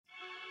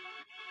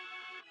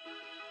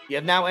You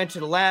have now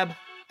entered the lab,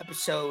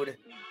 episode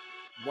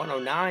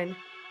 109.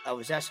 I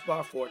was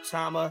Escobar, Fort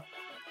Sama.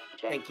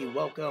 Thank you.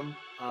 Welcome.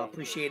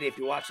 Appreciate it. If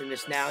you're watching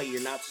this now,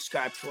 you're not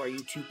subscribed to our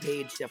YouTube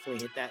page,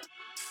 definitely hit that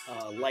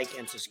like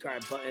and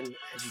subscribe button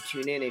as you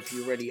tune in. If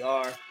you already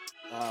are,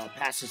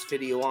 pass this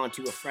video on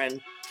to a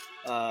friend.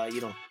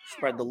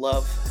 Spread the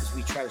love as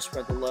we try to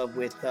spread the love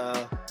with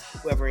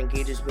whoever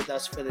engages with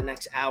us for the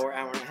next hour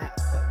and a half.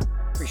 But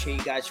appreciate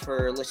you guys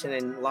for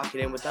listening and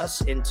locking in with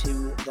us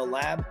into the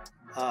lab.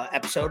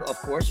 Episode, of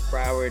course,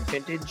 Broward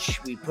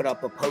Vintage. We put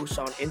up a post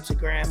on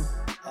Instagram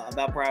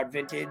about Broward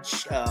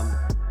Vintage.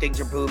 Things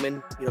are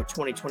booming.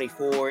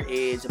 2024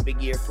 is a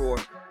big year for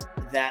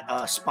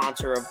that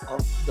sponsor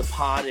of the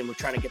pod, and we're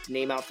trying to get the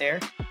name out there.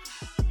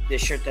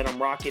 This shirt that I'm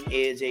rocking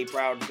is a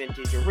Broward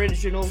Vintage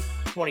original,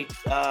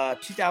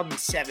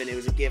 2007. It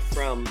was a gift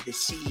from the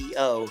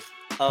CEO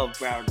of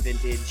Broward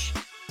Vintage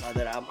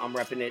that I'm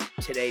repping it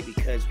today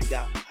because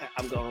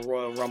I'm going to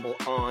Royal Rumble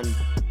on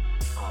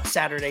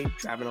Saturday,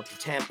 driving up to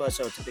Tampa,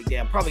 so it's a big day.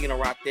 I'm probably going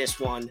to rock this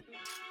one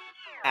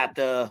at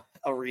the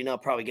arena,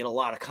 probably get a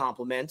lot of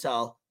compliments.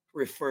 I'll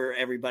refer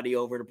everybody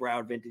over to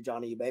Broward Vintage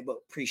on eBay, but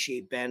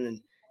appreciate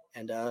Ben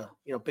and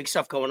big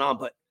stuff going on,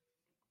 but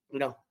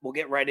we'll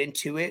get right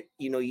into it.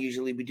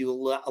 Usually we do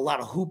a lot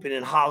of hooping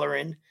and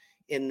hollering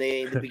in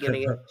the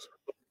beginning,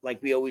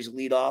 like we always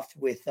lead off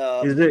with.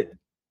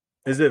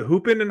 Is it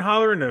hooping and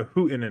hollering or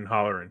hooting and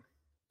hollering?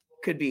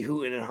 Could be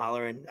hooting and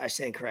hollering. I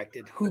stand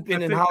corrected.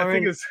 Hooping and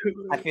hollering.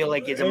 I feel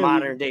like it's a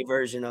modern day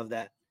version of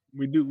that.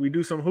 We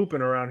do some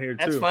hooping around here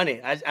too. That's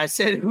funny. I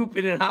said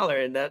hooping and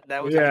hollering.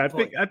 That was I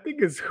think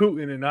it's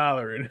hooting and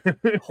hollering.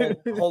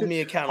 hold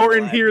me accountable. Or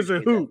in here's a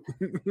hoot.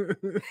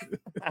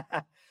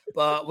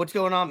 But what's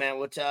going on,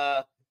 man?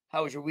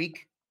 How was your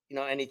week?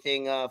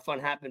 Anything fun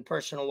happened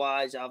personal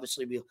wise?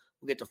 Obviously, we'll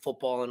get to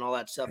football and all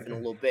that stuff in a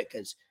little bit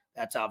because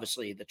that's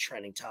obviously the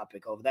trending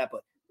topic over that.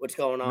 But what's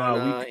going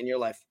on in your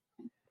life?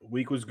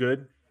 Week was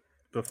good.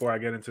 Before I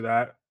get into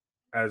that,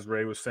 as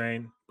Ray was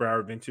saying,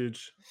 Broward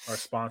Vintage, our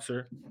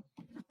sponsor,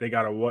 they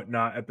got a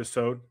Whatnot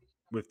episode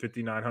with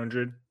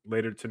 5900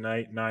 later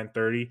tonight,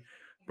 9:30.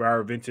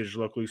 Broward Vintage,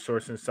 locally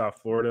sourced in South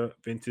Florida,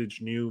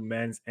 vintage, new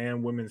men's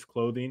and women's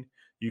clothing.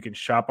 You can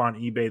shop on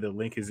eBay. The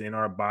link is in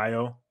our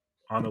bio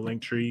on the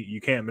link tree. You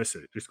can't miss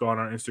it. Just go on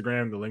our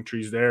Instagram. The link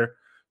tree's there.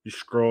 You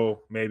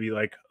scroll maybe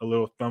like a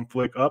little thumb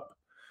flick up,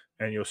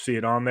 and you'll see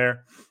it on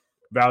there.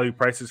 Value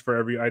prices for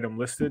every item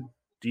listed.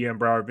 DM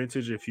Broward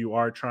Vintage if you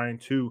are trying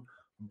to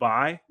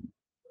buy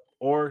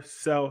or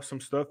sell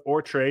some stuff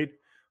or trade.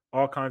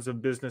 All kinds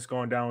of business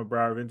going down with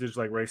Broward Vintage.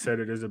 Like Ray said,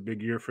 it is a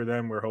big year for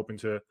them. We're hoping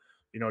to,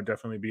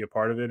 definitely be a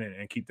part of it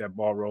and keep that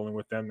ball rolling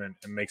with them and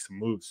make some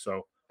moves.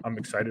 So I'm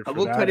excited for that.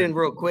 I will put in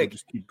real quick.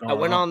 I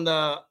went on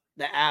the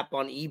app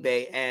on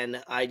eBay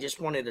and I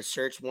just wanted to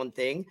search one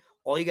thing.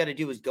 All you got to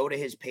do is go to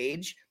his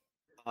page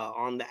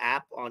on the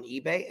app on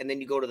eBay, and then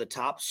you go to the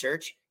top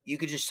search. You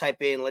could just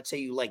type in, let's say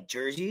you like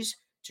jerseys.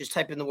 Just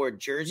type in the word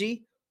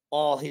jersey.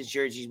 All his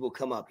jerseys will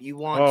come up. You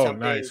want something,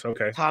 nice.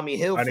 Okay. Tommy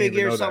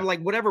Hilfiger, something like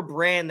whatever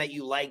brand that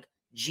you like,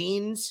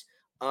 jeans,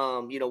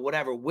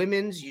 whatever,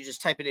 women's, you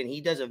just type it in.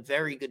 He does a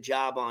very good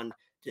job on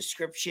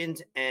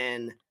descriptions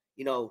and,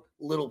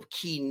 little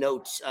key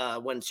notes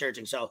when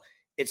searching. So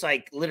it's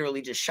like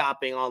literally just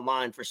shopping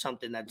online for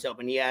something that's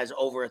up. And he has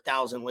over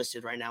 1,000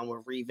 listed right now. And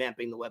we're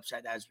revamping the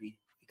website as we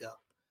go.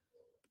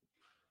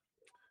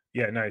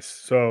 Yeah, nice.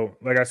 So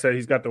like I said,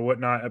 he's got the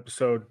Whatnot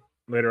episode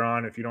later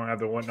on. If you don't have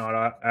the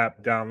Whatnot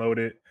app, download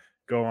it.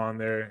 Go on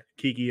there.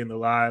 Kiki in the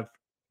live.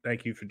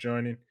 Thank you for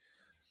joining.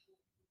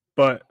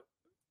 But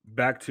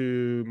back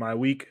to my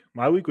week.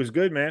 My week was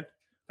good, man.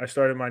 I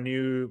started my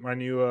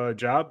new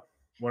job.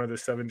 One of the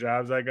 7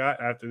 jobs I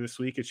got. After this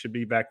week, it should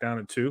be back down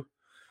to 2.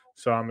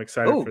 So I'm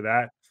excited for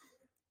that.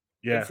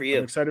 Yeah, good for you.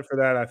 I'm excited for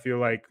that. I feel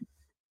like,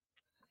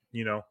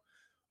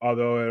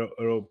 although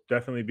it'll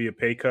definitely be a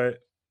pay cut,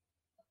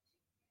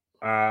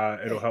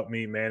 it'll help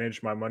me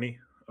manage my money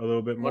a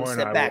little bit more. One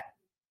step back,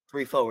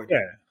 3 forward.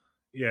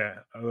 Yeah.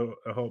 It'll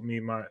help me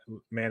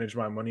manage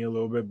my money a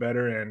little bit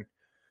better, and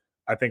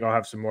I think I'll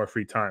have some more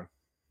free time.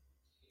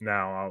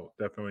 Now I'll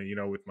definitely,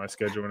 with my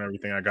schedule and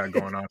everything I got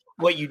going on.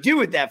 What you do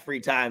with that free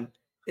time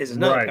is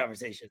another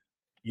conversation.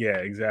 Yeah,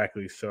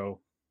 exactly. So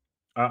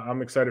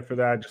I'm excited for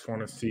that. I just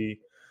want to see.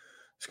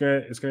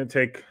 It's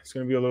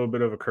gonna be a little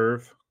bit of a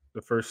curve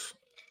the first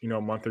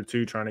month or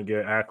two, trying to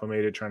get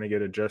acclimated, trying to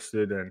get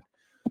adjusted, and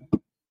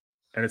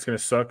it's gonna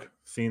suck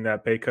seeing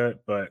that pay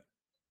cut, but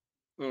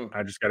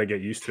I just got to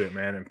get used to it,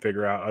 man, and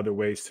figure out other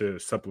ways to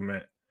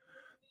supplement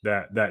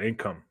that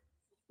income.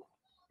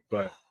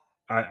 But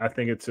I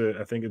think it's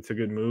a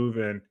good move,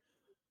 and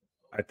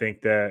I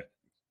think that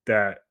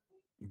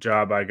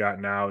job I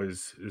got now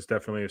is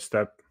definitely a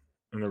step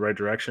in the right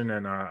direction,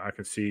 and I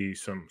can see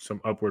some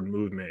upward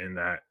movement in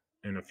that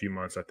in a few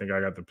months. I think I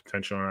got the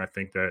potential, and I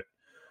think that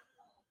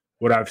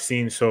what I've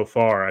seen so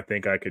far, I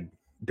think I could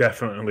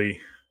definitely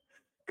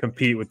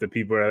compete with the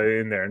people that are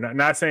in there.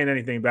 Not saying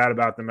anything bad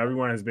about them.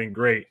 Everyone has been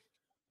great,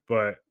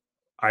 but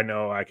I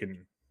know I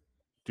can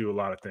do a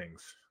lot of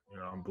things.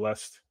 I'm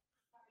blessed,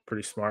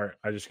 pretty smart.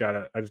 I just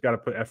gotta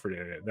put effort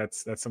in it.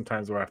 That's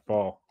sometimes where I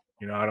fall.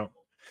 I don't.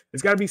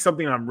 It's got to be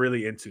something I'm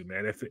really into,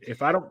 man.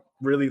 If I don't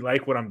really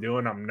like what I'm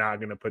doing, I'm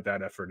not gonna put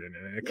that effort in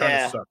it. And it kind of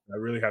Yeah. sucks. I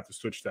really have to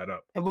switch that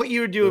up. And what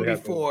you were doing Really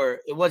have to. before,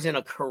 it wasn't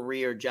a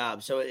career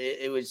job. So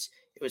it was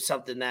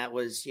something that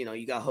was,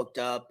 you got hooked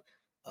up,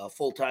 a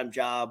full-time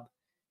job,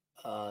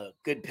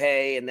 good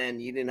pay, and then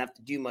you didn't have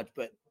to do much,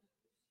 but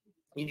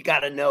you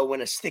got to know when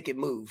to stick and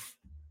move.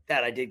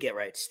 That I did get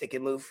right. Stick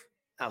and move.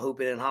 Not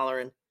hooping and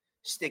hollering.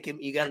 Stick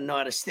and you got to know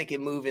how to stick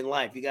and move in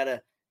life. You got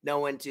to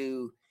know when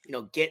to,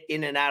 get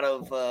in and out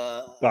of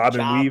Bob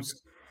and weave.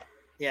 jobs.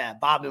 Yeah,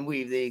 bob and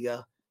weave. There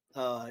you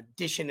go.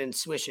 Dishing and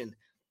swishing.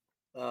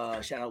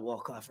 Shout out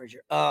Walcott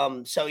Frazier.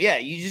 So yeah,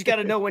 you just got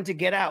to know when to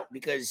get out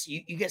because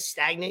you get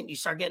stagnant. You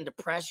start getting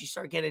depressed. You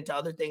start getting into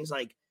other things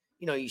like,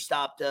 you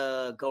stopped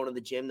going to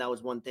the gym. That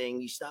was one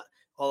thing. You stop.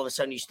 All of a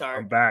sudden you I'm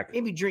start back.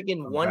 maybe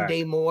drinking I'm one back.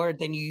 day more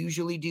than you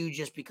usually do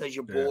just because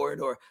you're Yeah.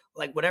 bored or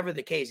like whatever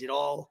the case. It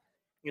all,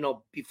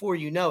 before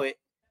you know it,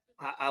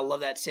 I love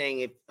that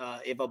saying.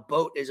 If a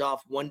boat is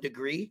off 1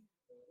 degree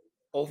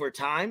over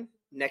time,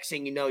 next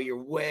thing you know,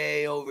 you're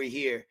way over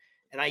here.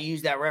 And I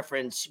use that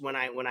reference when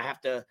I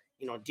have to,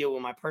 deal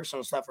with my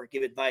personal stuff or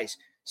give advice.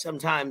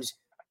 Sometimes,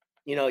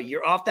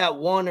 you're off that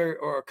 1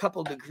 or a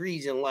couple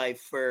degrees in life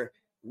for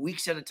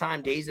weeks at a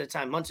time, days at a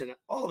time, months, and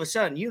all of a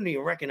sudden you don't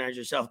even recognize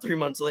yourself 3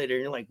 months later.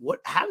 And you're like, what,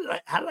 how did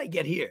I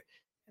get here?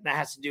 And that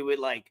has to do with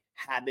like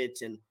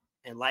habits and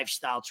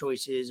lifestyle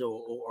choices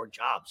or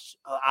jobs.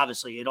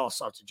 Obviously it all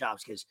starts with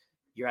jobs because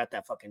you're at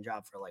that fucking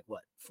job for like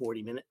what,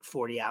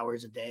 40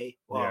 hours a day.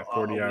 Well, Yeah,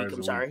 40 a week. hours I'm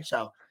a sorry. week.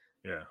 So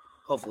Yeah.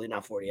 hopefully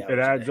not 40 hours It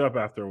a adds day. up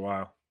after a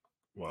while.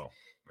 Well,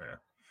 yeah.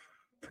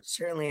 It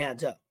certainly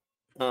adds up.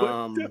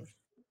 But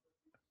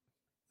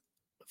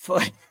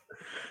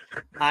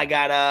I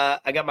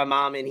got my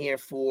mom in here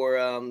for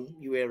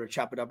you were able to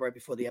chop it up right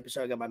before the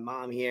episode. I got my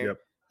mom here. Yep.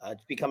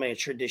 It's becoming a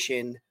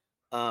tradition.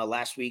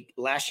 Last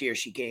year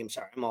she came.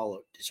 Sorry, I'm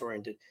all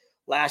disoriented.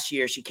 Last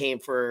year she came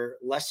for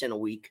less than a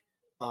week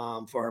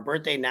for her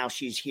birthday. Now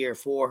she's here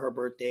for her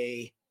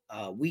birthday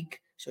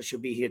week, so she'll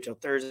be here till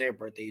Thursday. Her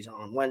birthday's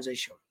on Wednesday.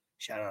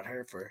 Shout out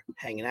her for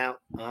hanging out.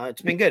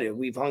 It's been good.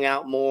 We've hung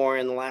out more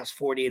in the last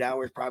 48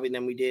 hours probably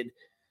than we did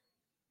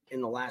in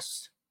the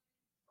last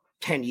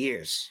 10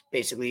 years,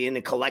 basically, in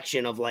a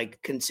collection of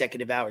like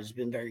consecutive hours. It's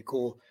been very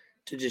cool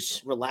to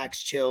just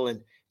relax, chill,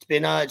 and it's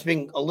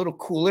been a little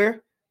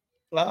cooler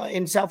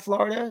in South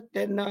Florida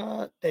than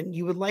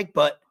you would like,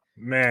 but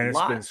man,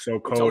 it's been so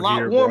it's a cold lot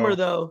here, warmer bro.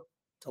 though.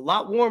 It's a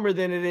lot warmer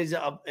than it is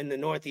up in the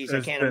Northeast. I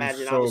It's can't been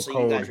imagine. so Obviously, you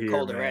cold guys are here,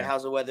 colder, right? man.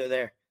 How's the weather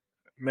there?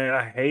 Man,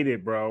 I hate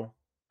it, bro.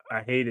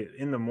 I hate it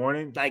in the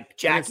morning. Like And it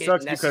jacket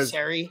sucks because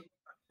necessary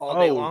all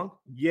day long?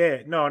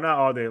 yeah, no, not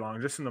all day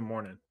long, just in the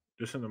morning.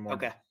 Just in the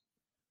morning. Okay.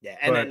 Yeah,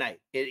 and at But night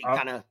it I'll,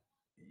 kind of.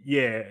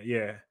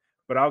 yeah.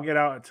 But I'll get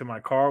out to my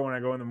car when I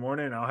go in the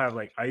morning and I'll have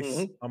like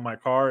ice on my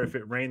car. If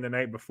it rained the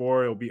night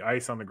before, it'll be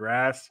ice on the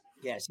grass.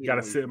 Yes, Got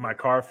to sit in my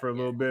car for a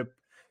little bit.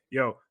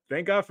 Yo,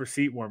 thank God for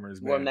seat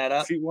warmers, warm man. that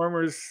up. Seat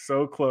warmers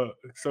so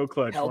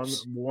clutch.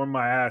 Helps. Warm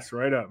my ass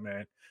right up,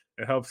 man.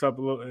 It helps up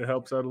a little. It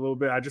helps out a little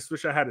bit. I just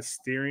wish I had a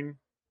steering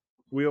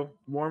wheel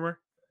warmer.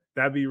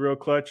 That'd be real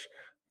clutch.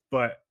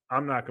 But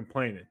I'm not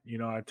complaining.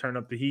 I turn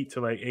up the heat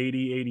to like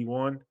 80,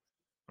 81.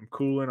 I'm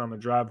cooling on the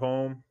drive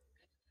home.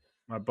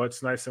 My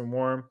butt's nice and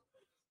warm.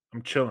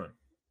 I'm chilling.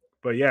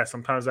 But yeah,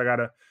 sometimes I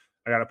gotta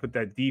put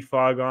that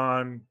defog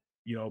on.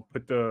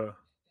 Put the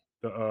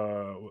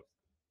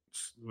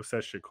what's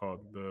that shit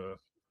called? The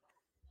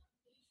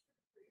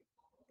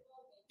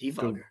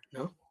Defogger,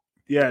 no?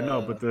 yeah,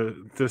 no, but the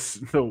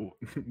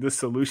For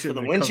solution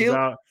the that comes windshield?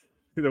 out,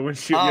 the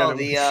windshield, yeah, Oh,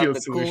 the windshield the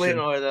coolant solution.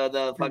 or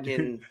the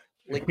fucking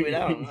liquid?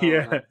 I don't know.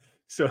 Yeah,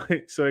 so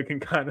it can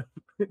kind of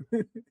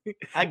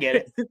I get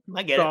it.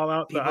 thaw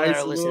out the People that ice are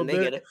a little listening,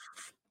 they get bit,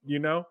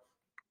 it.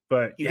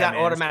 But You yeah, got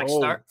man, it's automatic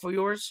cold start for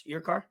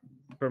your car?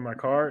 for my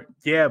car.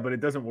 Yeah, but it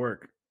doesn't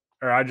work,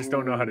 or I just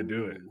don't know how to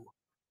do it. Ooh.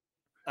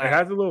 It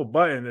has a little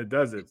button that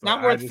does it, It's but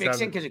not I worth just fixing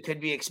haven't. because it could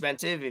be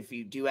expensive if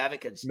you do have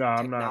it. Because No,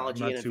 I'm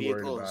technology in not a too worried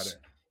vehicle about is, it.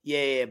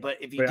 yeah. But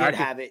if you But I did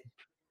could, have it,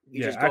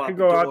 you yeah, just I go out could the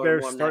go out door and there,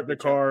 warm that start the bitch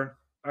up. car.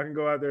 I can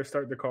go out there,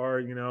 start the car,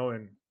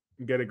 and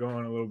get it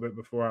going a little bit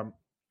before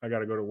I got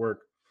to go to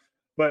work.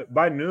 But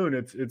by noon,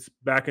 it's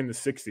back in the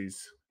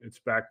 60s. It's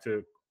back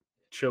to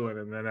chilling,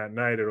 and then at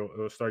night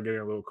it'll start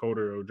getting a little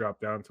colder. It'll drop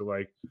down to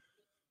like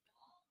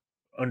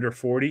under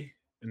 40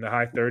 in the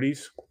high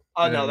 30s,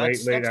 Oh and no, then late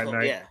that's at cold.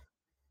 night, Yeah,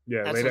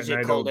 yeah, that's late at legit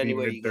night it'll cold be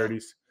anywhere mid you go.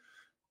 30s.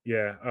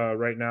 Yeah,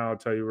 right now I'll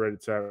tell you where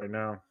it's at right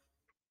now.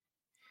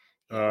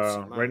 Yeah, I'll see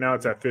Right mine now right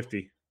it's now. at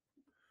 50.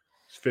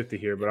 It's 50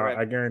 here, but Yeah, right.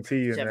 I guarantee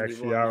you in the next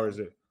few 71 now. hours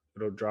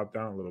it'll drop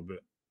down a little bit.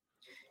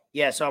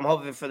 Yeah, so I'm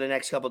hoping for the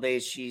next couple of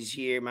days she's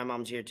here. My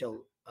mom's here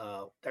till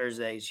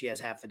Thursday. She has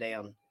half a day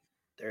on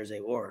Thursday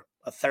or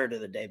a third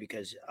of the day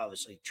because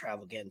obviously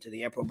travel getting to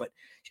the airport, but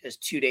she has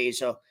 2 days.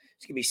 So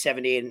it's gonna be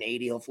 78 and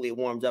 80. Hopefully it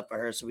warms up for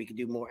her so we can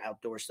do more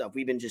outdoor stuff.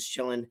 We've been just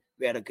chilling.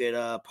 We had a good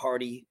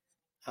party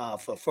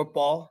for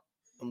football,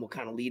 and we'll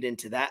kind of lead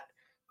into that.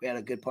 We had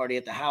a good party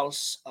at the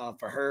house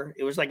for her.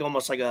 It was like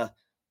almost like a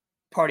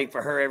party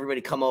for her.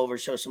 Everybody come over,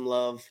 show some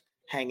love,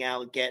 hang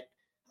out, I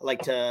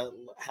like to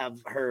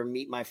have her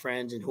meet my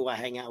friends and who I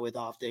hang out with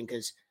often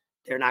because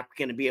they're not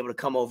going to be able to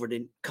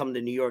come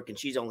to New York, and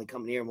she's only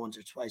coming here once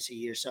or twice a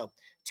year. So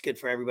it's good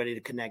for everybody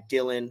to connect.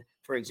 Dylan,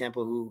 for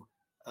example, who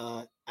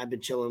I've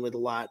been chilling with a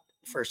lot.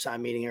 First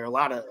time meeting her, a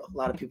lot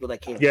of people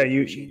that came Yeah, through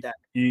appreciate that.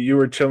 you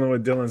were chilling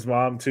with Dylan's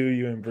mom too.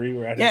 You and Bree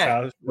were at his Yeah,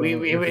 house with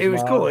it his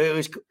was cool. mom. It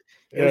was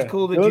Yeah,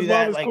 cool to do Dylan's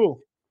mom that. is Like,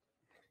 cool.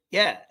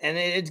 yeah, and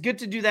it's good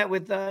to do that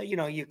with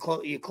your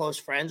close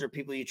friends or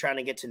people you're trying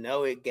to get to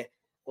know. It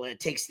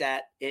takes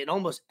that. It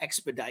almost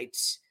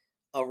expedites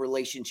a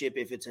relationship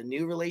if it's a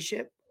new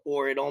relationship,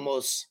 or it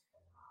almost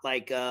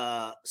like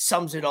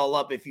sums it all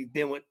up if you've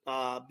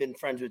been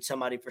friends with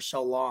somebody for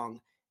so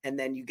long, and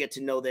then you get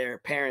to know their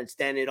parents.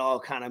 Then it all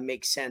kind of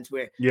makes sense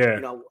where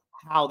Yeah,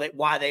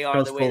 why they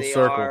are comes the way full they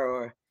circle. are,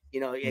 or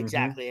Hmm.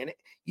 exactly. And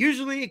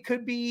usually it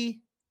could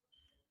be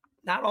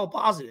not all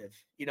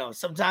positive.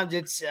 Sometimes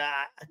it's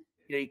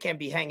you can't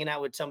be hanging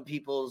out with some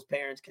people's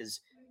parents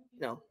because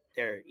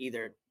they're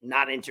either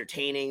not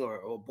entertaining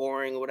or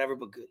boring or whatever.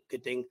 But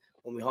good thing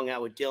when we hung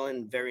out with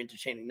Dylan, very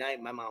entertaining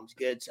night. My mom's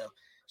good, so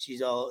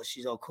she's all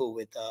cool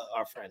with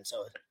our friends.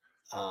 So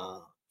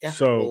yeah,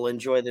 So we'll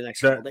enjoy the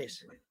next couple that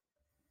days.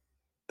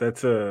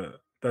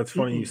 that's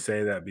funny you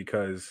say that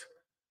because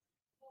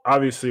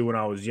obviously when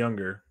I was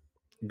younger,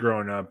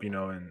 growing up,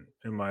 and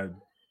in my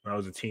when I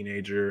was a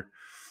teenager,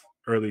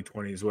 early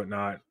 20s,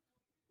 whatnot,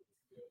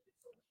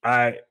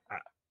 I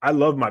I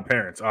love my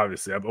parents.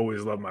 Obviously, I've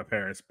always loved my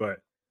parents,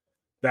 but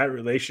that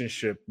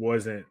relationship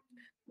wasn't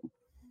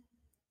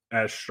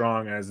as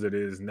strong as it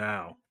is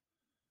now.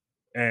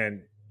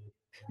 And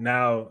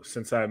now,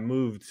 since I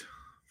moved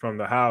from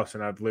the house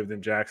and I've lived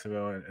in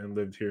Jacksonville and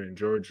lived here in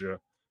Georgia,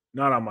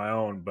 not on my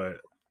own,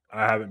 but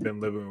I haven't been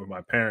living with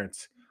my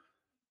parents.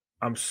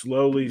 I'm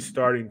slowly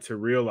starting to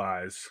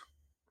realize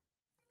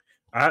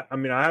I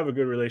mean, I have a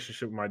good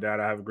relationship with my dad.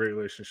 I have a great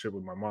relationship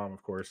with my mom,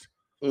 of course.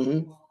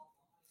 Hmm.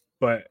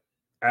 But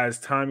as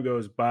time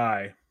goes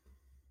by,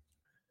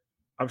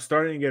 I'm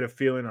starting to get a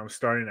feeling I'm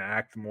starting to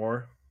act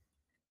more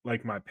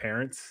like my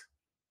parents.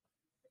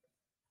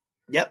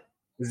 Yep,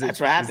 Is it that's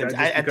what is happens. that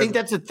I, just I because think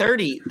that's a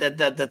 30.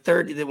 The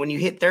 30 that when you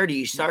hit 30,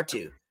 you start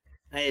to.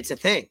 It's a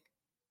thing.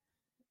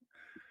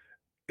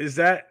 is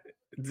that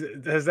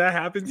has that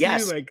happened to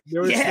you? Yes. Like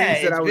there was Yeah,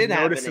 things that it's I would been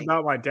notice happening.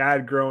 about my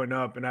dad growing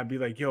up and I'd be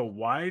like, "Yo,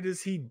 why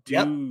does he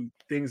Yep. do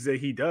things that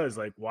he does?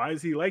 Like why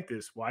is he like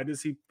this? Why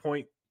does he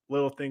point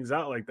little things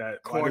out like that?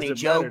 Why does Corny it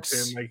matter to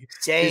him? jokes, Like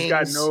he's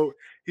got sayings, no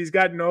he's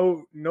got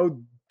no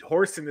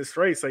horse in this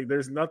race. Like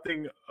there's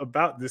nothing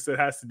about this that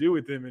has to do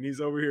with him and he's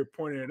over here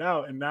pointing it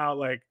out and now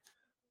like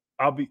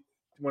I'll be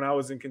when I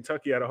was in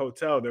Kentucky at a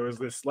hotel, there was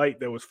this light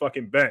that was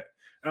fucking bent.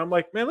 And I'm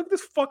like, man, look at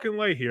this fucking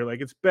light here. Like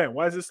it's bent.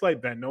 Why is this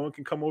light bent? No one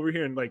can come over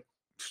here and like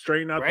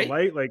straighten out the right?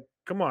 light. Like,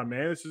 come on,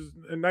 man. This is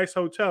a nice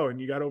hotel and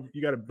you got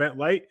a bent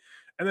light.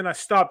 And then I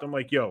stopped. I'm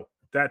like, yo,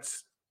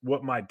 that's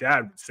what my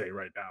dad would say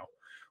right now.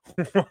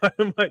 Why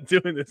am I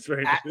doing this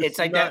right now? This It's is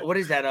like that. not What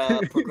is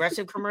that?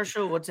 Progressive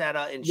commercial? What's that?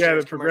 yeah,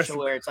 the Insurance commercial progressive.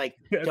 where it's like,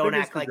 Yeah, I don't think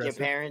it's act like your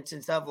progressive. parents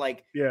and stuff.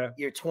 Like Yeah.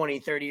 you're 20,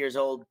 30 years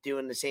old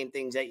doing the same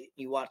things that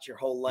you watch your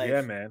whole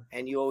Yeah, life, man.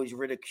 and you always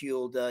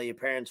ridiculed your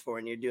parents for,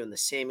 and you're doing the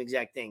same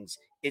exact things.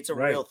 It's a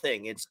Right. real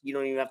thing. You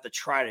don't even have to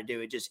try to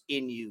do it. Just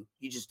in you.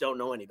 You just don't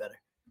know any better.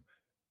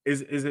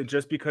 Is it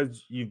just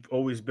because you've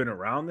always been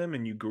around them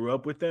and you grew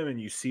up with them and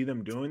you see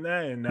them doing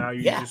that and now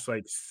you Yeah, just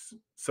like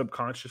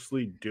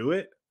subconsciously do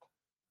it?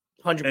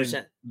 And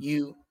 100%.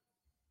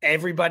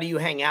 Everybody you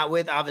hang out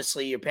with,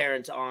 obviously, your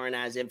parents aren't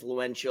as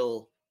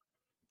influential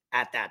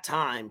at that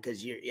time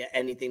because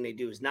anything they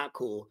do is not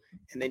cool,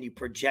 and then you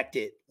project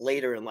it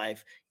later in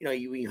life.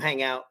 You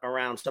hang out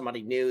around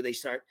somebody new, they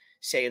start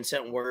saying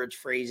certain words,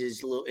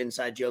 phrases, little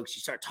inside jokes,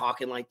 you start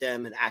talking like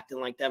them and acting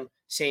like them,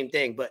 same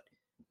thing. But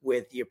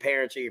with your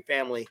parents or your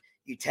family,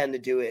 you tend to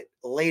do it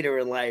later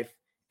in life,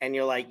 and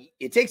you're like,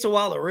 it takes a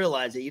while to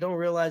realize it. You don't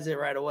realize it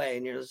right away,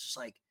 and you're just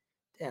like,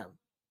 damn,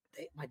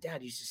 my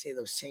dad used to say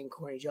those same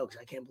corny jokes.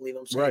 I can't believe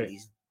I'm saying right.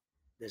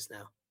 this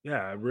now.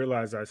 Yeah, I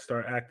realize I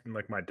start acting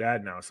like my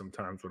dad now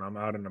sometimes when I'm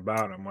out and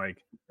about. I'm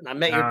like, And I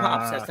met your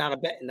pops. nah, That's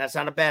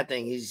not a bad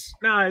thing. He's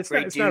nah,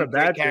 great it's not a dude,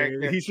 great bad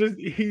thing. character. He's just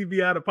he'd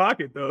be out of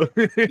pocket though.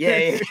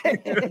 Yeah,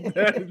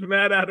 That yeah. is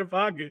mad out of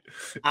pocket.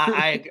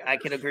 I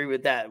can agree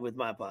with that with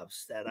my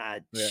pops.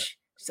 That Yeah.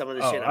 some of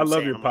the Oh, shit I I'm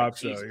love saying, your I'm like,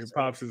 pops though. Your Jesus,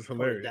 pops is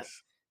tone it down.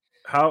 hilarious.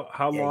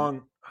 How Yeah,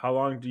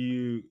 long do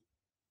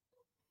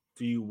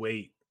you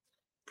wait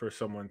for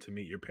someone to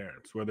meet your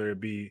parents, whether it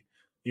be,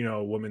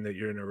 a woman that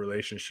you're in a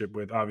relationship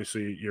with.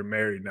 Obviously, you're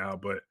married now,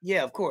 but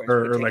yeah, of course.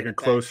 We're or like taking a it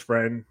back. close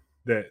friend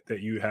that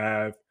you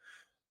have.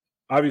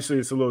 Obviously,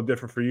 it's a little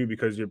different for you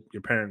because your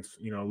parents,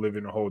 live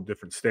in a whole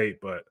different state.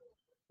 But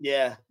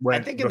Yeah, I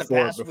when think in the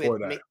past before with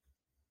that, me,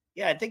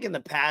 yeah, I think in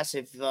the past,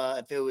 if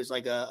it was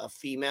like a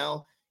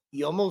female,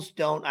 you almost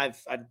don't.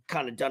 I've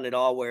kind of done it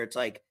all where it's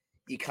like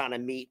you kind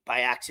of meet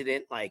by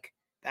accident. Like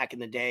back in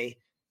the day,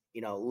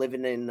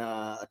 living in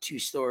a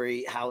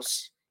 2-story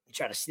house, you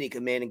try to sneak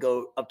them in and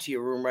go up to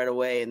your room right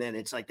away, and then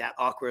it's like that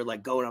awkward,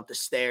 like going up the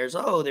stairs.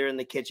 Oh, they're in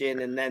the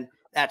kitchen, and then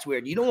that's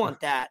weird. You don't want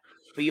that,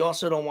 but you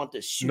also don't want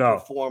the super No.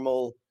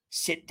 formal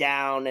sit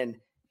down and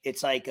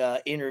it's like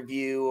a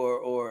interview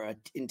or a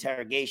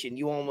interrogation.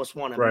 You almost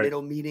want a Right.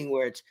 middle meeting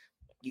where it's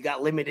you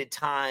got limited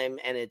time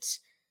and it's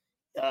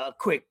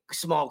quick,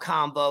 small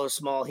combo,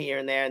 small here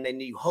and there, and then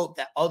you hope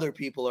that other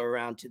people are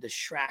around to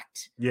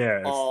distract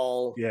Yeah.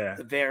 all Yeah.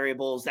 the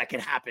variables that can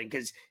happen.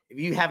 Because if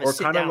you have a Or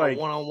sit kind of down, a like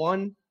one on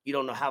one, you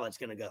don't know how that's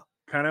going to go.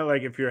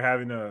 if you're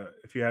having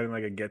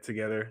like a get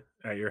together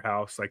at your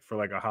house, like for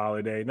like a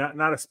holiday,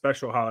 not a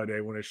special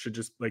holiday when it should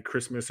just like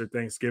Christmas or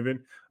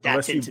Thanksgiving, That's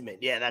unless you intimate.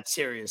 Yeah, that's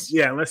serious.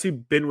 yeah, unless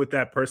you've been with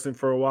that person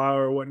for a while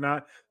or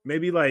whatnot.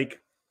 Maybe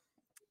like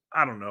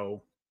I don't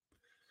know,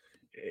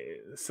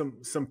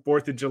 some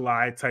 4th of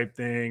July type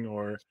thing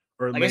or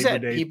Like I Labor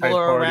said, Day people type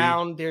are party.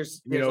 around.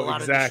 There's You there's a know,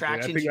 lot of exactly.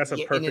 I distractions. think You that's can a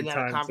get in and perfect out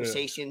of time to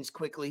conversations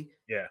quickly.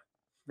 yeah,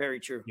 Very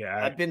true. yeah,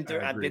 I've been I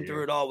through I've been agree. through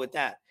Yeah. it all with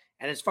that.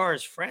 And as far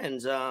as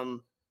friends, I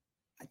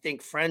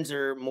think friends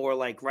are more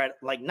like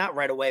like not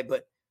right away,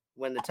 but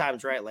when the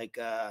time's right. Like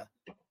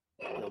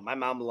my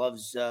mom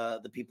loves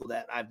the people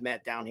that I've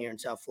met down here in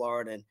South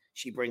Florida, and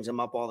she brings them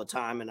up all the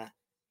time. And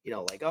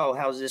like, oh,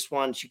 how's this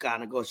one? She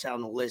kind of goes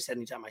down the list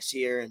anytime I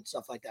see her and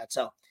stuff like that.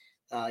 So,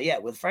 yeah,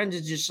 with friends,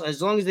 it's just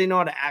as long as they know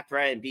how to act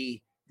right and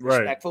be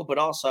Right. respectful, but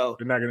also,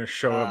 They're not gonna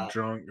show up uh,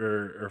 drunk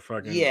or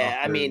fucking off yeah,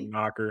 I their mean,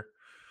 knocker.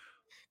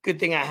 good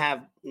thing I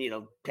have,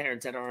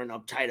 parents that aren't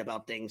uptight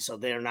about things, so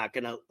they're not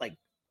gonna like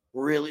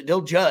really.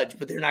 They'll judge,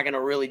 but they're not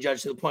gonna really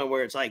judge to the point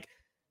where it's like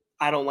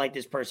I don't like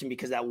this person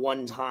because that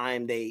one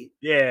time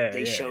Yeah,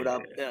 they yeah, showed yeah,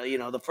 up.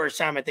 The first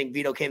time I think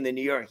Vito came to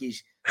New York,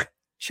 he's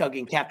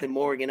chugging Captain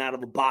Morgan out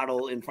of a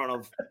bottle in front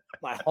of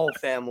my whole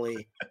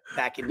family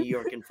back in New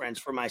York and friends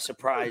for my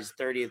surprise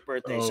 30th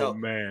birthday. Oh So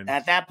man.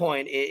 at that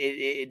point,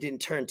 it didn't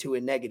turn to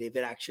a negative.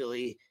 It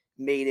actually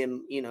made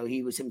him,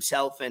 he was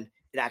himself, and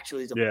it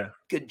actually is a Yeah,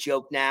 good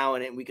joke now.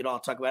 And we could all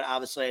talk about it.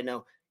 Obviously, I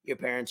know your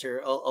parents are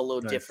a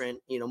little nice. different,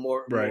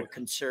 more Right.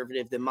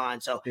 conservative than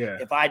mine. So Yeah.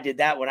 if I did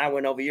that when I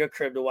went over your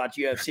crib to watch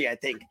UFC, I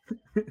think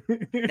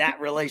that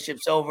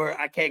relationship's over.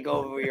 I can't go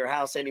over your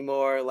house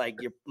anymore.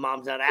 Like your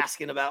mom's not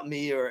asking about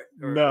me or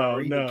No,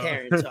 even no.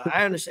 caring. So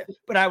I understand,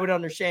 but I would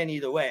understand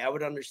either way. I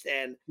would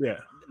understand Yeah.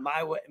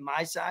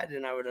 my side,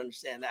 and I would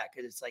understand that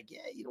because it's like,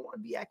 yeah, you don't want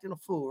to be acting a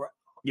fool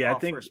Yeah,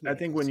 off first I minute.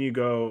 think when you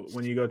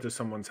go to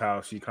someone's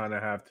house, you kind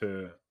of have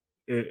to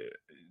it,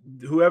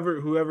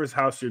 whoever's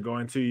house you're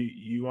going to,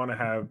 you want to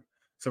have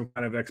some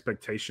kind of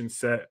expectation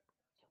set.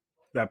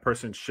 That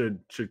person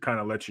should kind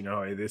of let you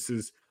know, hey, this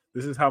is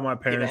how my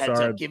Give a parents heads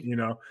are, up, give you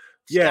know.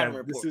 Yeah, scouting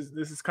report.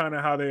 this is kind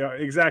of how they are.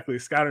 Exactly.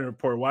 Scouting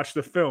report, watch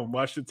the film,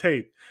 watch the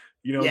tape,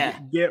 Yeah,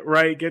 get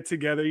right, get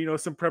together,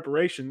 some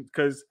preparation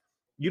because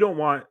you don't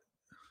want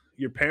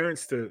your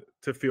parents to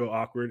feel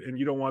awkward and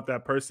you don't want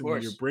that of person that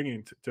you're course.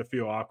 bringing to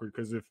feel awkward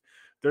because if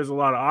there's a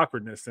lot of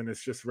awkwardness then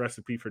it's just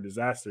recipe for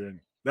disaster and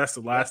that's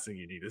the Yep. last thing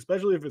you need,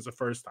 especially if it's the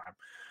first time.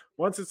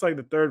 Once it's like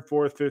the third,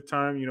 fourth, fifth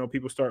time,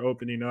 people start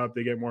opening up,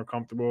 they get more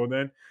comfortable,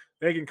 then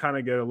they can kind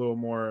of get a little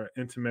more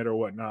intimate or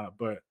whatnot,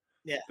 but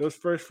Yeah. those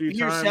first few Be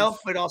yourself,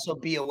 times, but also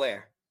be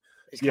aware.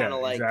 It's kind yeah,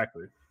 of like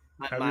exactly,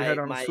 my have your head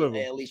my on a my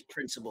swivel. at least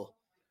principle.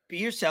 Be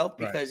yourself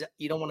Right. because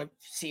you don't want to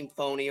seem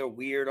phony or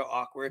weird or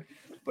awkward,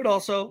 but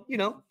also,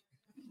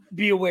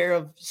 be aware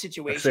of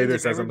I say situations. If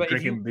this as I'm everybody,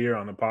 if you, drinking beer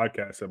on the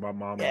podcast that my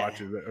mom yeah,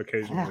 watches it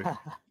occasionally.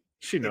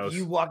 She knows.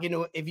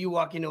 if you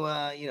walk into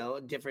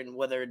a, different,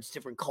 whether it's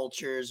different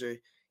cultures or,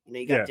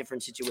 you got Yeah,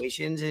 different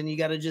situations and you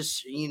got to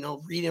just,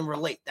 read and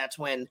relate. That's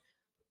when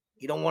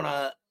you don't want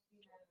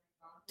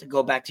to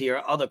go back to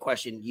your other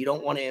question. You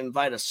don't want to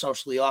invite a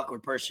socially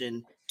awkward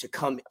person to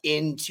come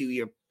into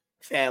your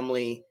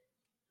family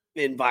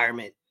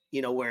environment,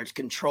 where it's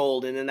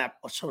controlled, and then that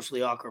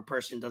socially awkward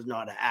person doesn't know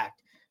how to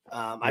act.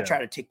 I yeah. try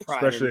to take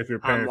pride Especially in. if your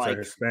I'm parents are like,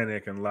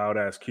 Hispanic and loud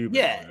ass Cubans.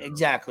 yeah,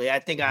 exactly. I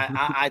think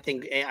I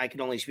think I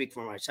can only speak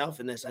for myself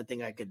in this. I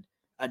think I could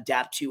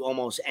adapt to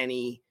almost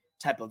any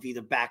type of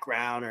either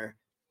background or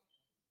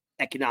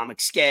economic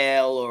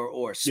scale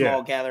or Yeah,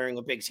 small gathering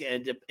or big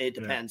scale. It yeah,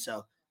 depends.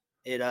 So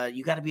you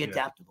got to be yeah.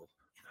 adaptable.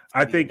 You have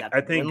to be I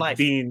adaptable in think life.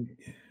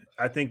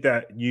 I think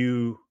that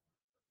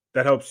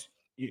that helps.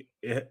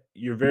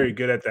 You're very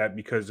good at that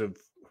because of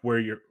where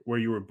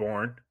you were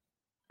born,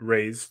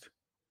 raised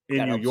in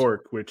That New helps.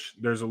 York, which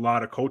there's a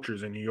lot of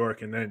cultures in New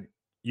York, and then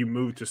you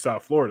moved to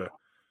South Florida,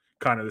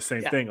 kind of the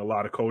same Yeah, thing. A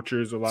lot of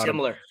cultures, a lot of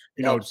similar.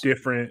 It helps.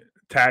 different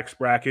tax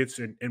brackets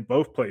in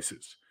both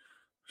places.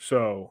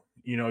 So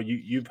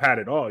you've had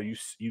it all. You've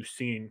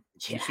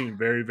Yeah, seen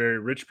very very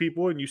rich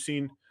people, and you've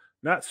seen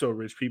not so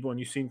rich people, and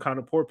you've seen kind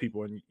of poor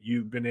people, and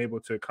you've been able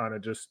to kind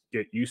of just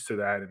get used to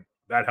that, and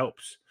that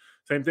helps.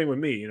 Same thing with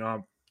me.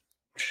 I'm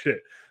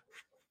shit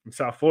from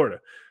South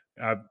Florida.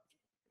 Uh,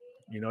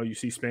 you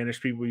see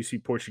Spanish people, you see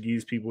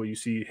Portuguese people, you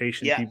see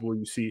Haitian yeah. people,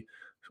 you see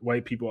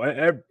white people,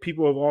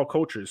 people of all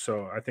cultures.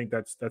 So I think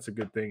that's a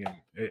good thing, and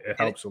it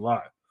And it, helps a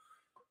lot.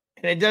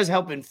 and it does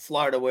help in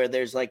Florida where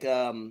there's like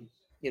in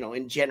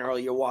general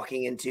you're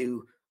walking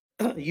into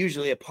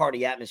usually a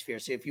party atmosphere.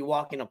 So if you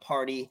walk in a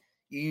party,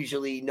 you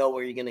usually know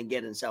where you're going to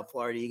get in South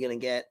Florida. You're going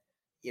to get,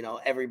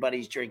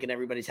 everybody's drinking,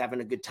 everybody's having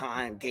a good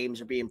time.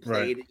 Games are being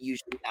Right. played,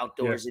 usually Yeah.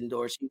 outdoors,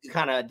 indoors. You can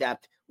kind of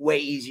adapt way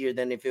easier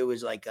than if it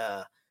was like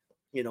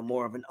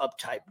more of an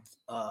uptype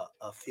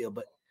feel.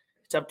 But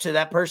it's up to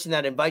that person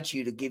that invites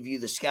you to give you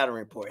the scouting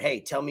report. Hey,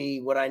 tell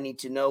me what I need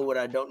to know, what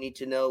I don't need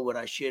to know, what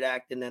I should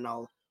act, and then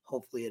I'll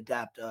hopefully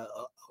adapt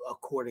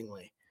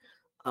accordingly.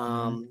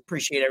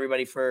 Appreciate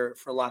everybody for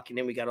locking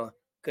in. We got a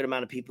good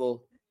amount of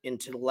people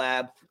into the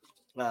lab.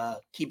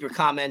 Keep your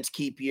comments,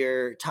 keep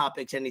your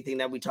topics, anything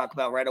that we talk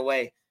about right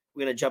away.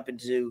 We're gonna jump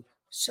into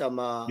some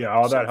all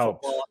some that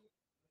helps. football.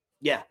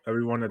 Yeah,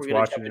 Everyone that's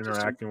watching,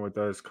 interacting with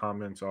us,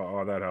 comments,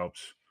 all that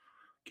helps.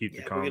 Keep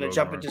the we're gonna convo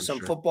jump going into for some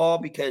sure. football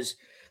because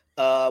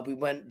we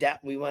went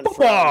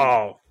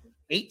Football! from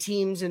 8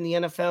 teams in the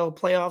NFL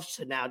playoffs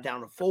to now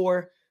down to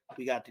 4.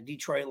 We got the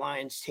Detroit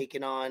Lions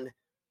taking on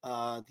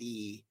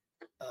the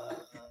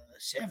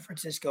San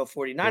Francisco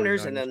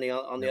 49ers. And then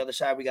on the other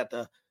side, we got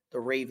the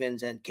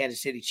Ravens and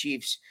Kansas City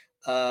Chiefs.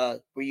 Were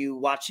you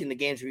watching the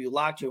games? Were you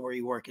locked or were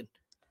you working?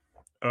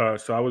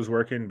 So I was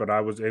working, but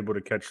I was able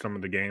to catch some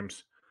of the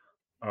games.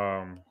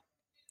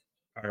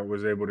 I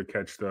was able to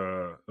catch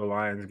the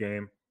Lions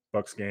game,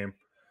 Bucks game,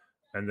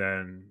 and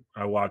then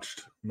I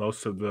watched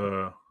most of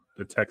the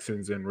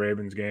Texans and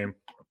Ravens game,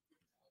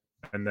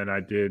 and then I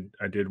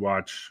did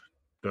watch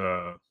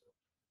the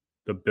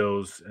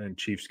Bills and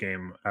Chiefs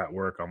game at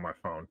work on my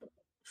phone.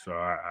 So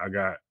I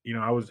got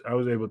I was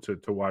able to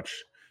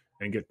watch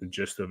and get the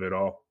gist of it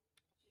all.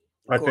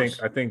 I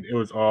think it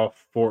was all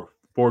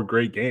four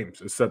great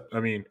games, except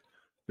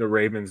the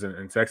Ravens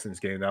and Texans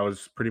game. That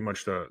was pretty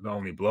much the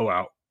only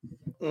blowout.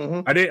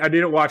 Mm-hmm. I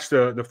didn't watch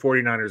the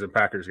 49ers and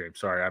Packers game.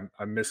 Sorry,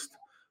 I missed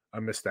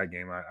that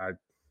game. I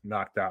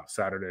knocked out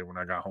Saturday when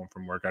I got home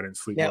from work. I didn't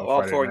sleep well.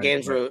 All Friday 4 night,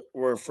 games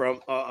were from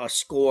a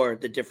score.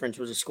 The difference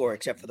was a score,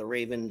 except for the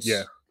Ravens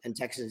and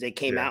Texans. They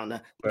came out,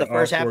 and the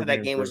first half of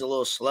that game was a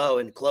little slow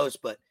and close,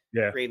 but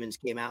Ravens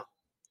came out.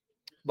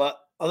 But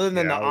other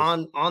than the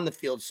on the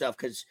field stuff,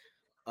 because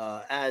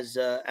as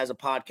a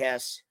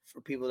podcast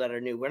for people that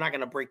are new, we're not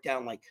going to break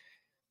down like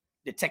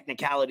the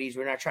technicalities.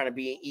 We're not trying to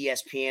be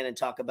ESPN and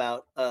talk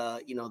about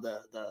the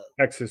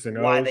X's and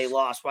O's. why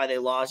they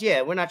lost.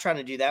 Yeah, we're not trying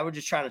to do that. We're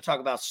just trying to talk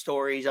about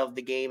stories of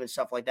the game and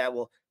stuff like that.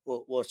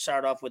 We'll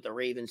start off with the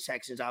Ravens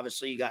Texans.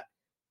 Obviously, you got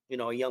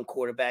a young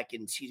quarterback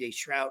in CJ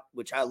Stroud,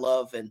 which I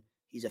love, and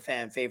he's a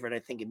fan favorite, I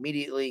think,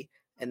 immediately.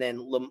 And then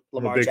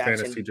Lamar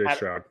Jackson. I'm a big fan of CJ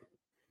Stroud.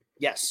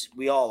 Yes,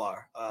 we all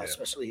are,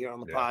 especially here on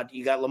the pod.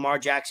 You got Lamar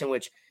Jackson,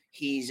 which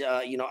he's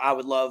I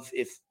would love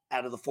if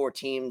out of the 4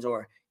 teams,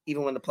 or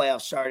even when the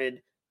playoffs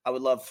started, I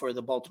would love for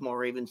the Baltimore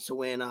Ravens to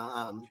win.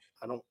 I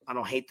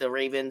don't hate the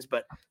Ravens,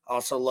 but I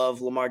also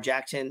love Lamar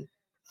Jackson.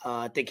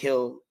 I think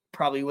he'll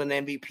probably win the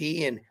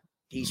MVP, and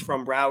he's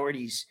from Broward.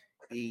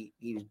 He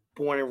was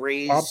born and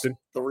raised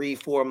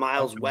 3-4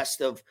 miles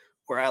west of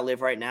where I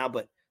live right now.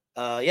 But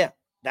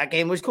that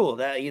game was cool.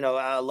 That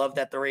I love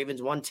that the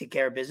Ravens won, take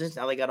care of business.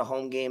 Now they got a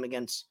home game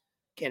against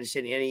Kansas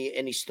City.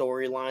 Any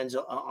storylines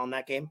on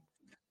that game?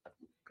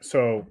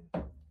 So,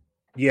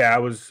 I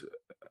was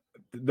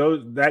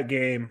that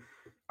game.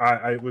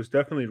 I was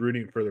definitely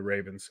rooting for the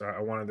Ravens.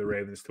 I wanted the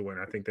Ravens to win.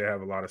 I think they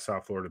have a lot of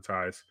South Florida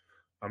ties.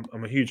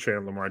 I'm a huge fan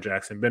of Lamar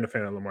Jackson. Been a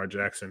fan of Lamar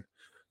Jackson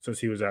since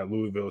he was at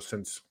Louisville.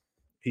 Since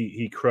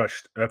he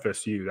crushed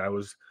FSU.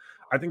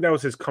 I think that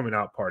was his coming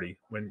out party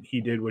when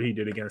he did what he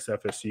did against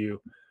FSU.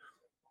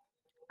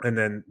 And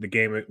then the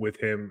game with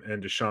him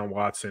and Deshaun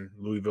Watson,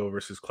 Louisville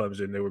versus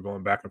Clemson, they were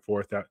going back and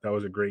forth. That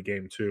was a great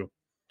game too.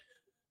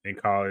 In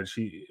college,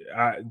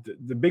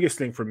 the biggest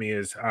thing for me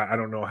is I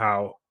don't know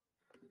how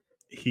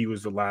he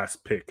was the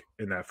last pick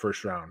in that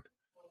first round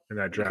in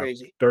that draft.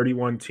 Crazy.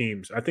 31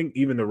 teams. I think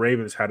even the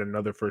Ravens had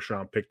another first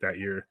round pick that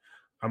year.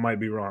 I might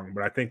be wrong,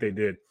 but I think they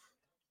did.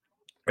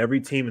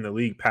 Every team in the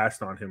league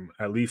passed on him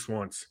at least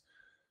once.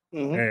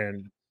 Mm-hmm.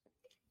 And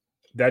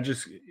that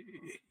just,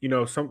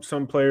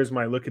 some players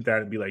might look at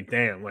that and be like,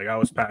 damn, like I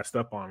was passed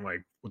up on.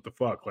 Like, what the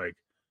fuck? Like,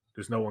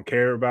 does no one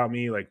care about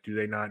me? Like, do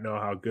they not know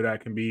how good I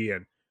can be?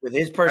 And with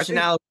his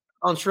personality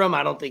on Strum,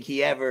 I don't think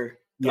he ever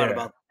thought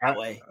about it that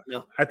way.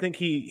 I think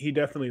he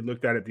definitely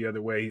looked at it the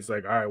other way. He's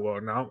like, all right,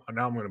 well, now I'm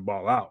going to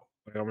ball out.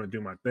 Like, I'm going to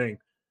do my thing.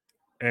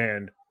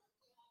 And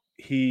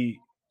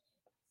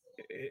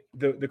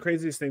the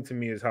craziest thing to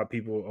me is how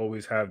people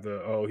always have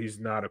he's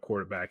not a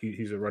quarterback.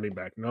 He's a running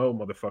back. No,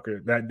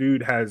 motherfucker. That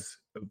dude has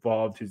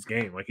evolved his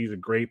game. Like, he's a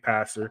great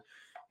passer.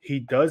 He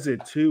does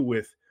it too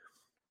with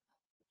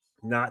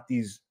not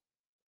these.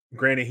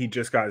 Granted, he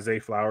just got Zay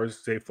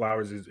Flowers. Zay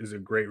Flowers is a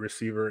great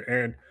receiver.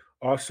 And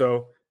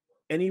also,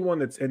 anyone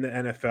that's in the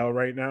NFL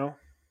right now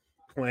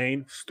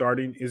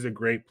starting is a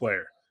great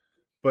player.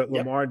 But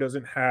Lamar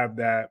doesn't have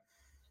that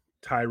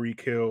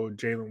Tyreek Hill,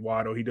 Jalen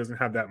Waddle. He doesn't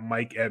have that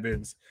Mike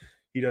Evans.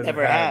 He doesn't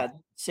have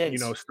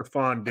since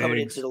Stephon coming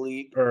Diggs into the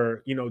league,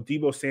 or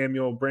Deebo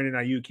Samuel, Brandon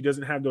Ayuk. He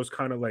doesn't have those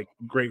kind of like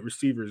great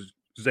receivers.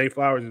 Zay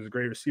Flowers is a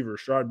great receiver.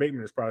 Rashad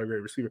Bateman is probably a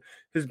great receiver.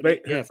 His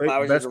best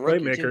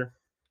playmaker.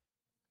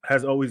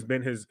 has always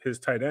been his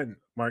tight end,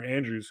 Mark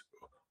Andrews,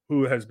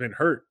 who has been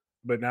hurt,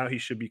 but now he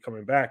should be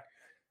coming back.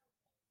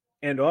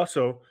 And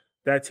also,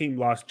 that team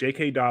lost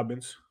J.K.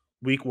 Dobbins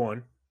week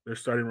one, their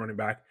starting running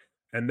back,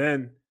 and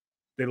then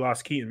they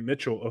lost Keaton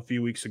Mitchell a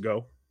few weeks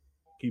ago.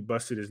 He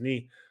busted his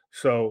knee.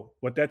 So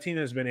what that team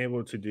has been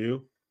able to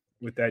do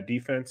with that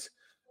defense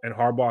and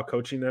Harbaugh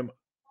coaching them,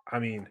 I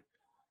mean,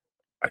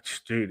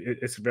 dude,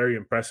 it's very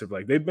impressive.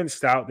 Like they've been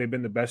stout. They've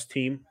been the best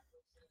team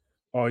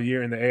all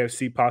year in the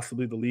AFC,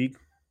 possibly the league.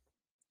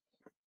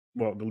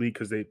 Well, the league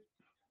because they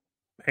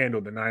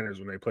handled the Niners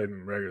when they played in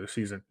the regular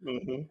season.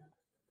 Mhm.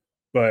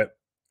 But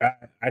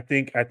I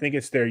think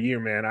it's their year,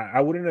 man. I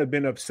wouldn't have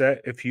been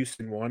upset if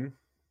Houston won,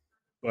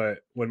 but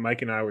when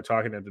Mike and I were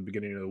talking at the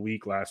beginning of the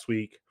week last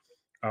week,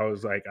 I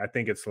was like, I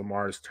think it's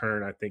Lamar's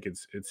turn. I think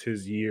it's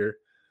his year.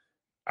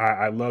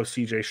 I love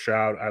CJ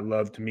Stroud. I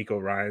love D'Amico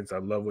Ryans. I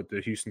love what the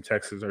Houston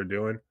Texans are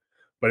doing,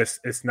 but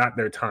it's not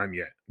their time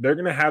yet. They're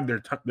gonna have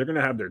they're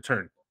gonna have their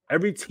turn.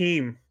 Every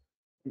team,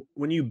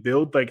 when you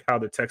build like how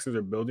the Texans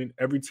are building,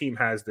 every team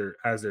has their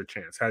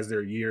chance, has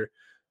their year,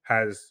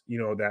 has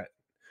that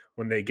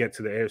when they get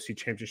to the AFC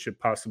Championship,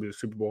 possibly the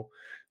Super Bowl,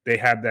 they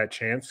have that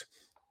chance,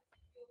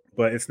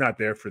 but it's not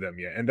there for them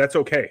yet, and that's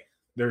okay.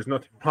 There's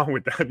nothing wrong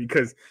with that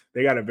because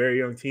they got a very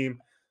young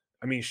team.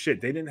 I mean,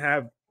 shit, they didn't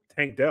have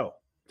Tank Dell.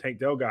 Tank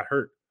Dell got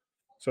hurt,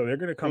 so they're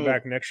going to come Mm.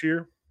 back next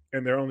year,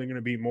 and they're only going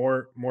to be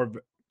more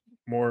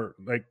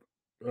like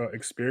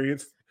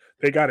experienced.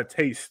 They got a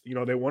taste.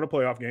 They won a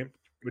playoff game,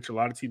 which a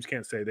lot of teams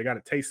can't say. They got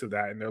a taste of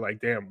that, and they're like,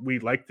 "Damn, we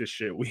like this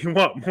shit. We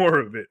want more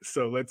of it.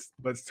 So let's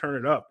turn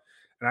it up."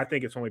 And I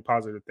think it's only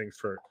positive things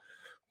for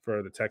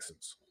the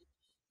Texans.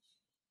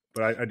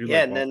 But I do Yeah,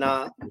 like and then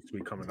Baltimore this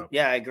week coming up.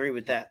 yeah, I agree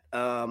with that.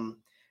 And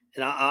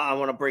I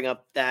want to bring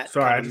up that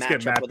Sorry, kind I of just get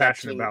matchup mad with that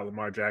passionate team. about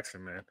Lamar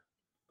Jackson, man.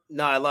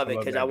 No, I love I it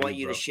love because I that want dude,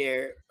 you to bro.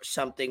 share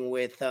something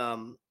with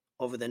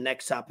over the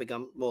next topic.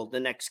 Well, the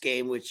next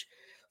game, which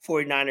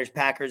 49ers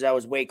Packers, I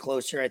was way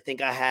closer. I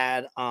think I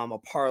had a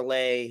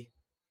parlay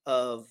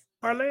of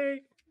Parlay.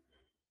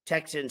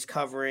 Texans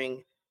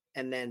covering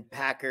and then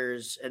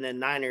Packers and then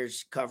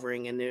Niners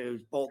covering, and it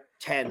was both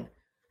 10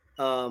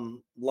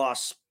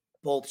 lost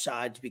both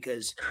sides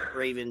because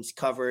Ravens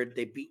covered.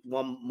 They beat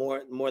one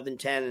more than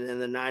 10, and then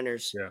the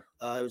Niners, Yeah.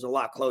 it was a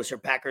lot closer.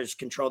 Packers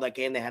controlled that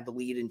game. They had the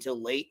lead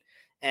until late.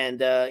 And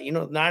the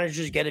Niners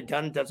just get it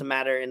done. It doesn't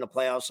matter in the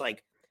playoffs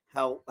like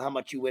how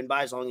much you win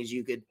by, as long as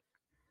you could,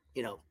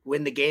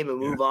 win the game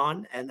and Yeah. move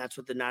on. And that's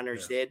what the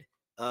Niners did.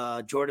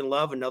 Jordan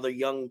Love, another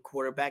young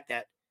quarterback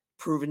that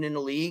proven in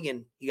the league,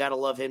 and you got to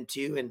love him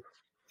too. And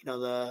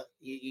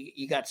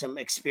you got some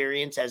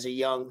experience as a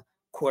young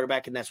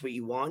quarterback, and that's what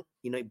you want.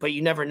 But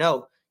you never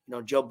know.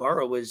 Joe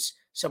Burrow was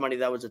somebody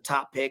that was a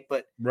top pick,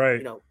 but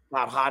Right.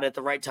 got hot at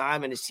the right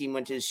time, and his team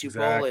went to the Super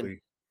Bowl, and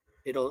Exactly.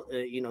 it'll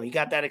he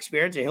got that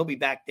experience, and he'll be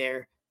back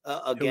there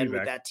He'll be again with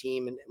back. that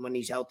team, and when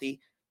he's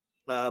healthy.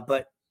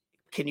 But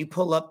can you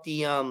pull up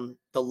the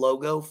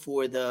logo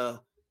for the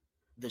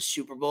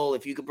Super Bowl?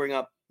 If you could bring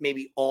up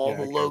maybe all Yeah,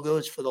 the I can.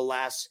 logos for the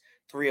last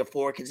 3 or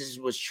 4, because this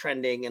was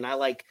trending, and I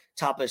like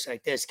topics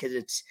like this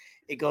because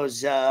it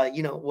goes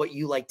what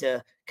you like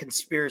to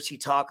conspiracy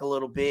talk a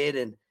little bit,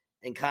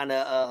 and kind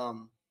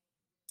of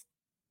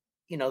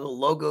the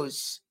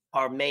logos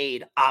are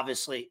made,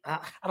 obviously. I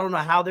don't know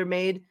how they're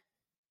made,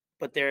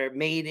 but they're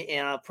made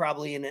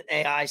probably in an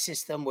AI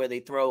system where they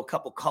throw a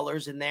couple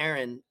colors in there.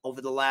 And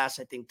over the last,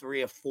 I think,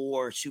 3 or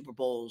 4 Super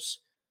Bowls,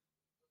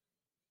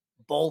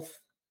 both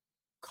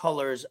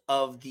colors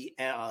of the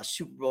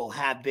Super Bowl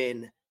have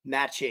been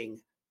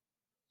matching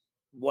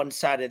one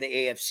side of the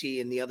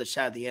AFC and the other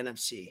side of the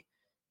NFC.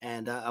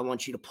 And I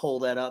want you to pull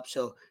that up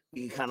so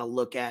we can kind of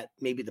look at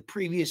maybe the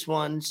previous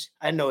ones.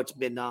 I know it's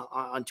been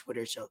on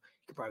Twitter, so you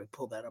could probably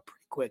pull that up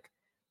pretty quick.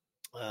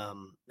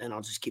 And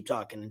I'll just keep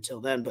talking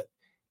until then. But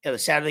yeah, the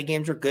Saturday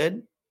games were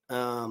good.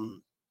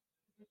 And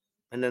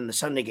then the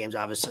Sunday games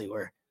obviously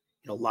were,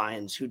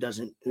 Lions. Who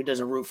doesn't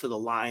root for the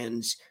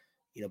Lions?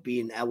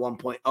 Being at one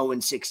point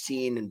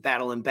 0-16 and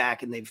battling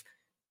back, and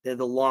they're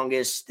the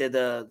longest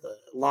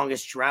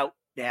drought.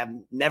 They have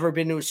never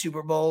been to a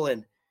Super Bowl,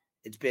 and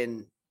it's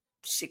been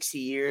 60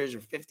 years or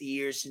 50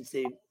 years since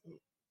that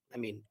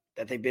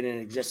they've been in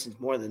existence,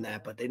 more than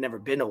that, but they've never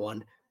been to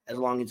one as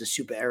long as a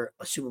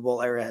Super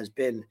Bowl era has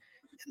been.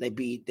 And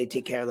they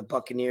take care of the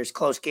Buccaneers.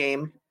 Close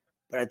game,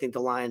 but I think the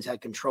Lions had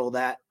control of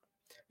that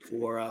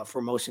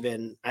for most of it.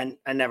 And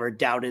I never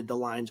doubted the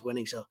Lions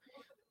winning. So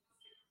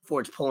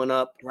Ford's pulling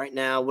up right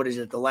now. What is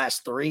it? The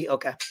last 3?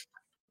 Okay.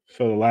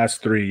 So the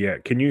last 3, yeah.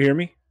 Can you hear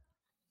me?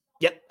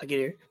 Yep, I can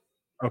hear.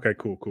 Okay,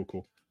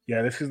 cool.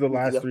 Yeah, this is the We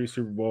can last go. 3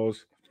 Super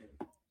Bowls.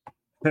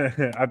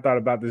 I thought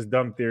about this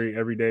dumb theory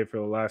every day for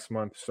the last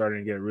month,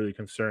 starting to get really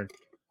concerned.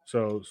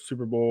 So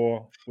Super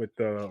Bowl with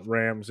the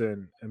Rams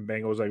and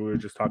Bengals, like we were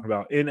just talking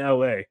about in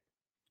LA,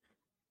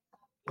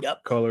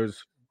 Yep.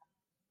 colors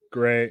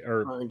gray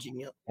or Orange and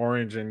yep.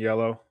 orange and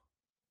yellow,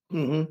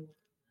 Mm-hmm.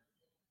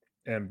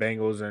 and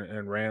Bengals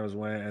and Rams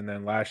went. And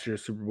then last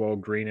year's Super Bowl,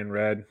 green and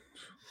red,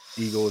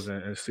 Eagles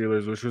and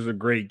Steelers, which was a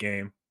great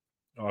game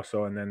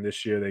also. And then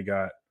this year they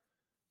got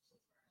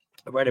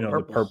Red and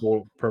the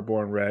purple. purple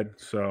and red.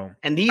 So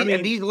And I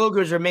mean, these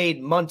logos are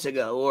made months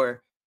ago,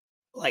 or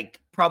like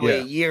probably a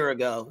yeah, year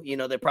ago.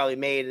 They're probably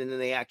made and then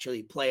they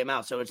actually play them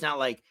out. So it's not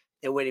like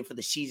they're waiting for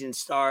the season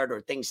start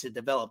or things to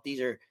develop. These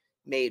are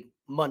made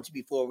months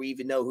before we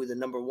even know who the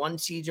number one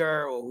seeds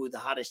are or who the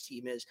hottest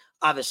team is.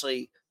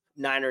 Obviously,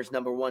 Niners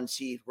number one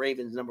seed,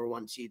 Ravens number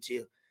one seed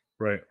too.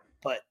 right.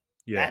 But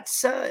Yeah.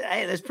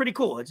 that's pretty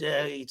cool.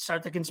 It's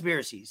start the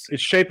conspiracies.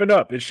 It's shaping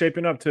up. It's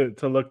shaping up to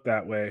look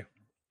that way.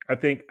 I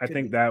think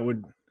that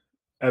would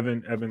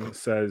Evan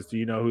says, do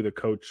you know who their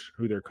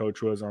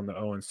coach was on the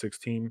 0-6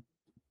 team?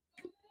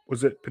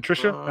 Was it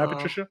Patricia? Not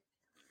Patricia?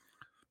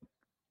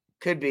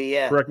 Could be,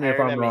 yeah. Correct me I if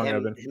I'm remember wrong, him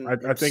Evan. him I him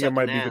think it sucking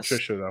might be ass.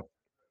 Patricia though.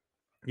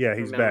 Yeah, I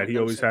he's remember bad. He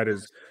them always sucking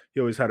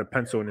ass. had a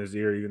pencil in his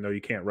ear, even though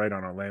you can't write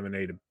on a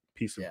laminated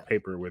piece of Yeah.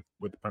 paper with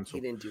a He pencil.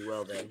 didn't do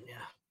well then.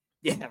 Yeah.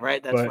 Yeah,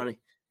 right. That's But funny.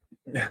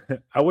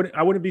 I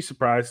wouldn't be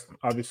surprised.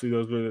 Obviously,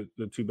 those were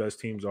the two best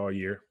teams all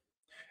year.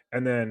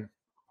 And then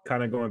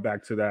kind of going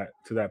back to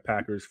that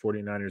Packers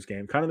 49ers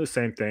game, kind of the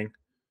same thing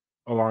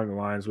along the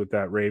lines with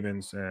that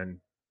Ravens and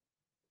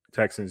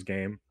Texans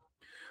game.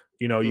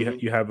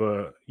 Mhm. You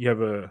have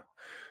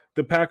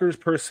the Packers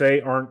per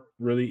se aren't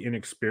really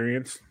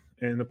inexperienced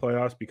in the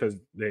playoffs because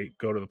they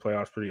go to the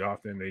playoffs pretty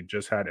often. They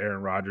just had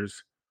Aaron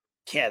Rodgers,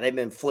 Yeah, they've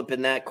been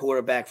flipping that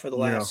quarterback for the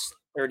you know. last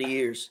 30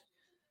 years.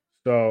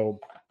 So,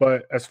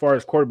 but as far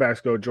as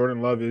quarterbacks go,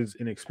 Jordan Love is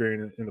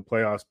inexperienced in the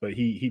playoffs, but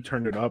he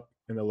turned it up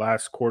in the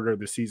last quarter of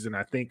the season.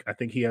 I think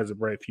he has a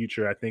bright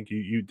future. I think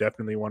you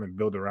definitely want to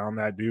build around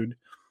that dude.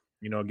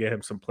 Get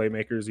him some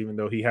playmakers, even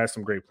though he has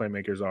some great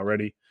playmakers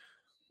already.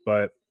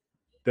 But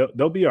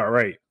they'll be all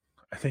right.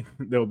 I think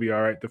they'll be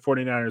all right. The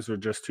 49ers are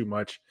just too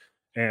much.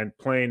 And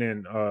playing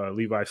in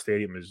Levi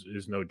Stadium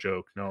is no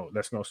joke. No,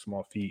 that's no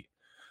small feat.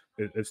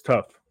 It's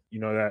tough.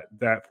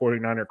 That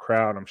 49er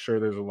crowd, I'm sure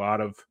there's a lot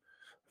of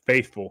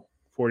faithful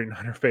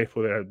 49er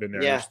faithful that have been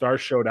there. Their Yeah.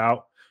 stars showed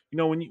out.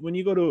 When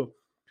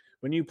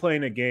you play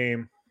in a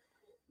game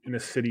in a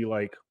city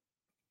like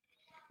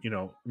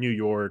New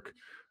York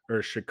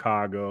or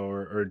Chicago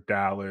or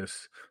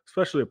Dallas,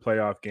 especially a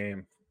playoff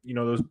game.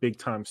 Those big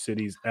time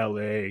cities,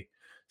 L.A.,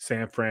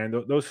 San Fran.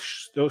 Those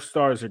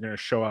stars are going to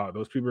show out.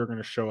 Those people are going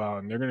to show out,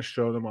 and they're going to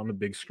show them on the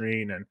big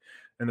screen, and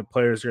the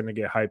players are going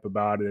to get hype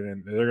about it,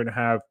 and they're going to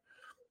have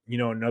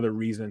another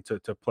reason to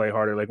play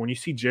harder. Like when you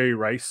see Jerry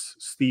Rice,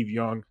 Steve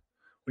Young.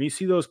 When you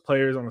see those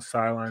players on the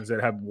sidelines that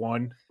have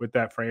won with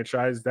that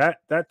franchise, that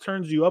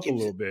turns you up a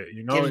little bit,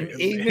 Even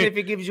if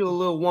it gives you a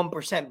little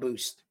 1%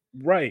 boost.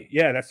 Right.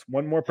 Yeah, that's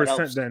 1 more That percent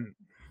helps. than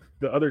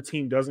the other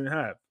team doesn't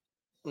have,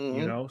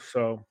 Mhm.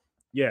 So,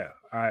 yeah,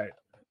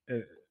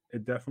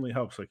 it definitely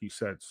helps like you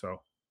said.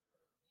 So,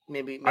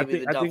 Maybe I maybe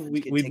think the I think Dolphins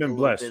we could we've take a been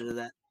little bit blessed. of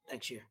that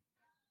next year.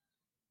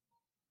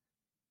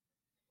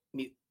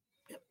 Mute.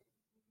 Yep.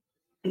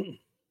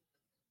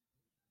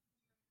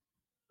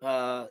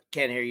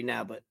 Can't hear you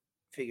now, but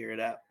figure it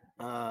out.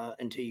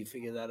 Until you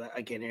figure that out,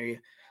 I can't hear you.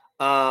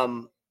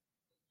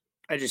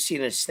 I just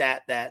seen a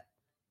stat that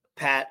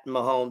Pat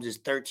Mahomes is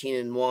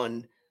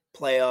 13-1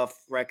 playoff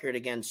record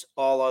against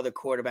all other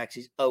quarterbacks.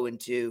 He's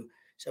 0-2.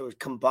 So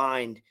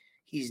combined,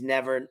 he's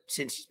never,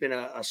 since he's been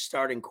a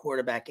starting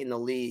quarterback in the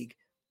league,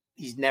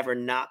 he's never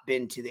not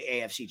been to the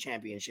AFC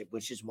Championship,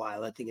 which is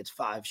wild. I think it's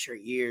 5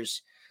 straight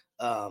years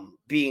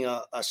being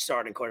a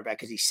starting quarterback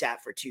because he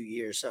sat for 2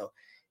 years. So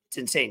it's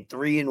insane.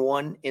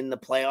 3-1 in the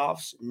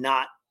playoffs,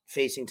 not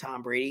facing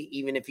Tom Brady.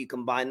 Even if you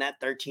combine that,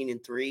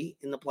 13-3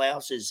 in the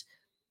playoffs is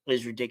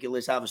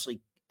ridiculous.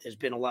 Obviously, there's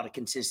been a lot of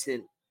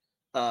consistent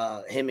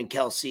him and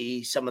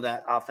Kelsey, some of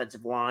that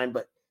offensive line,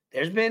 but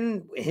there's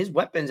been his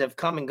weapons have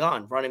come and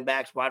gone. Running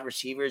backs, wide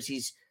receivers.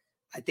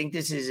 I think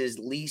this is his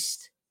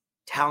least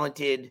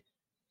talented,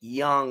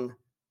 young,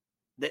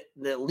 the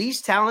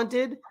least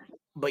talented,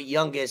 but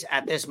youngest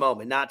at this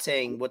moment. Not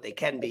saying what they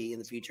can be in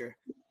the future.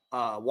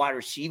 Wide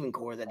receiving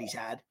core that he's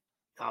had.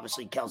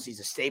 Obviously, Kelsey's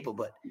a staple,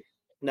 but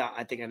no,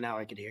 I think now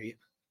I could hear you.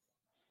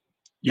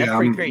 That's Yeah,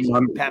 pretty crazy.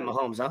 Pat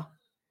Mahomes, huh?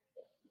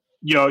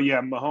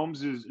 Yeah,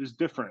 Mahomes is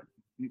different.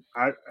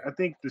 I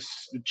think the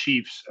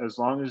Chiefs, as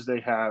long as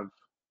they have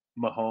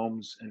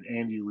Mahomes and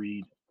Andy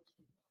Reid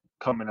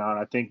coming out,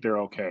 I think they're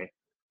okay.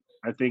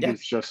 I think Yeah.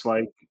 it's just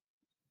like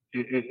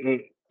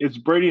it's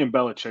Brady and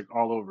Belichick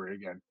all over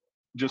again,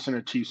 just in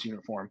a Chiefs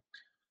uniform.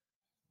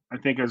 I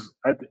think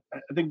I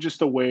think just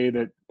the way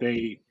that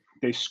they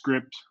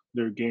script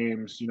their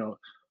games,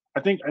 I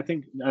think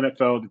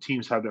NFL the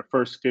teams have their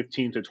first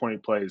 15 to 20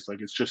 plays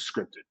like it's just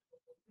scripted.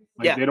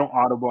 Like Yeah. they don't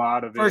audible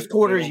out of First it. They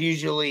quarter is don't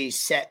usually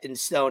set in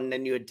stone, and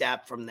then you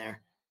adapt from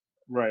there.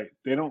 right.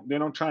 They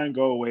don't try and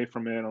go away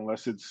from it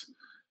unless it's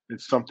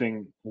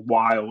something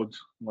wild,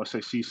 unless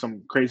they see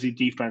some crazy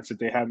defense that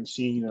they haven't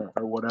seen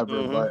or whatever.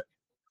 Mm-hmm. But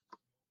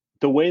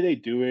the way they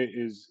do it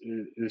is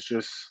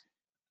just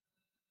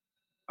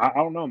I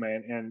don't know,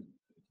 man. And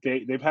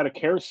they've had a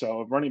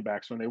carousel of running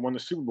backs when they won the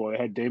Super Bowl. They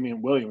had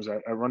Damian Williams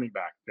at running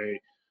back.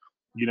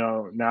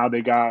 Now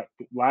they got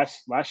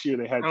last year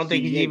they had I don't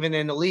think he's CEH. even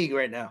in the league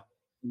right now.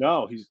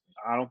 No,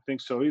 I don't think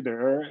so either.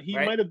 Or he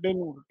right? might have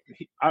been.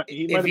 He might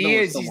If have he been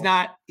with is,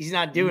 someone. he's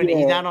not doing it.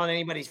 He's Yeah, not on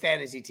anybody's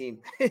fantasy team.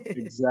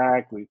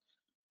 exactly.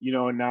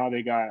 And now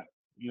they got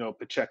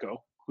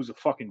Pacheco, who's a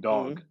fucking hmm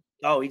dog.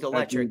 Oh, he's That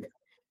electric. dude.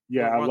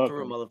 Yeah, He'll I run love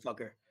through a him.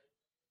 motherfucker.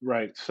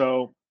 Right.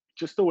 So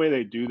just the way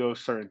they do those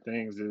certain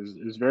things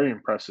is very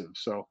impressive.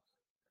 So,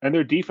 and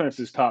their defense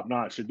is top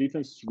notch. Their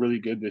defense is really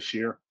good this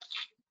year.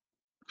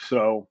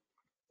 So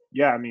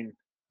yeah, I mean,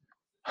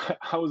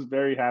 I was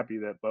very happy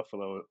that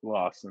Buffalo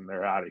lost and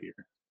they're out of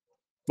here.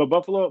 But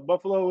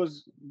Buffalo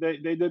was they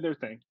did their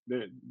thing.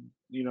 They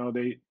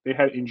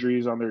had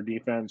injuries on their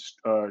defense,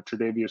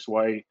 Tre'Davious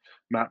White,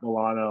 Matt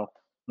Milano,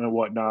 and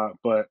whatnot.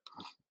 But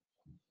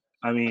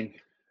I mean,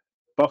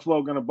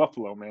 Buffalo gonna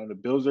Buffalo, man. The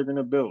Bills are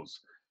gonna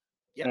Bills,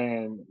 Yep.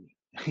 and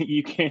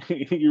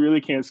you really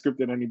can't script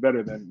it any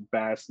better than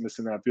Bass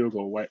missing that field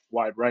goal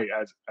wide right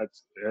as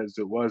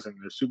it was in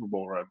their Super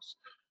Bowl runs.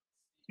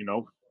 You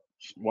know,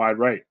 wide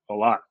right a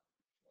lot,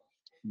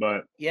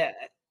 but Yeah,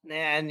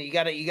 and you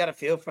gotta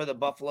feel for the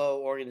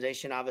Buffalo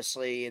organization,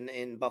 obviously,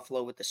 in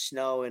Buffalo with the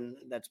snow, and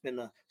that's been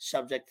a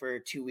subject for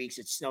 2 weeks.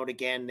 It snowed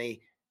again.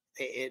 They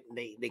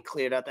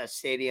cleared out that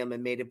stadium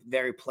and made it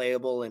very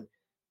playable, and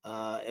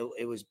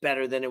it was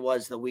better than it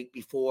was the week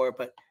before.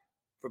 But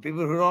for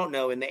people who don't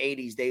know, in the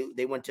 '80s,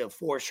 they went to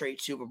 4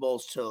 straight Super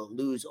Bowls to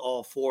lose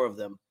all 4 of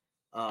them.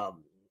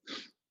 Um,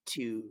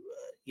 to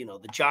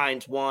the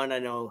Giants won. I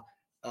know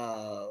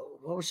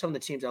what were some of the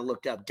teams I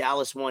looked up?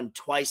 Dallas won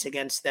twice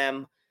against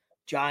them.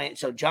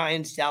 Giants,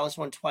 Dallas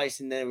won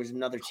twice, and there was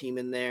another team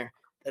in there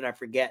that I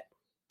forget.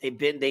 They've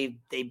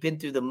been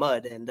through the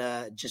mud, and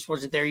just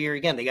wasn't their year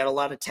again. They got a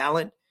lot of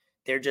talent.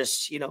 They're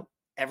just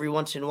every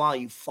once in a while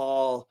you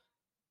fall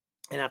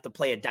and have to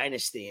play a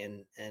dynasty,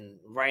 and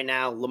right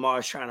now Lamar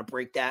is trying to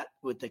break that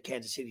with the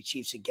Kansas City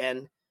Chiefs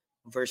again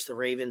versus the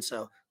Ravens.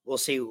 So we'll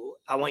see.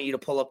 I want you to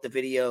pull up the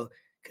video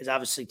because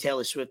obviously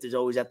Taylor Swift is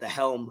always at the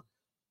helm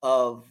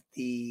of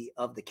the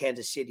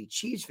Kansas City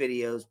Chiefs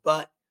videos,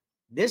 but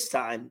this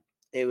time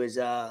it was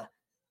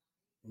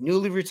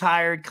newly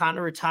retired, kind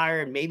of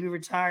retired, maybe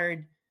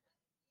retired,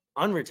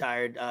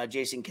 unretired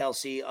Jason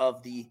Kelsey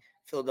of the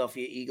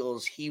Philadelphia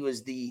Eagles. He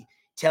was the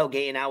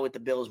tailgating out with the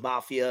Bills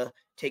Mafia,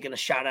 taking a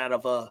shot out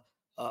of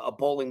a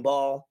bowling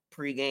ball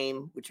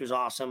pregame, which was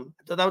awesome.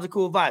 I thought that was a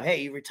cool vibe.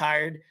 Hey, you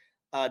retired,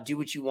 do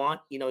what you want.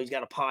 He's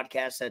got a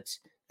podcast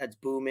that's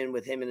booming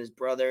with him and his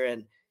brother,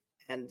 and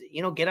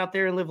get out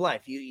there and live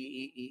life.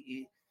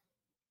 You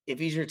if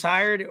he's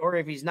retired or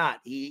if he's not,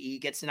 he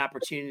gets an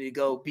opportunity to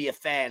go be a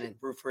fan and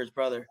root for his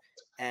brother.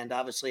 And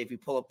obviously, if you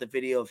pull up the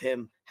video of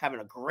him having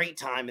a great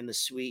time in the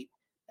suite,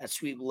 that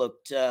suite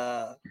looked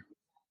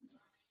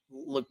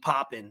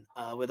popping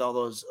with all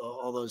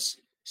those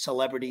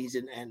celebrities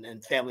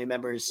and family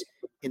members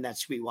in that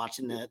suite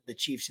watching the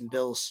Chiefs and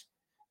Bills.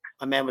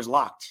 My man was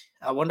locked.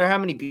 I wonder how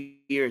many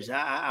beers.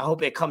 I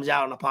hope it comes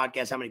out on a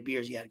podcast how many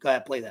beers he had. Go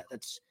ahead, play that.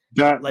 That's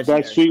that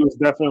legendary. street was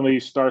definitely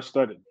star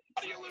studded.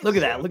 Look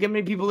at that. Look how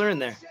many people are in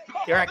there.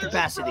 They're at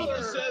capacity.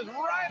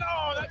 Right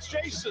on, that's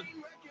Jason.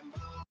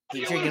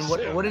 He drinking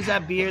what is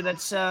that beer?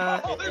 That's is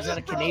that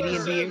a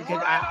Canadian beer?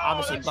 Because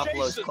obviously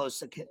Buffalo is close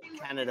to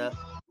Canada.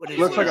 What is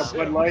Looks it? like a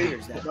Bud Light. Beer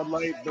is that? Bud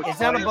Light. It's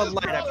not a Bud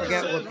Light. I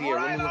forget what beer.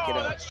 Let me look it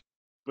up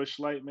Bush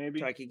Light, maybe.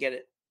 so I could get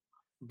it.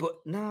 But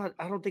no,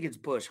 I don't think it's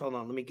Bush. Hold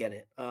on, let me get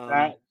it.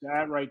 That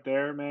right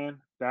there, man.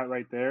 That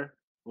right there.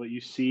 What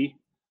you see,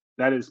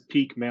 that is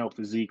peak male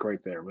physique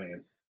right there,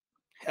 man.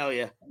 Hell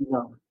yeah.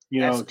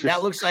 Just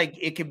That looks like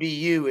it could be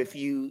you if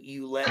you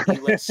let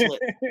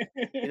slip.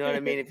 You know what I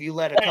mean? If you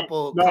let a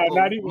couple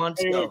not even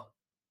months go.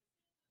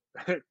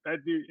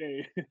 that dude.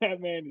 Hey,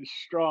 that man is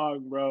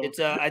strong, bro. It's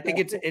I think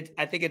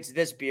it's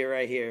this beer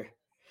right here.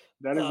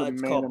 That is a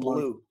It's man called among.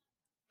 Blue.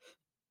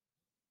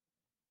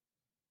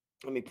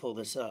 Let me pull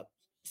this up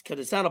because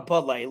it's not a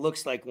Bud Light. It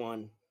looks like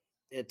one.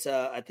 It's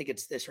I think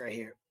it's this right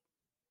here.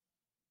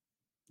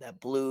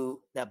 That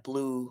blue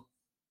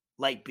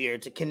light beer.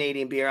 It's a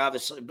Canadian beer.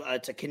 Obviously,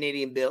 it's a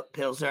Canadian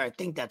Pilsner. I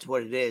think that's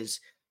what it is.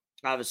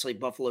 Obviously,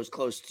 Buffalo's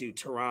close to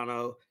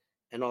Toronto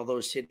and all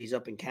those cities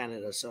up in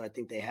Canada, so I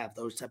think they have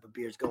those type of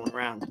beers going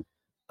around.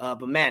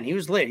 But man, he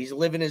was lit. He's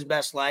living his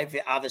best life.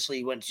 Obviously,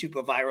 he went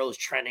super viral. It was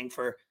trending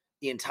for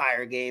the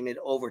entire game. It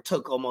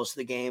overtook almost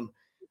the game.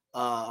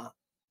 Yeah,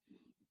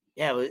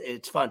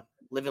 it's fun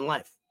living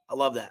life. I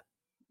love that.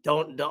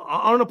 Don't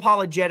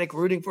unapologetic,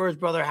 rooting for his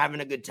brother,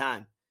 having a good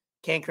time.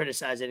 Can't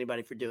criticize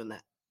anybody for doing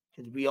that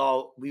because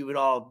we would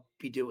all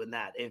be doing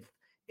that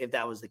if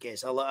that was the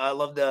case. I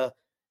love the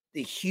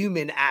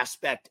human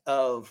aspect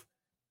of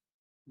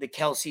the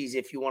Kelseys.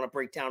 If you want to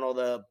break down all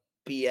the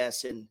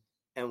BS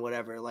and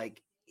whatever,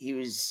 like he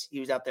was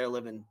out there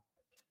living.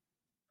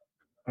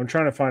 I'm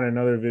trying to find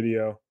another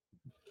video.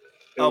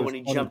 When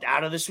he jumped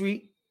out of the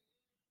suite,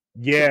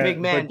 Yeah, it's a big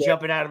man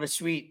jumping out of a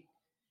suite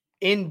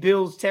in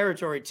Bill's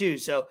territory too.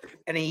 So,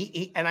 and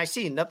I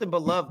see nothing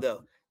but love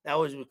though. That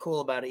was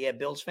cool about it. Yeah,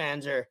 Bills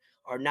fans are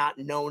not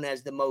known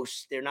as the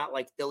most. They're not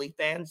like Philly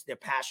fans. They're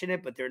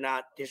passionate, but they're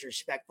not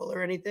disrespectful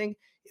or anything.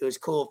 It was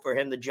cool for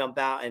him to jump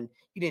out, and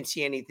you didn't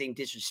see anything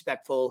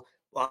disrespectful.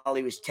 while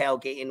he was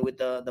tailgating with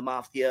the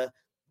mafia.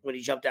 When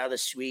he jumped out of the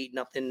suite,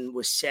 nothing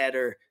was said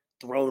or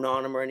thrown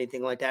on him or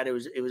anything like that. It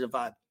was a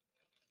vibe.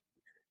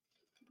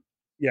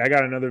 Yeah, I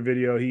got another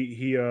video.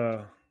 He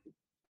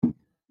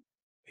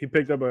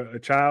picked up a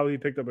child. He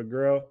picked up a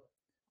girl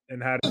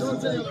and had it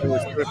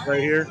was Swift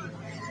right here.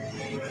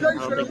 I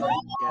don't think.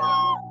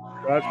 Yeah.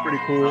 So that's pretty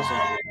cool. Awesome.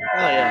 Oh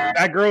yeah,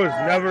 That girl is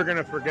never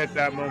gonna forget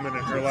that moment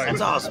in her life.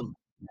 that's awesome.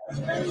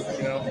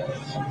 You know,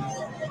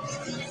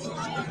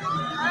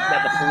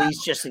 Got the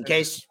police just in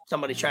case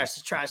somebody tries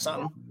to try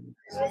something.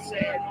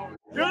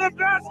 you're the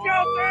best,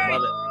 Kelsey.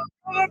 Love it.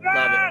 You're the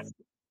Love it. best.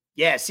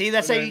 Yeah, see,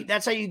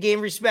 that's how you gain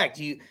respect.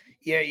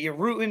 You're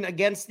rooting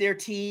against their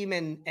team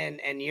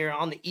and you're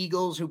on the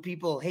Eagles, who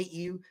people hate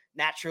you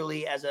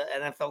naturally as an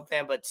NFL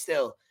fan, but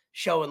still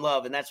showing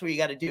love. And that's what you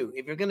got to do.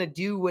 If you're gonna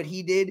do what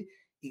he did,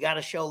 you got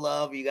to show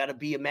love. You got to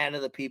be a man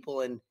of the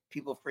people, and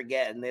people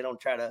forget and they don't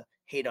try to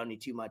hate on you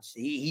too much.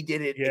 He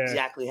did it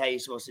exactly how you're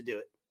supposed to do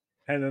it.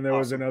 And then there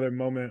was another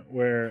moment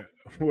where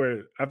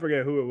I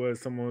forget who it was.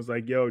 Someone was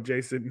like, "Yo,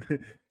 Jason,"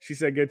 she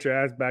said, "Get your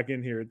ass back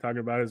in here," talking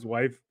about his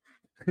wife.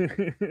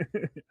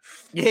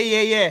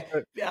 Yeah.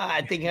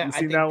 I think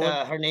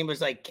her name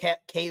was like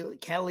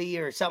Kelly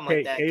or something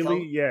like that.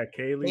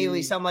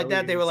 Kaylee, something like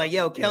that. They were like,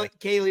 "Yo,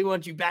 Kaylee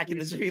wants you back in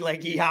the street."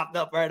 Like he hopped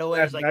up right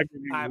away. I was like,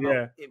 "All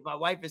right, if my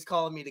wife is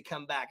calling me to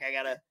come back, I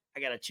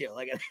gotta chill.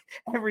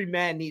 Every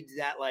man needs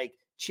that like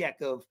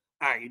check of,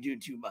 all right, you're doing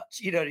too much.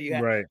 You know, you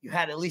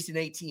had at least an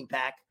 18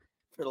 pack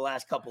for the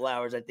last couple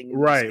hours. I think.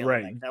 Right.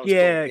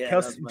 Yeah,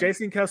 cool.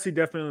 Jason Kelsey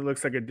definitely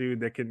looks like a dude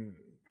that can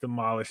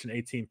demolish an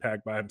 18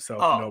 pack by himself,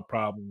 no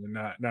problem, and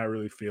not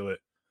really feel it.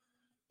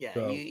 Yeah,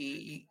 so.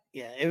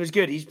 It was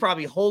good. He's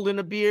probably holding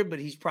a beer, but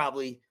he's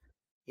probably,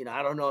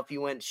 I don't know if you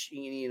went,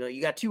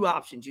 you got two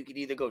options. You could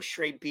either go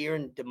straight beer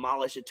and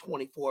demolish a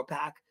 24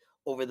 pack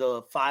over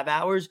the 5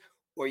 hours,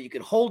 or you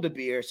can hold a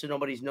beer so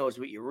nobody knows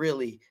what you're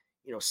really,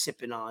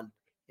 sipping on,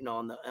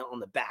 on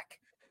the back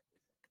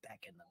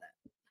end of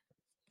that.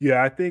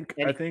 Yeah, I think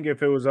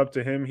if it was up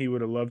to him, he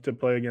would have loved to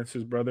play against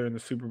his brother in the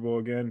Super Bowl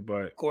again.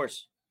 But of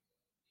course,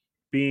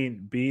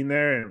 being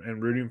there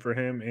and rooting for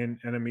him in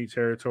enemy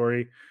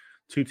territory,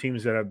 two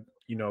teams that have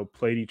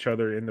played each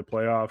other in the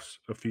playoffs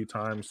a few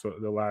times. So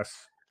the last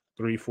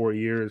 3-4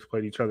 years,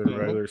 played each other in the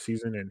regular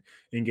season and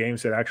in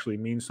games that actually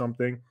mean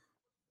something.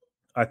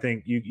 I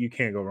think you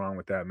can't go wrong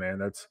with that, man.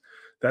 That's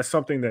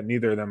something that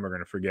neither of them are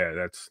going to forget.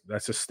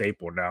 That's a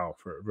staple now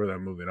for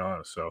them moving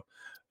on. So,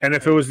 and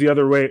if it was the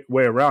other way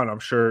around, I'm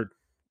sure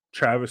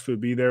Travis would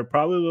be there,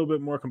 probably a little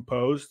bit more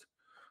composed,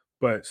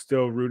 but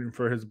still rooting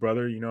for his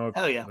brother.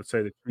 Hell yeah. Let's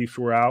say the Chiefs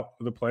were out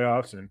of the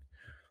playoffs, and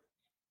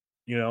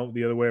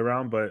the other way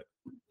around, but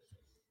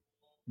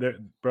they're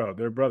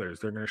brothers.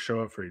 They're going to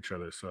show up for each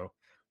other. So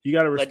you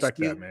got to respect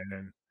that,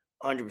 man.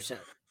 And 100%.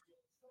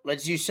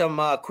 Let's do some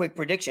quick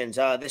predictions.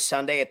 This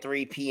Sunday at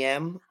 3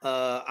 p.m.,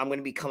 I'm going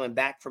to be coming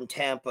back from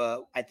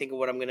Tampa. I think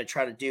what I'm going to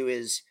try to do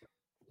is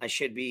I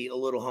should be a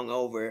little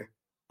hungover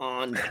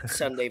on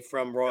Sunday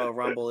from Royal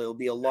Rumble. It'll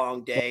be a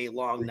long day,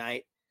 long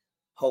night.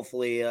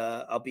 Hopefully,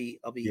 I'll be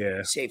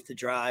safe to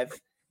drive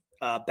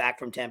back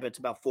from Tampa. It's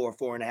about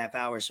 4.5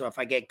 hours. So if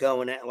I get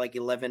going at like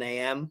 11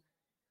 a.m.,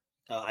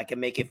 I can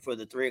make it for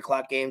the 3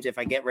 o'clock games. If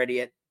I get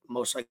ready at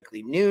most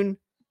likely noon,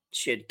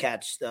 should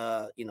catch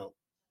the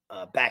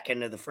back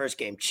end of the first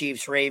game.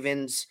 Chiefs,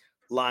 Ravens,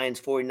 Lions,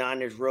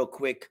 49ers. Real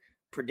quick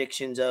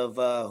predictions of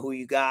who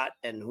you got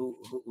and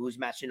who's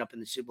matching up in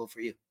the Super Bowl for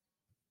you.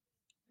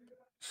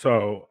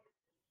 So,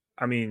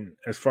 I mean,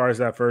 as far as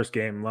that first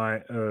game,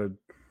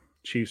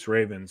 Chiefs,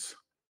 Ravens,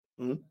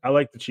 I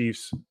like the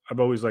Chiefs. I've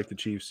always liked the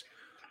Chiefs.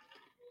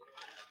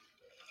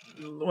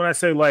 When I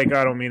say I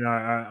don't mean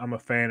I'm a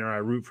fan or I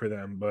root for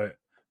them, but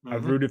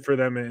I've rooted for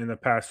them in the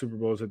past Super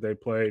Bowls that they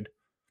played.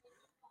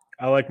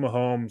 I like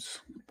Mahomes.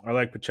 I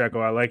like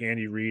Pacheco. I like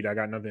Andy Reid. I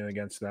got nothing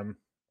against them.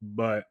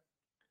 But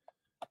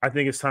I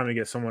think it's time to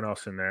get someone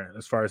else in there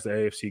as far as the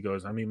AFC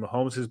goes. I mean,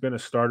 Mahomes has been a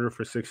starter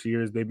for 6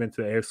 years. They've been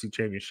to the AFC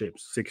Championship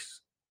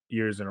 6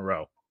 years in a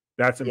row.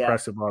 That's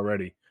impressive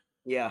already.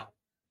 Yeah.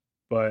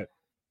 But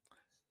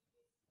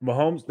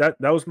Mahomes, that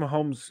was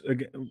Mahomes,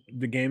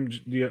 the game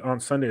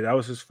on Sunday. That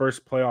was his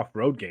first playoff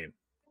road game.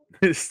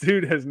 This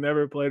dude has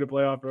never played a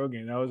playoff road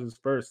game. That was his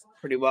first.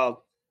 Pretty wild.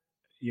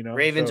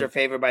 Ravens are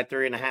favored by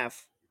 3.5.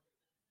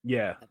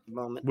 Yeah, at the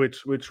moment,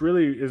 which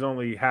really is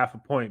only half a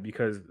point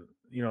because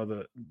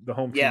the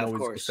home team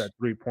always gets that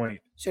 3 point.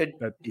 So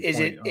is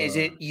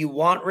it you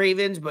want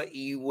Ravens, but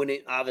you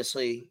wouldn't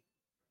be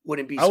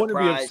surprised? I wouldn't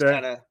be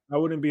upset. I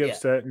wouldn't be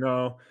upset.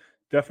 No,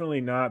 definitely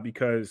not,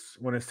 because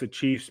when it's the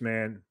Chiefs,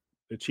 man,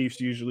 the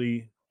Chiefs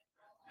usually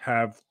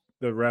have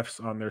the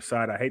refs on their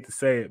side. I hate to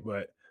say it,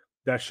 but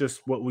that's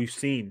just what we've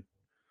seen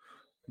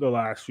the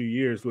last few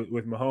years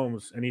with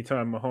Mahomes.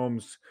 Anytime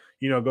Mahomes,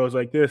 goes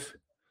like this,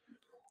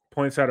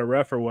 points at a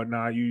ref or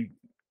whatnot, you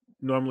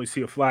normally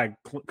see a flag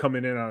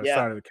coming in on the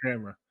side of the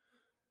camera.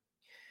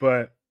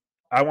 But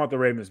I want the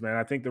Ravens, man.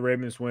 I think the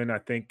Ravens win. I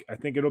think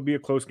it'll be a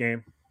close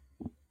game.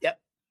 Yep.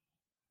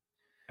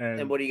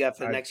 And what do you got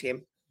for the next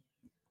game?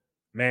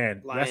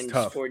 Man, that's Lions,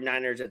 tough.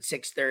 49ers at That's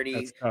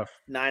 6:30. tough.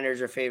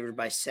 Niners are favored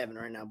by 7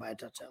 right now by a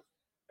touchdown.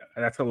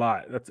 That's a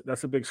lot.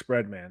 That's a big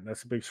spread, man.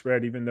 That's a big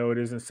spread. Even though it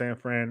is in San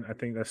Fran, I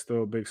think that's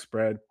still a big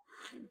spread.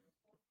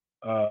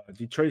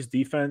 Detroit's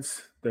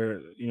defense,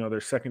 their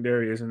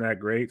secondary isn't that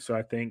great. So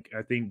I think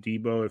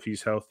Debo, if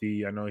he's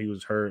healthy, I know he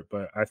was hurt,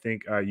 but I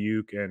think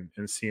Ayuk and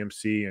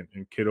CMC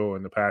and Kittle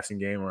in the passing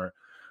game are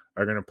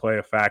going to play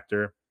a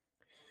factor.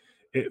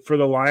 For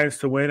the Lions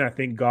to win, I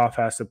think Goff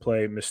has to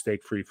play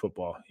mistake-free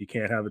football. He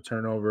can't have a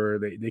turnover.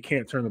 They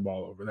can't turn the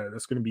ball over.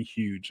 That's going to be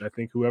huge. I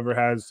think whoever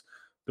has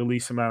the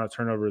least amount of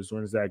turnovers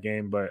wins that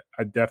game. But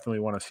I definitely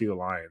want to see the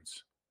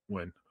Lions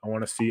win. I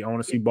want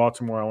to see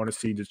Baltimore. I want to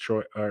see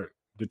Detroit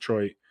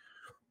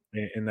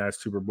in that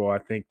Super Bowl. I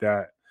think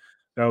that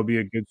would be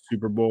a good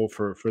Super Bowl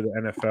for the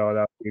NFL.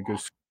 That would be a good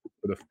Super Bowl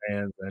for the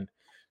fans.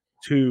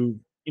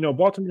 And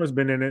Baltimore's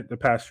been in it the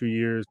past few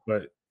years,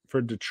 but for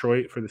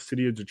Detroit, for the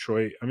city of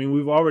Detroit, I mean,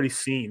 we've already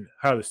seen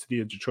how the city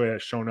of Detroit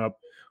has shown up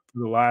for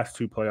the last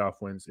two playoff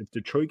wins. If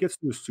Detroit gets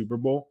to the Super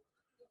Bowl,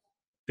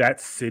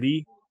 that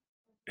city,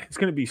 it's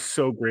going to be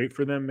so great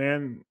for them,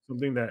 man.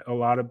 Something that a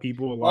lot of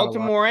people, a lot,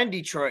 Baltimore and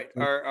Detroit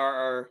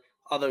are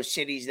those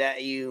cities that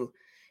they've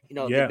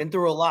yeah, been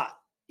through a lot.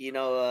 yeah,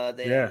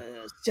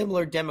 The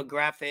similar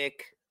demographic,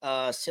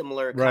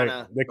 similar kind right.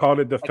 of They called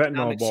it the fentanyl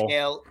economic bowl.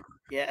 scale.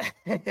 Yeah.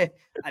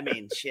 I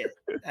mean, shit.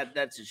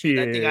 That's the truth.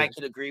 I think Yeah, I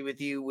could agree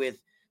with you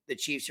with the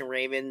Chiefs and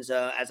Ravens.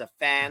 As a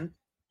fan,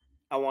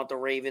 I want the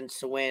Ravens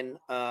to win.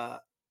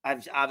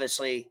 I've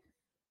obviously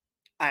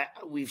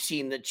we've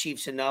seen the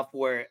Chiefs enough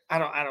where I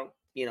don't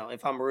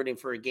if I'm rooting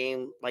for a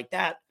game like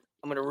that,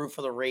 I'm going to root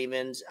for the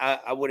Ravens.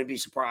 I wouldn't be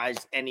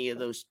surprised any of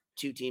those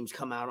two teams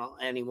come out on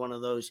any one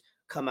of those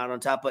come out on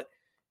top. But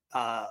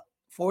uh,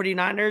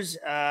 49ers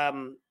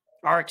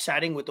are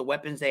exciting with the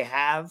weapons they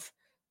have.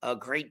 A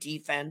great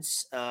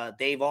defense.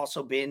 They've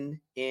also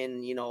been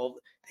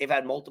they've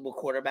had multiple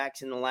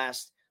quarterbacks in the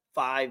last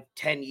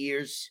 5-10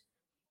 years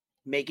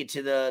make it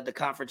to the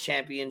conference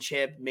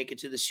championship, make it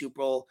to the Super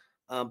Bowl.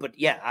 But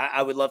yeah,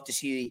 I would love to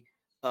see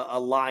a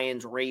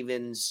Lions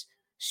Ravens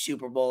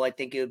Super Bowl. I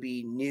think it would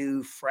be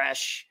new,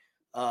 fresh.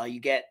 You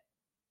get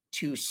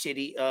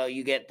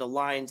you get the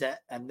Lions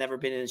that have never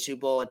been in a Super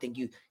Bowl. I think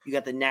you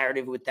got the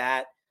narrative with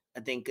that. I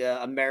think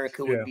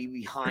America would yeah, be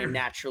behind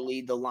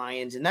naturally the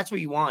Lions, and that's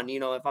what you want.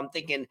 If I'm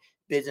thinking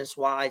business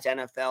wise,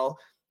 NFL,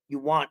 you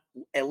want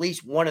at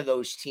least one of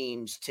those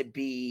teams to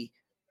be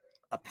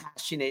a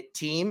passionate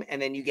team,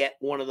 and then you get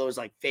one of those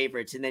like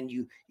favorites, and then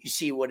you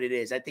see what it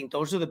is. I think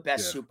those are the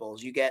best yeah. Super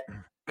Bowls. You get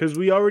Because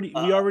we already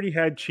uh we already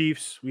had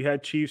Chiefs. We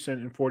had Chiefs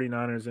and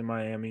 49ers in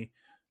Miami.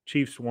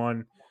 Chiefs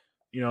won.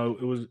 It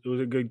was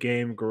a good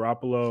game.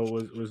 Garoppolo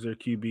was their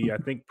QB. I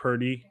think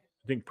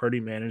Purdy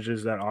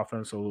manages that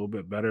offense a little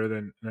bit better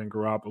than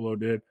Garoppolo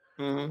did.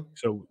 mhm.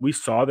 So we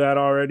saw that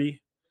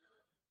already.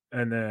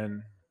 And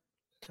then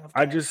Tough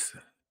I day. just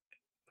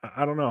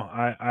I don't know.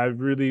 I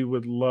really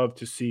would love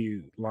to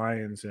see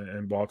Lions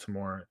and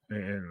Baltimore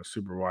in the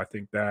Super Bowl. I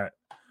think that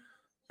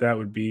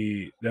would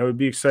be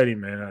exciting,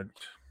 man.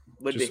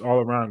 Would Just be. all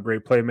around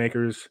great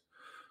playmakers.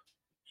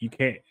 You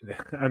can't.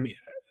 I mean,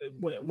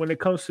 when it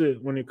comes to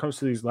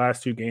these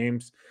last two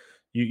games,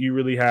 you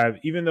really have,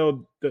 even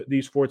though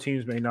these four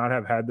teams may not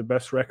have had the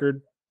best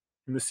record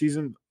in the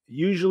season.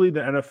 Usually,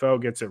 the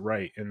NFL gets it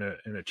right in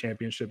the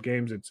championship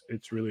games.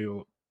 It's really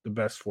the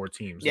best four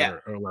teams that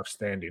Yeah. are left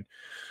standing.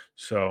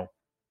 So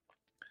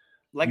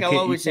Like you I'll can't you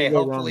always say, can't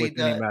go wrong with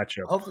any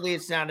matchup. hopefully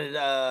it's not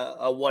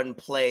a one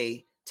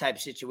play type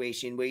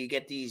situation where you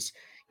get these,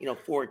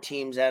 four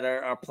teams that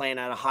are playing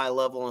at a high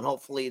level, and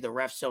hopefully the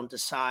refs don't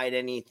decide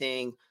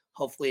anything.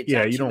 Hopefully it's Yeah,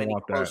 not you too don't many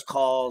want that. close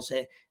calls.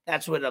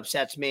 That's what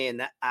upsets me.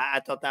 And I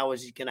thought that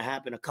was going to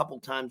happen a couple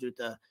times with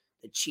the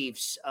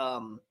Chiefs.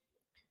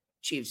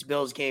 Chiefs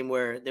Bills game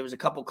where there was a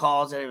couple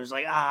calls and it was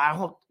like, I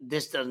hope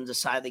this doesn't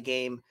decide the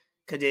game,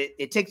 because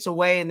it takes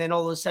away, and then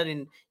all of a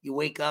sudden you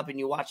wake up and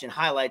you're watching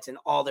highlights and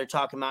all they're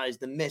talking about is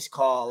the missed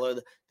call or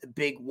the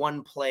big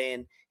one play,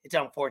 and it's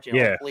unfortunate.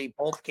 Yeah, Hopefully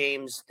both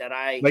games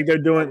like they're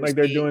doing we like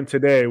they're see, doing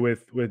today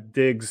with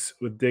Diggs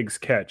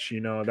catch.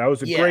 That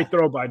was a yeah, great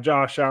throw by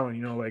Josh Allen.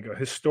 Like a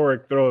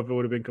historic throw if it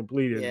would have been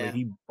completed, but yeah.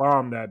 he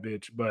bombed that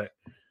bitch. But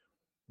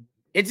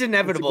It's it's a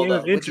inevitable game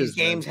of though with these inches,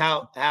 man. games.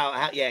 How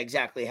yeah,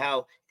 exactly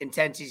how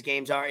intense these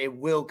games are. It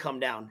will come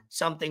down.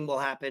 Something will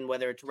happen,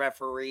 whether it's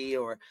referee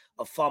or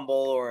a fumble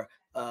or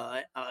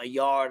a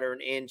yard or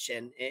an inch,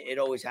 and it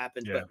always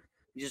happens. Yeah, But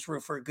we just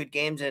root for good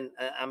games, and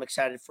I'm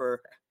excited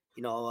for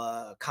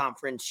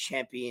conference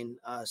champion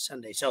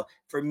Sunday. So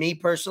for me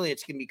personally,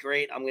 it's gonna be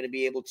great. I'm gonna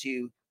be able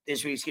to.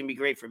 This week's gonna be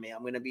great for me.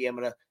 I'm gonna be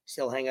able to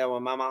still hang out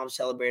with my mom,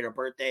 celebrate her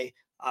birthday.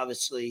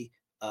 Obviously,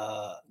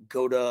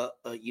 go to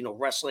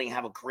wrestling,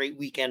 have a great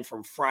weekend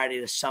from Friday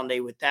to Sunday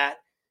with that.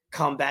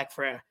 Come back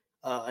for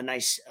a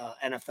nice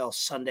NFL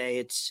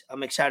Sunday.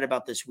 I'm excited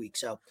about this week,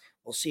 so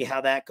we'll see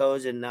how that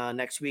goes. And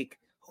next week,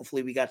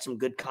 hopefully, we got some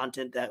good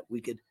content that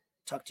we could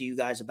talk to you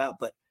guys about.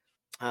 But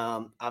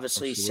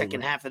obviously,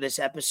 second absolutely. half of this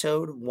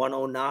episode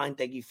 109.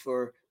 Thank you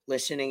for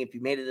listening. If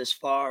you made it this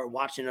far, or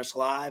watching us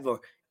live, or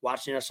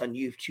watching us on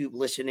YouTube,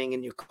 listening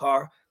in your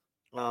car.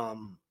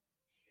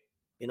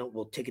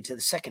 We'll take it to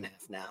the second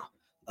half now.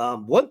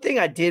 One thing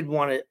I did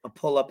want to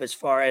pull up as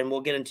far, and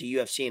we'll get into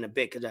UFC in a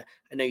bit because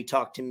I know you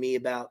talked to me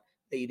about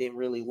that you didn't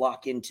really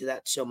lock into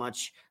that so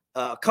much.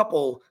 A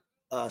couple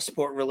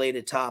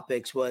sport-related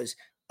topics was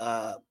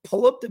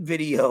pull up the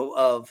video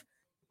of,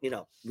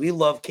 we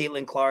love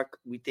Caitlin Clark.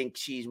 We think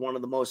she's one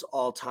of the most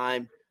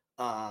all-time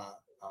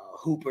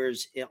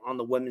hoopers on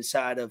the women's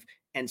side of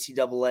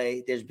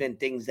NCAA. There's been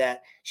things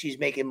that she's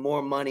making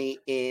more money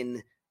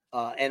in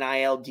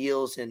NIL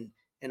deals and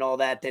all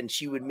that than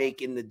she would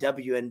make in the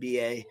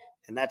WNBA,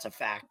 and that's a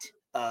fact.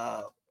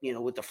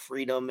 With the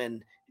freedom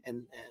and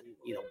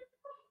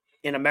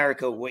in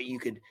America, what you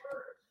could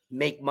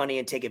make money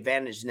and take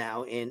advantage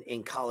now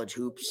in college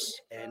hoops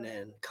and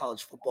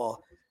college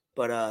football.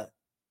 But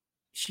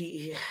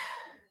she's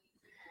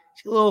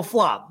a little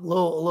flop, a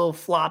little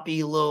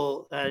floppy,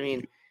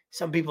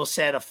 some people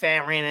said a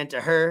fan ran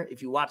into her.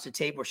 If you watch the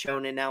tape, we're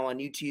showing it now on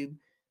YouTube.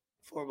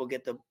 Before we'll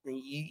get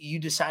you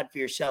decide for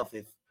yourself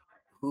if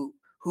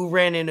who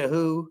ran into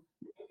who,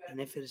 and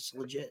if it's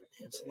legit.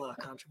 It's a lot of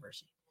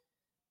controversy.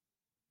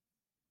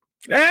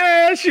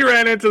 She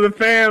ran into the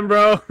fan,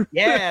 bro.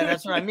 Yeah,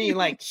 that's what I mean.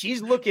 Like,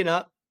 she's looking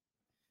up.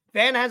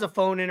 Fan has a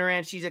phone in her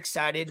hand. She's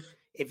excited.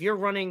 If you're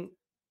running,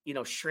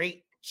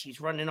 straight, she's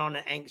running on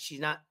the angle. She's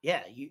not.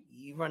 Yeah,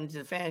 you run into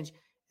the fans,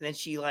 and then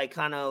she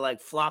kind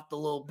of flopped a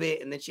little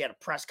bit, and then she had a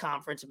press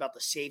conference about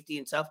the safety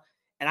and stuff.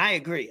 And I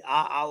agree.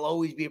 I'll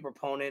always be a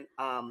proponent.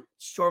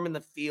 Storming the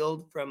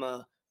field from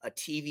a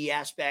TV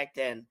aspect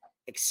and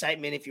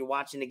excitement if you're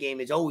watching the game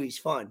is always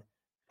fun.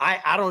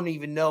 I don't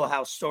even know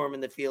how storming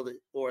the field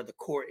or the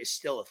court is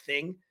still a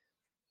thing.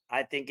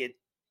 I think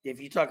if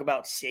you talk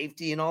about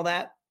safety and all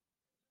that,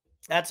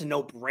 that's a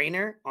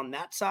no-brainer on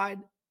that side.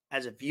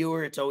 As a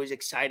viewer, it's always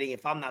exciting.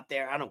 If I'm not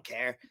there, I don't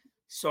care.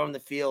 Storm the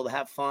field,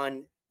 have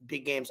fun,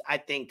 big games. I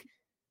think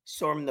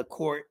storming the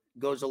court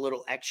goes a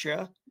little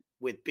extra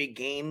with big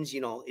games.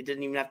 It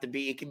doesn't even have to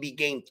be. It could be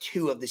game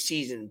 2 of the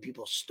season.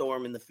 People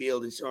storm in the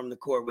field and storm the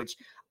court, which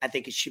I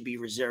think it should be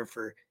reserved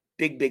for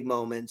big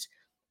moments.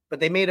 But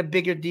they made a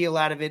bigger deal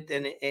out of it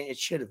than it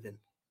should have been.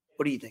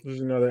 What do you think?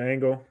 There's another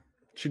angle.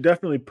 She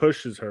definitely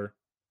pushes her.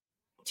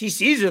 She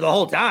sees her the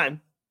whole time.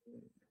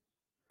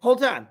 From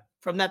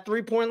that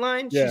 3-point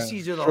line, she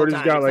sees her the whole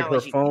time. Shorty's got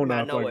her phone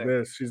out like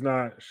this. She's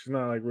not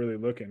really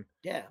looking.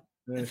 Yeah.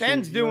 The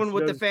fans doing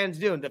what the fans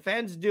doing. The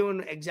fans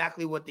doing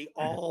exactly what the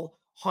all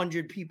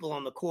 100 people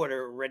on the court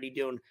are already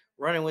doing,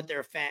 running with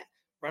their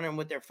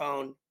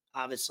phone.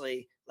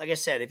 Obviously, like I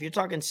said, if you're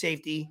talking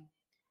safety,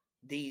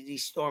 the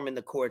storming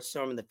the court,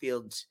 storming the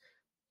fields,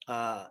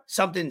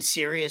 something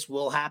serious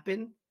will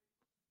happen.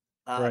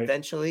 Right.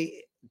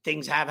 Eventually,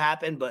 things have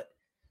happened, but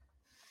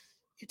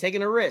you're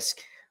taking a risk.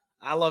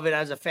 I love it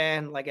as a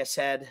fan, like I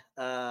said.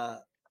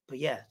 But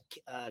yeah,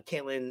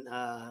 Caitlin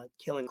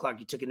Clark,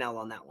 you took an L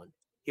on that one.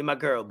 You're my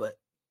girl, but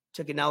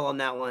took an L on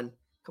that one.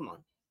 Come on,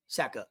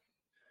 sack up.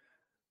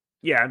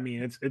 Yeah, I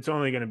mean, it's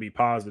only going to be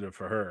positive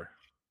for her.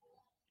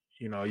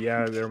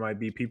 There might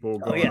be people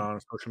going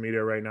on social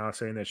media right now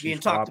saying that she's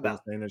flopping,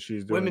 saying that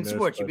she's doing women's this,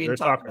 sports. but they're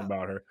talking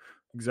about her.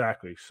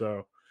 Exactly.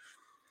 So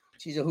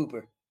she's a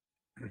hooper.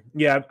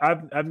 Yeah,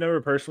 I've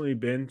never personally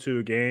been to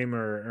a game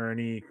or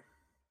anything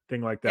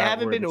like that. Yeah, I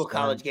haven't been to a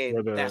college game,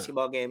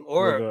 basketball game,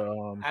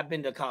 or I've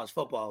been to college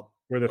football.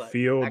 Where the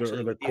field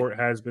or the court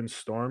has been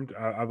stormed.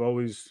 I've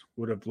always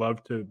would have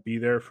loved to be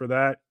there for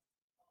that.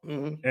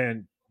 Mm-hmm.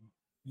 And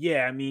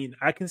yeah, I mean,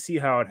 I can see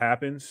how it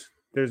happens.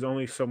 There's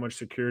only so much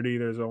security.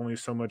 There's only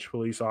so much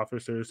police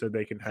officers that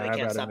they can have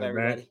at an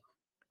event.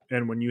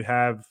 And when you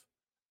have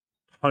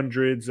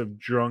hundreds of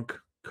drunk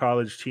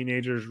college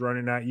teenagers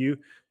running at you,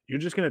 you're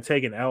just going to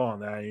take an L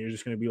on that. And you're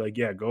just going to be like,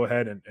 yeah, go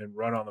ahead and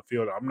run on the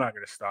field. I'm not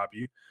going to stop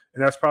you.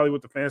 And that's probably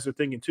what the fans are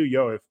thinking too.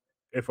 Yo,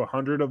 if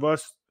 100 of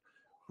us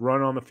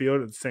run on the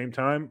field at the same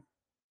time,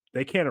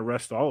 they can't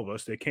arrest all of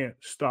us. They can't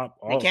stop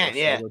all of us.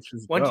 Yeah. So let's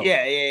just go.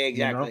 Yeah,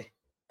 exactly.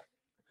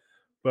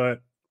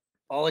 But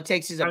all it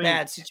takes is a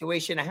bad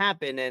situation to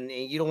happen, and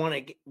you don't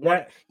want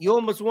to. You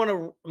almost want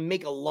to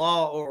make a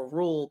law or a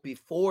rule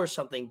before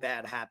something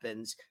bad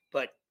happens.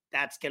 But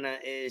that's gonna.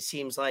 It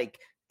seems like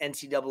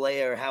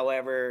NCAA or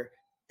however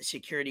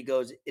security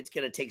goes, it's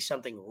gonna take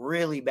something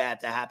really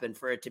bad to happen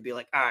for it to be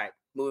like, all right,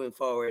 moving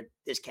forward,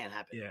 this can't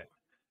happen. Yeah,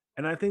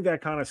 and I think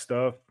that kind of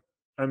stuff.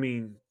 I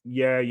mean,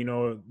 yeah,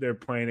 they're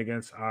playing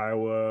against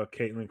Iowa.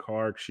 Caitlin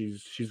Clark,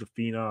 she's a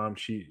phenom.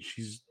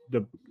 She's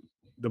the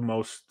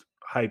most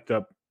hyped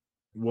up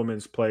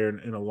women's player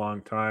in a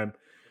long time.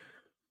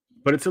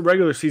 But it's a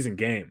regular season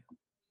game.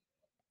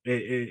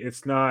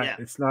 It's not. Yeah.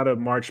 It's not a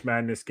March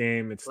Madness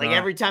game. It's like not,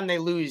 every time they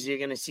lose, you're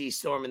going to see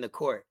storm in the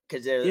court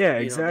because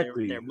they're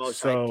exactly. They're most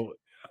so. hyped.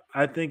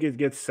 I think it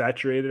gets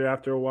saturated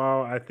after a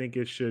while. I think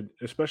it should,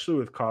 especially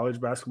with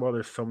college basketball.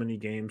 There's so many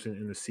games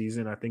in the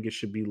season. I think it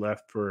should be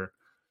left for.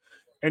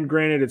 And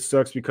granted, it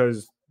sucks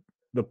because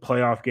the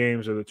playoff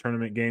games or the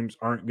tournament games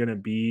aren't going to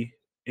be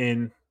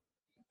in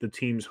the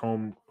team's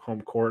home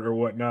court or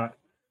whatnot.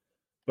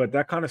 But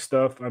that kind of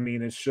stuff, I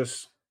mean, it's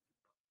just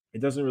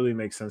It doesn't really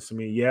make sense to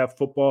me. Yeah,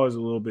 football is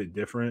a little bit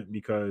different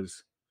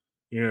because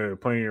you're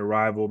playing your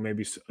rival,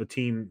 maybe a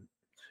team.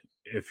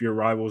 If your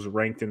rival's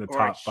ranked in the Or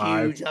a top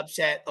 5 huge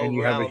upset and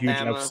you over have a huge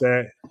Alabama.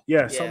 upset,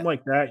 yeah, something Yeah.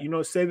 like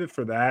that. Save it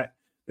for that.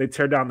 They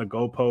tear down the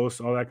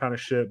goalposts, all that kind of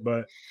shit.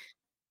 But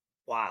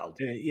Wild.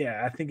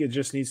 yeah, I think it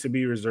just needs to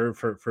be reserved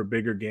for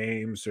bigger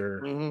games or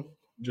Hmm.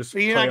 just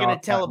But you're not going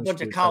playoff to tell a bunch of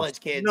atmosphere types. college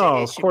kids No,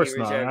 it of should be course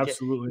not. reserved.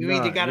 Absolutely You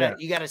either not.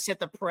 Yeah. gotta set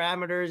the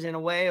parameters in a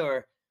way, Yeah.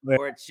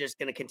 or it's just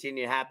going to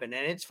continue to happen.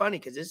 And it's funny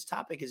because this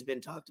topic has been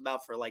talked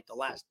about for like the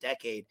last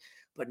decade,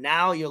 but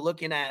now you're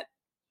looking at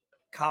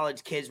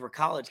college kids were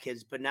college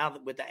kids, but now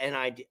with the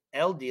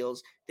NIL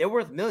deals, they're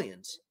worth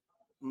millions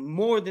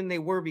more than they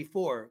were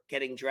before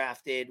getting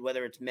drafted,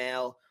 whether it's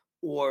male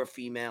or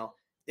female.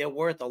 They're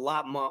worth a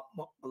lot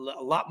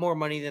more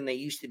money than they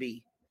used to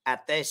be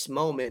at this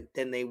moment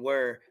than they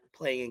were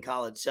playing in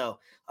college. So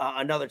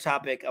another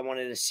topic I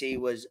wanted to see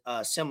was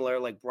similar,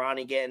 like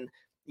Bronny getting.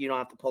 You don't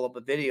have to pull up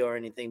a video or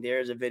anything.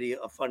 There's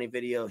a funny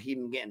video,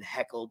 him getting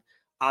heckled.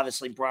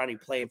 Obviously,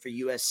 Bronny playing for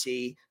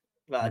USC,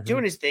 Mhm.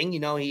 doing his thing.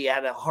 He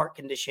had a heart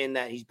condition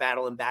that he's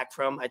battling back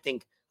from. I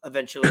think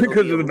eventually he'll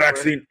Because be a of the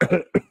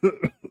hooper.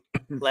 vaccine.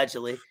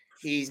 Allegedly,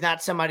 he's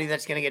not somebody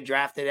that's going to get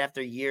drafted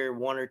after year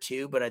 1 or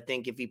 2, but I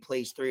think if he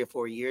plays 3 or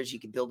 4 years, he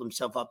can build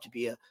himself up to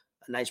be a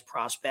nice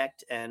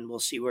prospect, and we'll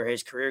see where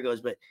his career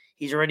goes. But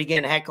he's already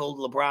getting heckled.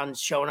 LeBron's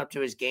showing up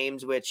to his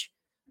games, which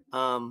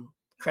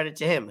credit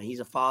to him. He's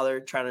a father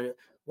trying to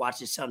watch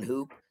his son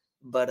hoop.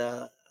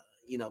 But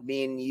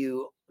me and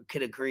you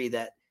could agree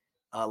that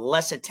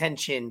less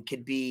attention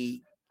could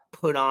be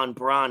put on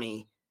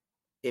Bronny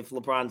if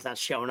LeBron's not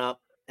showing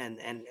up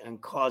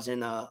and causing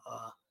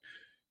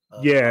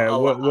Yeah,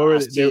 what a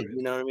were scene.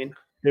 You know what I mean?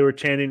 they were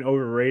chanting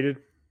overrated?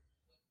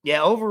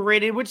 Yeah,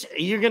 overrated, which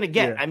you're gonna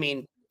get. Yeah. I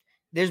mean,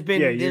 there's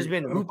Yeah,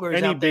 been hoopers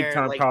any out big there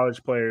time like.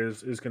 college player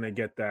is gonna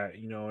get that, I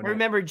and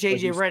remember like JJ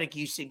you Redick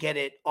used to get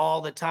it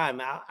all the time.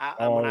 When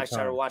all the I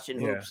started time.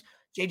 watching Yeah, hoops,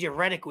 JJ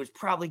Redick was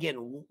probably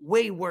getting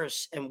way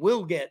worse and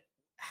will get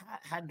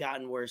had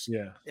gotten worse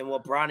yeah. than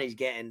what Bronny's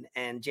getting.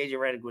 And JJ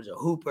Redick was a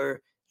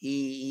hooper.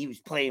 He was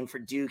playing for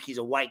Duke. He's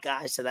a white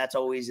guy, so that's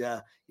always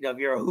if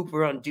you're a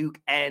hooper on Duke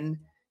and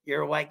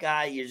you're a white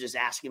guy, you're just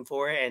asking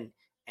for it.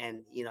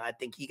 And I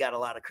think he got a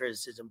lot of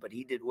criticism, but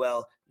he did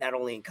well not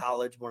only in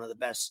college, one of the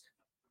best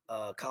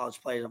college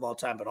players of all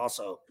time, but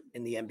also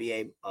in the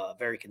NBA,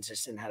 very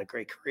consistent, had a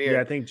great Yeah, I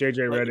career. think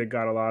JJ But Redick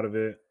got a lot of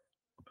it.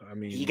 I he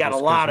mean, got a just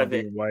because lot him of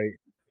it, being white.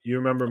 You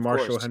remember of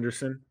Marshall course.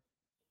 Henderson?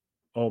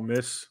 Ole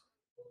Miss,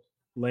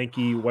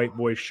 lanky white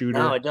boy No, I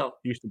shooter. don't.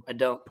 Used to I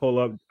don't. pull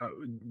up.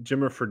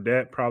 Jimmer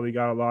Fredette probably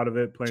got a lot of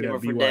it playing Jimmer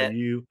at Fredette,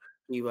 BYU,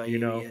 you BYU,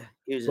 know. yeah,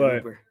 he was a But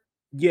hooper.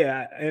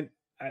 yeah, and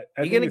I You're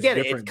think gonna it's get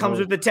it. It different comes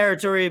though. with the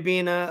territory of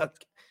being But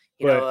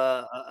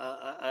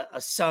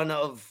a son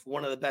of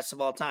one of the best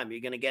of all time.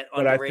 You're gonna get I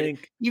underrated,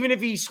 think even if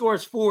he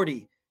scores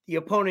 40. The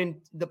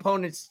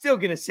opponent's still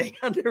gonna say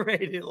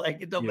underrated.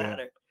 Like it don't yeah.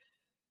 matter.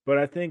 But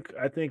I think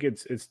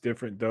it's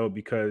different though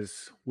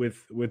because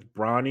with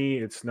Bronny,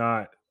 it's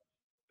not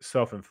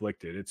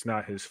self-inflicted. It's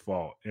not his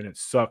fault, and it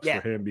sucks for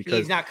Yeah, him he's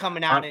because not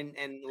coming I'm out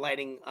and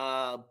lighting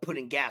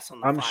putting gas on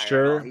the I'm fire at all.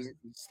 sure He's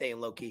staying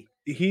low key.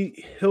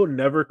 he'll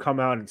never come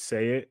out and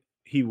say it.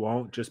 He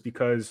won't just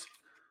because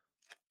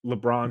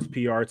LeBron's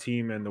PR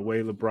team and the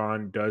way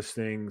LeBron does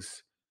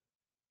things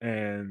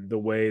and the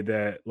way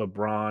that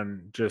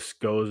LeBron just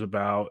goes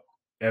about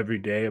every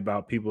day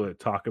about people that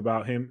talk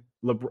about him.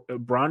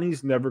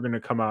 Bronny's never going to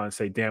come out and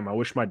say, "Damn, I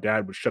wish my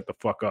dad would shut the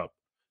fuck up.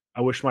 I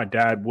wish my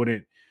dad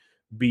wouldn't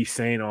be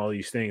saying all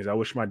these things. I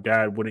wish my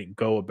dad wouldn't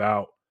go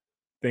about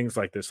things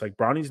like this." Like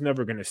Bronny's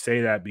never going to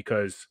say that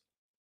because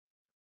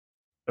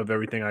of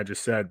everything I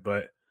just said,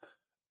 but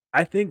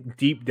I think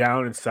deep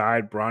down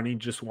inside, Bronny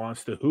just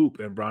wants to hoop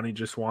and Bronny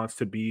just wants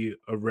to be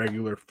a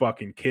regular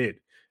fucking kid.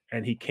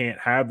 And he can't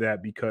have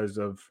that because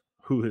of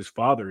who his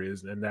father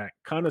is. And that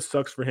kind of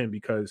sucks for him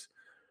because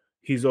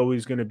he's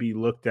always going to be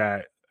looked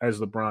at as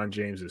LeBron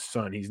James's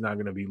son. He's not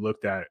going to be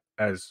looked at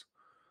as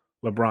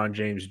LeBron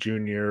James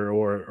Jr.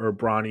 or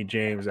Bronny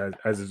James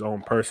as his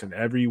own person.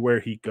 Everywhere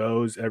he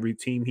goes, every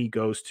team he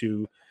goes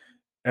to,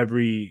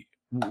 every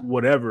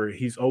whatever,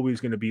 he's always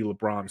going to be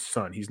LeBron's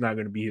son. He's not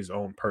going to be his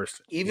own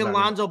person. He's Even not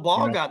going to, Lonzo you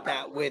Ball know, got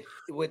that with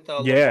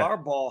yeah.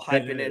 LeVar Ball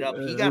And, hyping it up.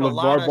 He got a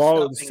lot LeVar of Ball,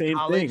 stuff the in same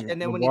college, thing.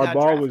 and then when he LeVar got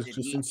Ball was drafted,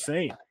 just he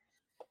insane.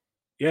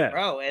 Yeah.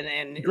 bro, and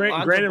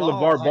Lonzo Granted, Ball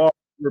LeVar had Ball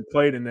never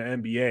played in the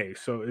NBA,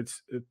 so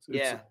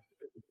yeah,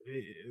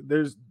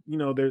 there's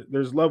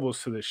there's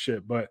levels to this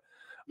shit. But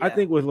I yeah.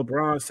 think with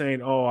LeBron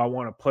saying, "Oh, I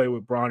want to play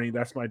with Bronny,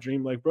 that's my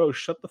dream," like, bro,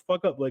 shut the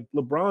fuck up. Like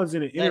LeBron's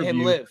in an Let him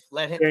interview live.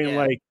 Let him. saying Yeah,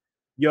 like,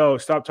 "Yo,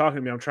 stop talking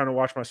to me. I'm trying to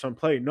watch my son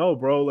play." No,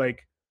 bro,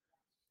 like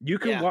you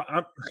can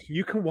yeah,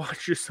 you can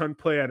watch your son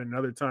play at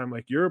another time.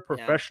 Like you're a yeah,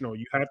 professional.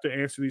 You have to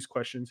answer these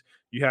questions.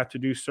 You have to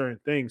do certain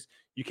things.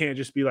 You can't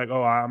just be like,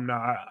 "Oh, I'm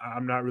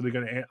not really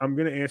gonna. I'm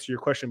gonna answer your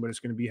question, but it's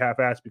gonna be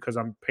half-assed because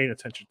I'm paying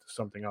attention to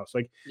something else."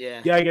 Like,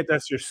 yeah. yeah, I get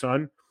that's your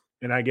son,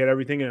 and I get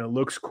everything, and it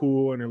looks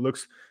cool, and it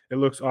looks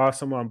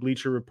awesome on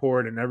Bleacher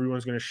Report, and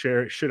everyone's going to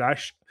share it.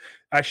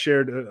 I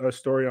shared a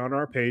story on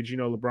our page,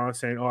 LeBron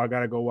saying, "Oh, I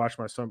got to go watch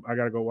my son. I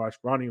got to go watch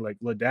Bronny." Like,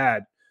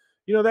 Dad,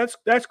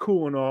 that's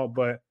cool and all,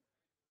 but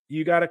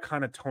you got to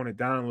kind of tone it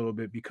down a little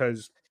bit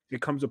because it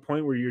comes a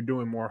point where you're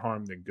doing more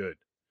harm than good.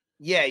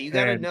 Yeah, you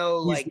got to And know,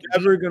 he's like,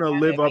 never going to I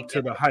live up to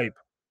get the it. hype.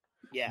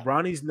 Yeah.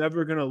 Bronny's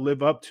never going to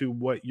live up to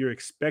what you're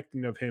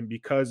expecting of him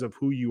because of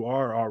who you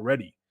are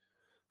already.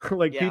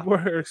 Like, Yeah. people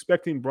are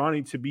expecting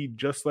Bronny to be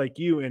just like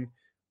you, and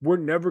we're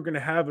never going to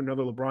have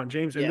another LeBron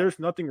James, and Yeah. there's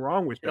nothing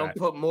wrong with Don't that.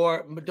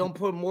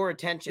 put more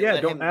attention. Yeah,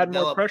 Let don't him add more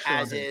develop pressure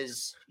on as him.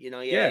 is,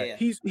 Yeah, yeah,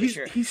 he's for he's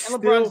sure. he's And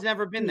LeBron's still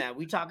never been that.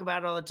 We talk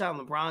about it all the time.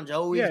 LeBron's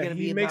always yeah, going to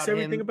he be makes about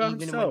everything him, about even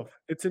when, himself.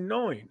 It's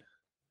annoying.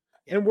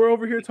 yeah, And we're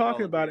over here we can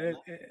talking all agree about on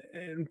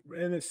it,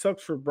 that. and it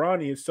sucks for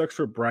Bronny. It sucks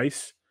for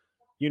Bryce,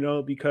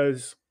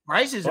 because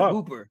Bryce is a fuck,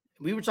 hooper.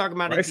 We were talking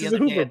about it Bryce the is a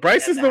other day hooper. at the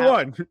Bryce is the the house.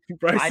 one.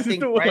 Bryce I is the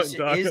think Bryce one,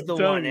 dog. is I'm the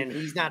telling one, you, and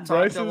he's not talked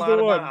Bryce a is the lot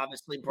about. one.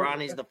 Obviously,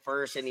 Bronny's the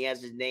first, and he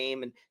has his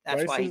name, and that's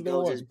Bryce why he is the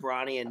goes as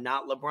one. Bronny and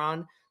not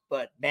LeBron.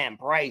 But man,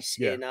 Bryce,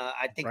 Yeah,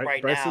 I think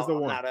right Bryce is now the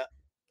one.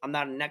 I'm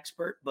not an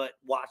expert, but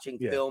watching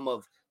Yeah, film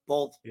of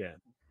both, yeah,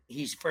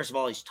 he's first of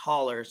all he's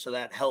taller, so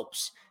that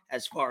helps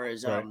as far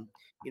as right.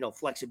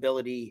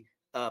 flexibility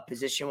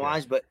position Yeah,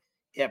 wise. But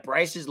yeah,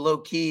 Bryce is low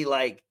key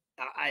like.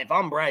 If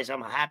I'm Bryce,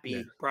 I'm yeah,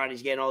 happy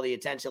Bronny's getting all the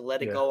attention.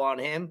 Let it yeah. go on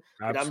him,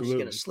 but I'm just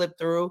gonna Absolutely. slip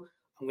through.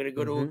 I'm gonna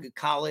go to a Hmm. good Keep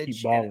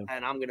college balling.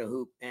 and I'm gonna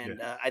hoop. Yeah,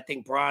 And I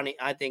think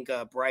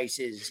Bryce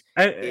is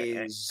and,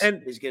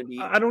 and gonna be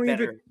I don't even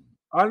better.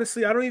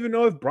 honestly, I don't even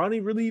know if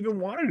Bronny really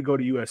even wanted to go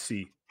to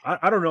USC.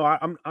 I don't know.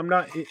 I'm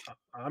not Yeah,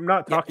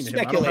 talking to him.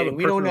 I don't have a speculating.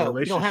 We don't personal know.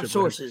 We don't have relationship with him,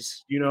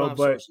 sources. We don't have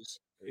but sources.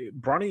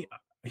 Bronny,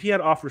 he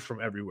had offers from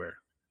everywhere.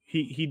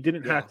 He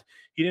didn't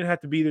Yeah.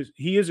 have to be this.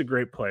 He is a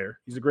great player.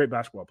 He's a great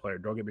basketball player.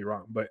 Don't get me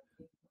wrong. But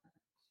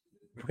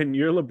when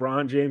you're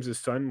LeBron James's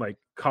son, like,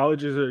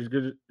 colleges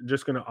are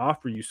just going to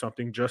offer you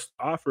something, just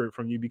offer it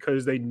from you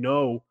because they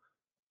know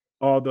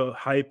all the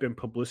hype and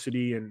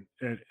publicity and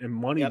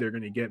money Yep. they're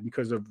going to get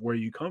because of where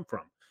you come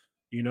from,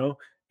 you know.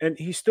 And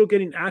he's still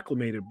getting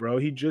acclimated, bro.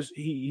 He just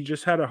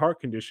had a heart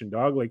condition,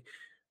 dog. Like,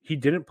 he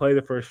didn't play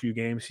the first few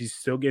games. He's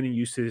still getting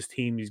used to his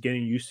team. He's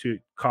getting used to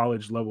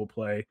college level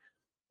play.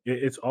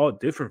 It's all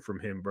different from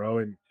him, bro.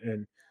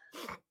 And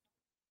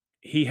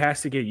he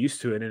has to get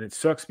used to it, and it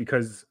sucks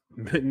because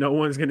no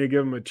one's going to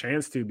give him a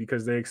chance to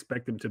because they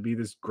expect him to be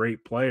this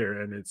great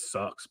player, and it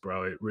sucks,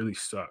 bro. It really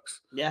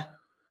sucks. Yeah.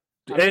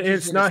 And I'm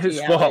it's interested to not see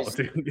his how fault, his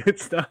dude.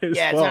 It's not his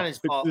Yeah, it's not fault. his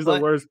It's fault, just the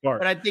worst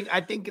part. but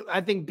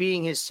I think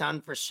being his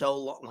son for so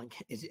long, like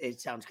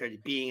it sounds crazy,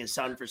 being his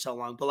son for so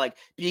long, but like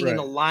being in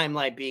the Right.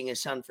 limelight, being his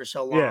son for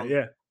so Yeah, long,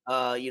 yeah.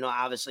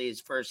 obviously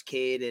his first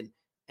kid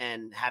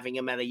and having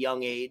him at a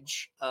young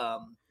age,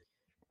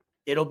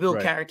 it'll build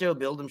Right. character, it'll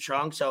build him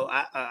strong. So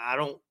I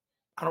don't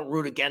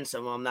root against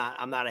him. I'm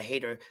not a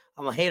hater.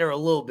 I'm a hater a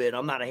little bit.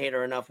 I'm not a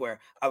hater enough where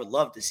I would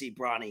love to see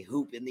Bronny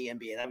hoop in the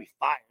NBA. That'd be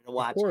fire to Of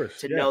watch. course.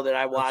 To Yeah. know that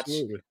I watched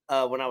Absolutely.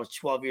 when I was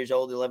 12 years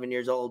old, 11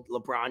 years old,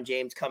 LeBron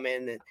James come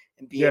in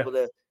and be Yeah. able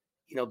to,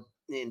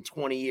 in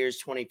 20 years,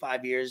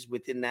 25 years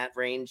within that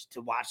range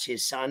to watch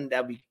his son.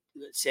 That'd be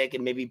sick,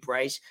 and maybe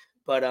Bryce.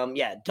 But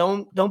yeah,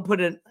 don't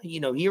put it.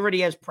 He already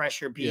has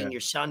pressure Yeah. being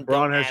your son. Don't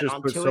Braun has add just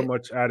on put to so it.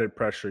 much added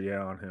pressure,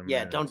 yeah, on him,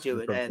 Yeah, man. don't do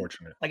It's it. And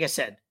unfortunate. like I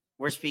said,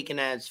 we're speaking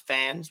as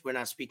fans. We're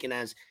not speaking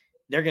as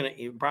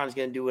Brown's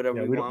gonna do whatever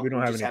Yeah, we we want. don't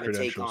We have just any have a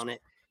take credentials. on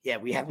it. Yeah,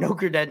 we have no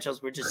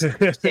credentials. We're just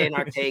saying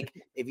our take.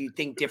 If you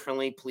think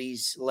differently,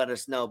 please let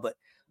us know. But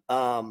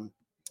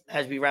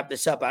as we wrap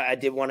this up, I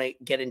did want to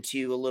get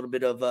into a little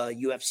bit of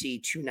UFC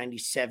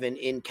 297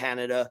 in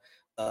Canada.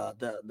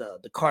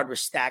 The card was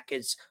stacked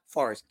as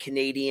far as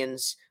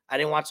Canadians. I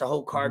didn't watch the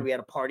whole card. Mhm. We had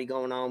a party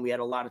going on. We had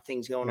a lot of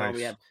things going on.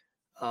 We Nice.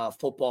 had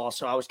football,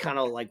 so I was kind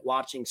of like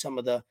watching some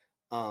of the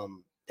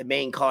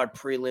main card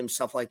prelims,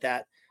 stuff like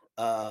that.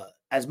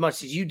 As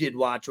much as you did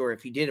watch, or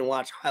if you didn't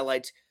watch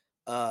highlights,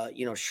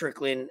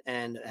 Strickland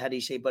and how do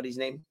you say buddy's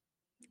name?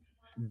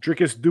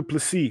 Dricus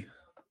Duplessis.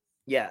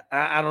 Yeah,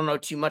 I don't know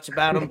too much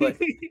about him, but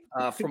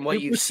from what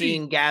you've Duplessis.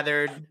 seen,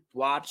 gathered,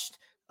 watched,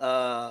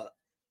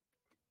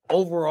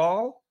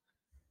 overall,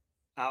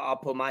 I'll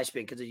put my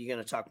spin because you're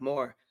going to talk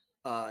more.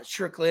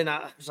 Strickland,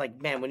 I was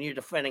like, man, when you're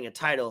defending a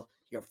title,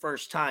 your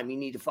first time, you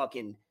need to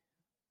fucking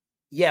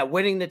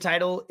winning the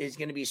title is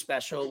going to be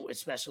special,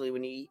 especially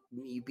when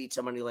you beat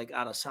somebody like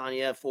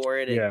Adesanya for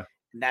it, and Yeah.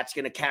 that's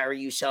going to carry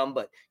you some.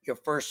 But your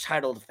first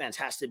title defense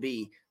has to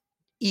be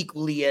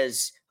equally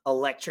as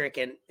electric.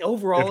 And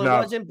overall, If it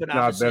not wasn't, but if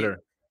not obviously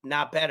better.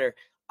 not better.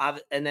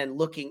 And then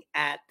looking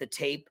at the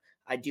tape,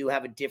 I do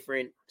have a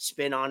different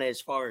spin on it as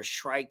far as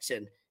strikes,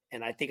 and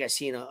I think I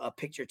seen a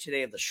picture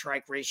today of the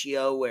strike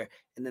ratio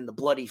and then the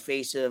bloody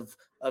face of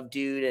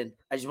dude, and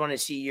I just want to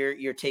see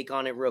your take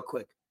on it real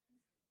quick.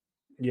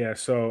 Yeah,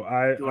 so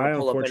If you want I to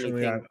pull up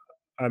unfortunately anything.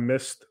 I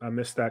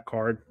missed that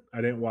card.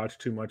 I didn't watch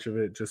too much of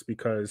it just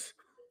because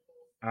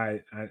I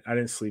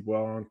didn't sleep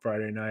well on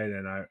Friday night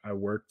and I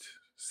worked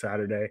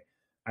Saturday.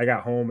 I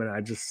got home and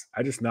I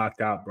just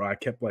knocked out, bro. I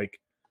kept like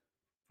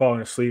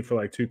falling asleep for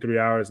like 2-3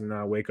 hours, and then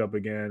I wake up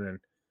again. And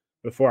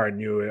before I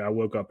knew it, I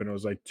woke up and it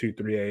was like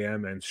 2-3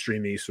 a.m. and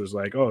Stream East was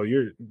like, "Oh,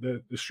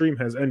 the stream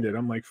has ended."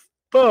 I'm like,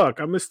 "Fuck,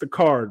 I missed the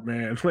card,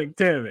 man!" Like,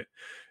 damn it,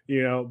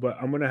 But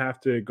I'm gonna have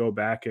to go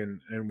back and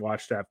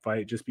watch that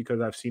fight just because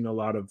I've seen a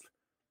lot of.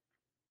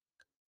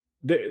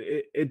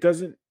 It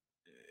doesn't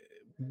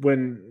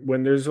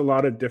when there's a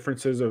lot of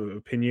differences of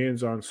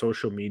opinions on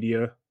social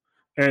media,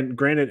 and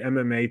granted,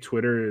 MMA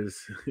Twitter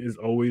is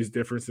always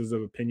differences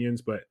of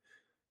opinions, but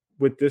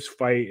with this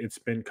fight, it's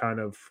been kind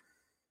of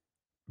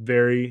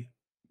very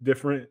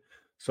different.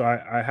 So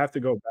I have to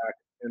go back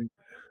and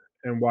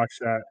and watch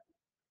that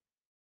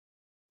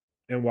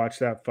and watch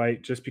that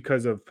fight just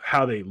because of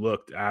how they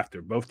looked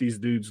after. Both these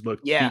dudes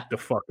looked Yeah. beat the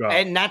fuck up.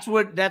 And that's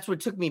what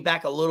took me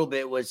back a little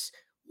bit was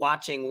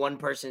watching one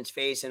person's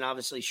face, and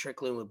obviously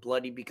Strickland was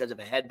bloody because of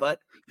a headbutt.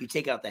 You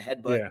take out the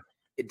headbutt, Yeah.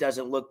 it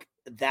doesn't look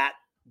that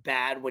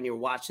bad when you're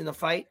watching the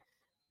fight.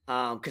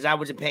 Because I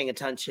wasn't paying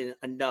attention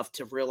enough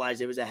to realize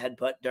it was a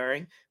headbutt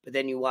during. But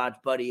then you watch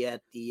Buddy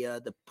at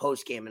the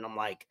post game, and I'm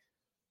like,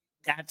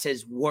 that's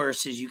as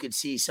worse as you could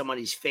see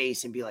somebody's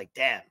face and be like,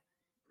 damn,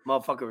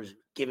 motherfucker was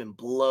giving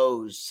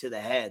blows to the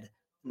head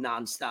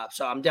nonstop.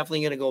 So I'm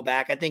definitely going to go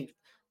back. I think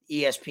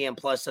ESPN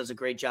Plus does a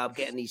great job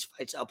getting these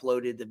fights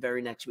uploaded the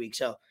very next week.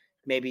 So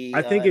maybe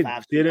I think if I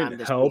have it some didn't time this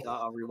week, help.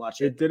 I'll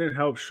rewatch it. It didn't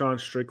help Sean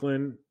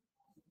Strickland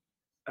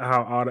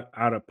how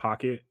out of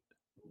pocket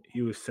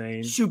he was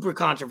saying Super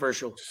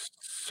controversial.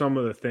 some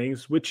of the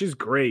things, which is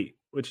great.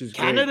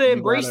 Canada You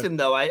embraced gotta, him,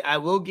 though. I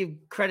will give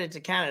credit to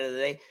Canada.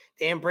 They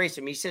embraced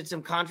him. He said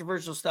some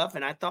controversial stuff,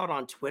 and I thought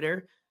on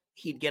Twitter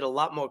he'd get a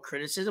lot more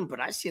criticism,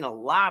 but I've seen a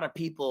lot of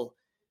people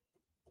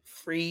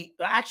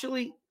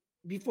actually,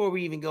 before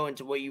we even go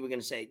into what you were going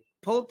to say,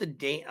 pull up the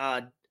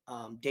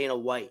Dana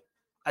White.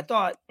 I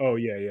thought oh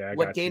yeah, I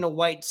what got you. Dana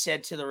White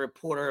said to the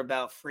reporter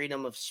about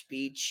freedom of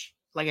speech.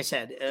 Like I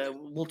said,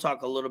 we'll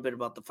talk a little bit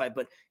about the fight,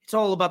 but it's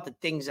all about the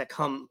things that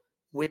come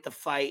with the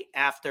fight,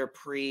 after,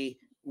 pre,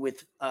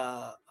 with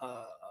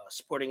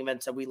sporting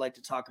events that we like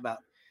to talk about.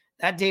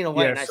 That Dana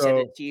White, Yeah, and I said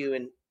it to you,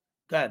 and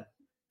go ahead.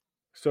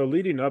 so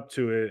leading up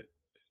to it,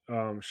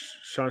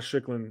 Sean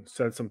Strickland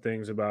said some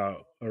things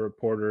about a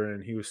reporter,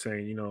 and he was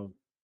saying,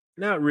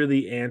 not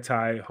really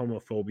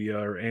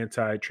anti-homophobia or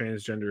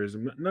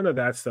anti-transgenderism, none of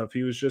that stuff.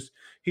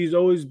 He's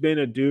always been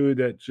a dude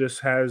that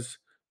just has,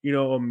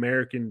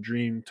 American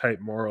dream type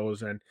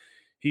morals, and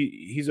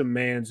he's a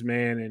man's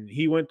man, and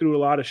he went through a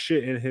lot of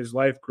shit in his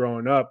life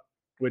growing up,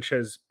 which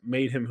has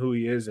made him who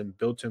he is and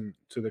built him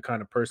to the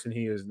kind of person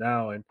he is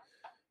now. And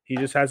he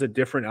just has a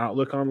different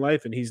outlook on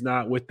life, and he's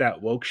not with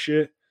that woke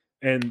shit.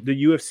 And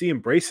the UFC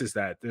embraces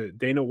that. The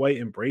Dana White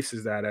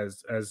embraces that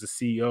as the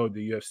CEO of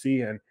the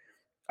UFC, and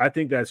I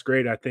think that's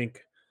great. I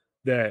think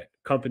that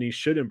companies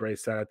should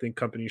embrace that. I think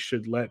companies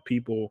should let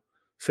people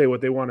say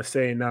what they want to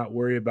say and not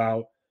worry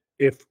about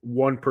if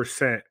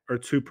 1% or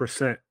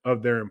 2%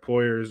 of their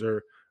employers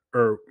or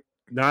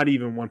not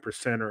even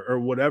 1% or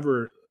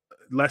whatever,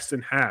 less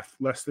than half,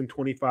 less than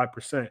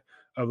 25%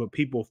 of a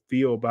people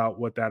feel about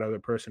what that other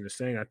person is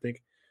saying. I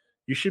think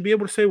you should be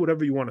able to say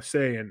whatever you want to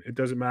say, and it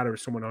doesn't matter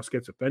if someone else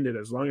gets offended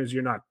as long as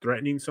you're not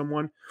threatening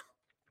someone.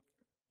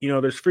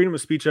 There's freedom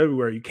of speech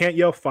everywhere. You can't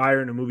yell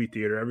fire in a movie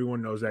theater.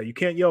 Everyone knows that. You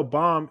can't yell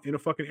bomb in a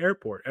fucking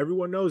airport.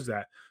 Everyone knows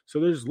that. So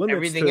there's limits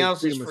Everything to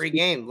else is freedom of free speech,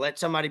 game. Let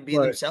somebody be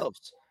but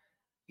themselves.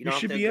 You you don't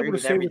have should to be agree able to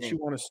with say what everything. you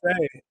want to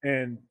say.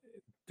 And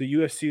the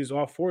UFC is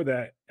all for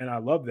that. And I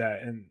love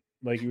that. And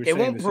like you were They saying,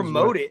 won't this is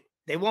promote what, it.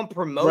 They won't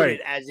promote right.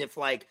 it as if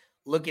like,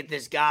 look at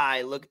this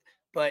guy, look,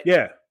 but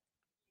Yeah.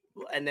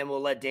 and then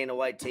we'll let Dana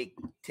White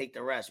take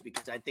the rest,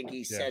 because I think he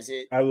Yeah. says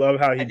it. I love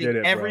how he I think did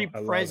it, every bro.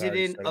 I love how he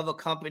president said it. of a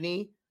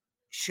company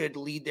should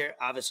lead their.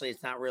 Obviously,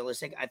 it's not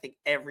realistic. I think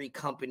every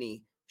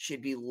company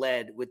should be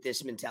led with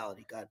this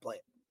mentality. Go ahead, play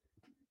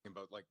it.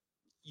 About like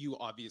you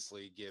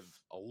obviously give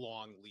a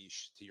long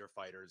leash to your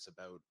fighters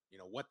about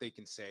what they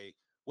can say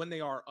when they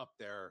are up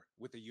there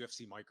with a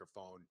UFC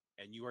microphone,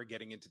 and you are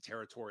getting into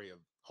territory of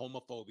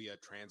homophobia,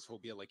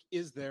 transphobia. Like,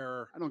 is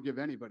there? I don't give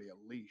anybody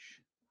a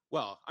leash.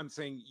 Well, I'm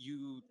saying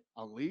you.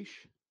 A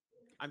leash?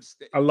 I love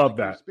Freedom of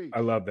that. speech. I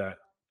love that.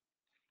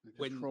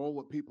 Control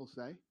what people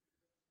say.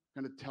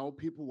 Going to tell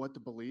people what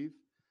to believe.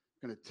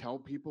 Going to tell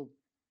people.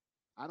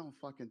 I don't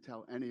fucking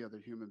tell any other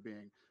human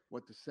being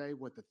what to say,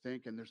 what to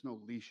think, and there's no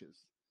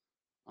leashes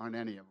on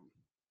any of them.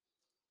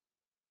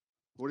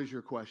 What is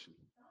your question?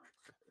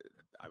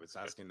 I was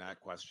asking that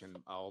question.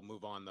 I'll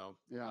move on though.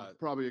 Yeah,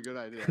 probably a good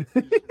idea.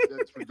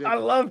 That's ridiculous. I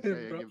love to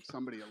him, say bro. give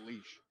somebody a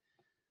leash.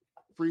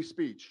 Free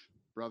speech,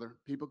 brother.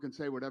 People can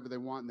say whatever they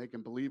want, and they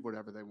can believe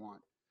whatever they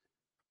want.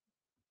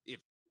 If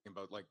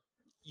about like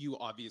you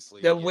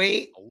obviously The give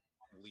way- a long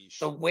leash.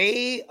 The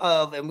way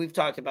of, and we've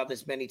talked about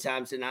this many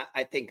times, and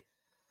I think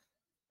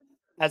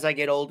as I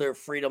get older,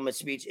 freedom of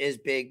speech is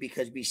big,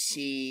 because we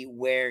see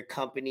where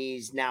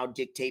companies now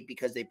dictate,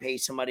 because they pay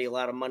somebody a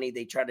lot of money.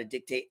 They try to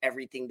dictate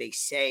everything they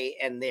say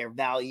and their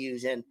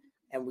values. And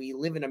we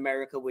live in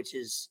America, which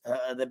is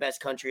the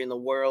best country in the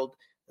world.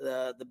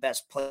 the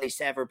best place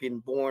to ever been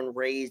born,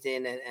 raised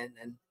in,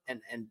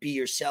 and be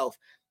yourself.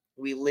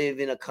 We live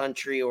in a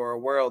country or a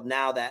world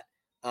now that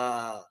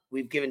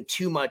we've given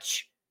too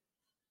much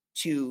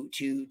to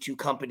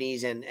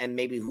companies and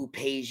maybe who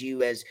pays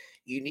you. As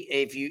you,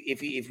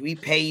 if we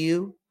pay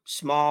you,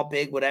 small,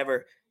 big,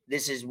 whatever,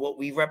 this is what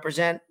we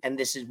represent and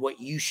this is what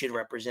you should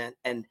represent.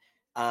 And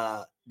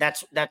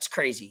that's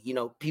crazy. You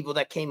know, people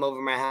that came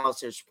over my house,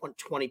 there's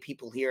 20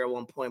 people here at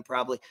one point,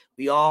 probably.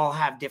 We all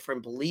have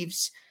different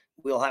beliefs.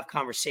 We all have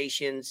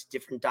conversations,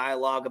 different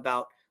dialogue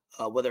about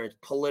whether it's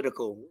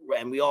political,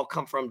 and we all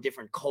come from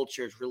different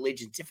cultures,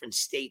 religions, different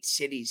states,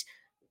 cities.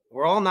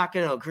 We're all not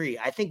going to agree.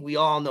 I think we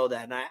all know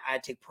that. And I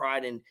take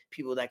pride in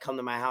people that come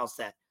to my house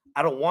that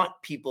I don't want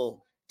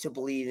people to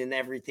believe in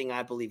everything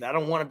I believe. I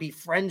don't want to be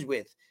friends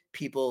with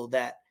people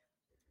that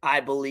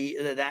I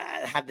believe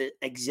that have the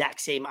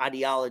exact same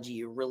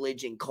ideology,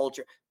 religion,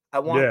 culture. I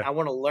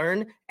want to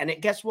learn. And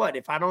guess what?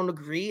 If I don't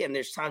agree, and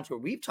there's times where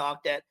we've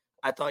talked that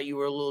I thought you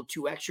were a little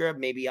too extra,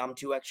 maybe I'm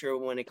too extra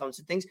when it comes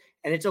to things,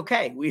 and it's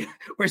okay.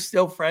 We're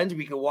still friends.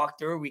 We can walk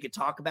through. We can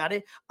talk about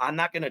it. I'm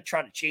not going to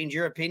try to change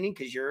your opinion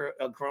because you're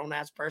a grown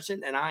ass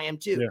person, and I am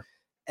too. Yeah.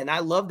 And I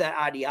love that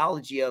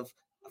ideology of,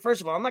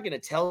 first of all, I'm not going to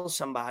tell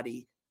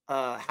somebody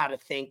how to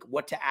think,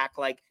 what to act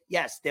like.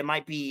 Yes, there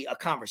might be a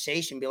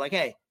conversation, be like,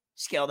 hey,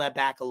 scale that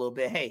back a little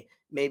bit. Hey,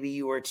 maybe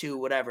you were too,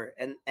 whatever.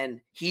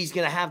 And he's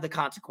going to have the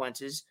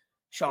consequences.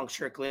 Sean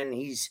Strickland,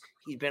 he's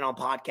been on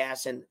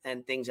podcasts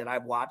and things that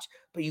I've watched,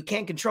 but you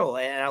can't control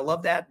it. And I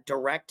love that,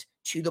 direct,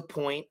 to the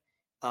point.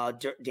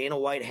 Dana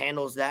White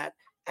handles that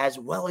as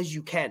well as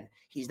you can.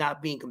 He's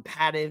not being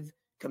combative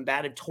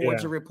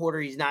towards a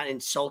reporter. He's not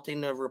insulting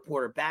the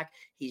reporter back.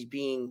 He's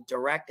being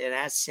direct and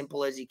as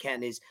simple as he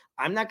can. Is,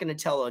 I'm not going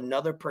to tell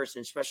another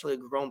person, especially a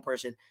grown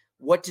person,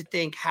 what to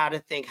think, how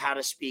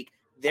to speak.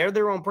 They're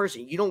their own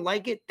person. You don't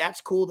like it,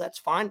 that's cool, that's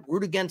fine.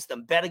 Root against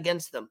them, bet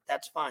against them,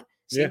 that's fine.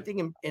 Same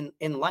thing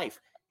in life.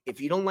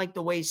 If you don't like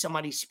the way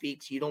somebody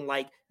speaks, you don't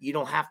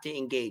have to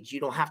engage. You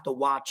don't have to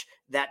watch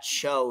that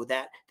show,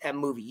 that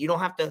movie. You don't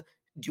have to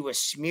do a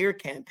smear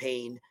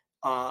campaign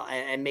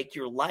and make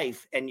your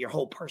life and your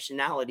whole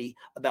personality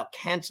about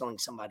canceling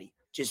somebody.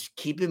 Just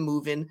keep it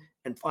moving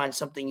and find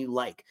something you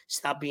like.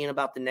 Stop being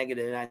about the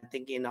negative. And I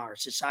think in our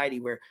society,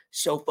 we're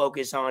so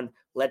focused on,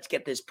 let's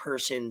get this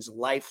person's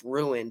life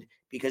ruined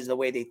because of the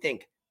way they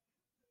think.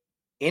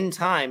 In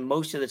time,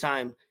 most of the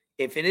time,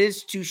 if it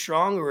is too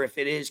strong or if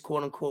it is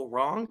quote unquote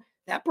wrong,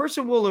 that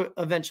person will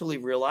eventually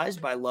realize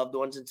by loved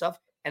ones and stuff.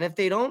 And if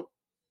they don't,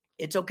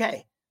 it's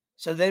okay.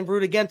 So then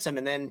root against them.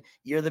 And then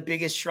you're the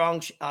biggest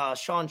strong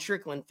Sean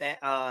Strickland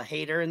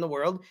hater in the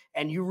world.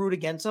 And you root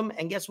against him.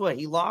 And guess what?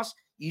 He lost.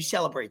 You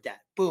celebrate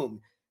that.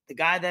 Boom. The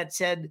guy that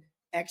said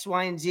X,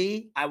 Y, and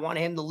Z, I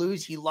wanted him to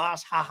lose. He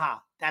lost. Haha.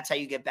 That's how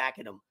you get back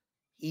at him.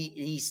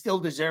 He still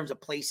deserves a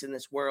place in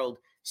this world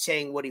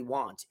saying what he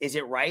wants. Is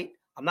it right?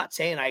 I'm not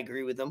saying I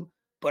agree with him.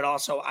 But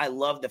also, I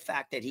love the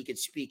fact that he could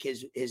speak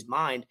his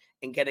mind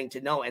and getting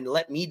to know and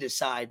let me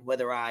decide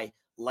whether I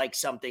like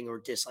something or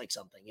dislike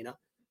something, you know?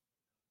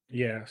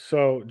 Yeah.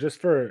 So just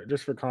for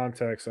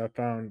context, I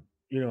found,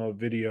 a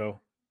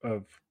video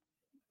of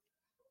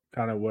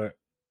kind of what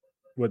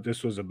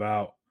this was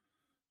about.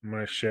 I'm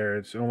gonna share.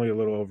 It's only a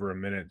little over a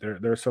minute.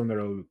 There are some that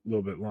are a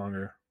little bit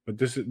longer, but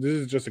this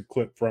is just a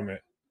clip from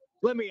it.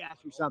 Let me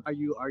ask you something.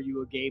 Are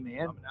you a gay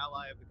man? I'm an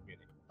ally of the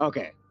community.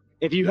 Okay.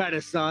 If you had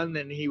a son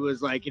and he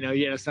was like, you had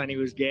a son, he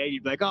was gay,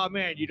 you'd be like, oh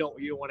man, you don't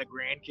want a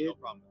grandkid? No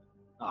problem.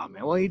 Oh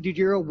man, well, dude,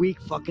 you're a weak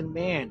fucking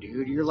man,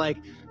 dude.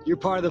 You're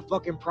part of the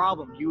fucking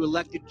problem. You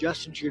elected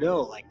Justin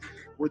Trudeau, like,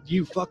 when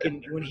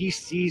he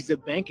sees the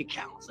bank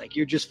accounts, like,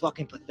 you're just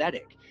fucking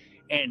pathetic.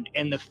 And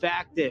the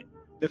fact that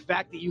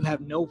you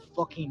have no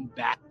fucking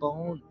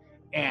backbone,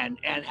 and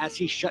as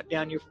he shut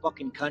down your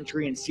fucking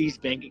country and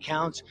seized bank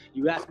accounts,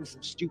 you ask him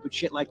some stupid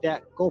shit like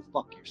that, go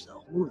fuck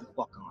yourself. Move the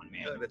fuck on,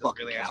 man. That doesn't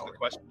really answer the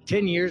question.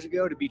 10 years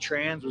ago, to be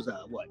trans was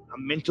a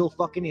mental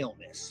fucking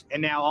illness.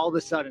 And now all of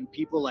a sudden,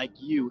 people like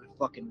you have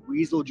fucking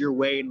weaseled your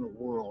way in the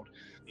world.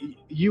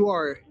 You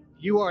are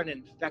an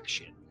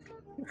infection.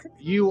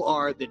 You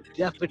are the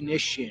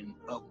definition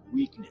of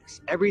weakness.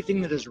 Everything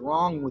that is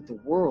wrong with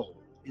the world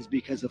is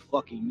because of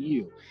fucking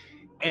you.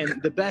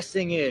 And the best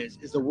thing is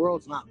the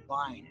world's not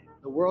buying it.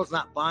 The world's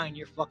not buying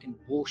your fucking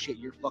bullshit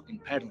you're fucking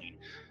peddling.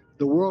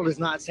 The world is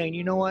not saying,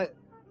 you know what?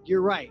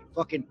 You're right.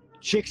 Fucking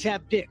chicks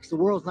have dicks. The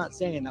world's not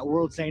saying that. The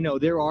world's saying, no,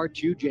 there are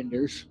two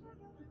genders.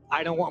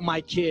 I don't want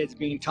my kids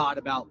being taught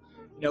about,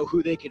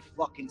 who they could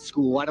fuck in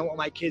school. I don't want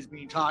my kids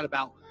being taught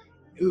about,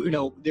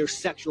 their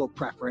sexual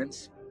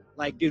preference.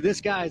 Like, dude,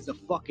 this guy is the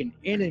fucking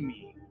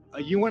enemy.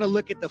 You want to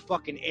look at the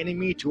fucking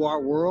enemy to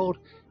our world?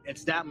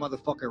 It's that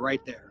motherfucker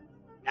right there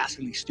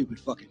asking these stupid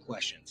fucking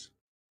questions.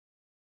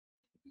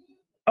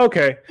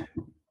 Okay.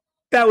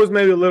 That was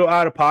maybe a little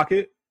out of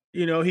pocket.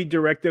 He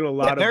directed a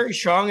lot of very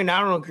strong, and I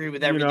don't agree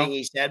with everything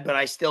he said, but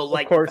I still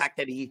like the fact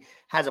that he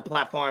has a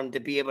platform to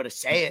be able to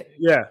say it.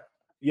 Yeah.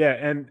 Yeah,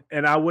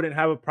 and I wouldn't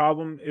have a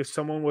problem if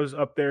someone was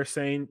up there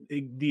saying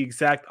the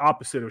exact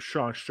opposite of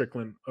Sean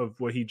Strickland of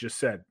what he just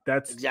said.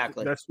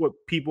 Exactly. That's what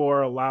people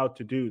are allowed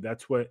to do.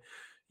 That's what,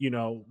 you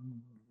know,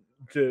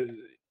 the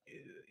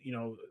you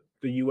know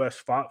the US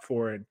fought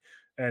for,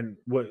 and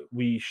what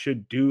we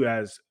should do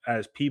as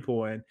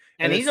people, and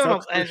And it he's on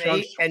a sucks for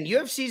Sean and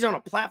UFC's on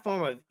a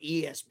platform of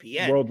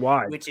ESPN,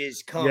 worldwide. which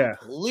is Yeah,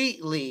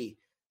 completely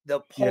the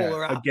yeah,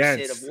 polar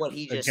opposite of what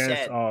he just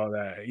against said. all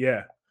that.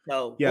 Yeah.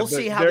 So Yeah, we'll but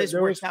see how this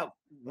works out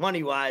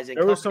money wise and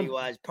there was company some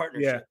wise yeah.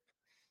 partnership.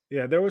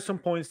 Yeah, there were some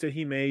points that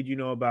he made,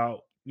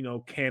 about,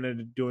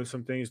 Canada doing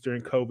some things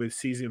during COVID,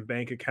 seizing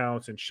bank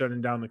accounts and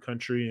shutting down the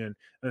country and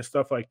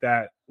stuff like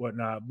that,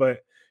 whatnot.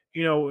 But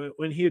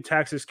when he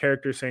attacks his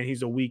character saying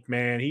he's a weak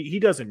man, he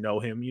doesn't know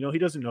him. He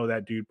doesn't know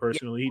that dude Yeah,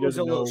 personally. He it was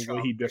a doesn't little know what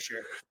strong he for did. sure.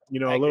 A I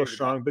little agree with that.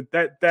 strong, but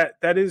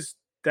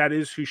that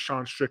is who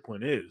Sean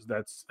Strickland is.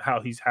 That's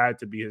how he's had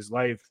to be his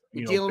life.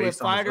 You're dealing with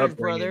Based on his fighters,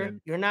 upbringing. brother.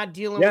 And You're not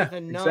dealing yeah, with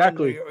a nun,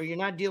 exactly. or you're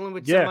not dealing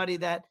with Yeah, somebody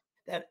that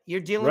you're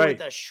dealing with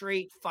right. a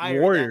straight fighter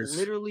that Warriors.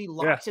 literally Yeah,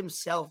 locks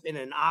himself in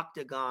an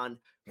octagon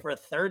for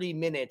 30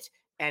 minutes,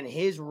 and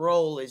his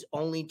role is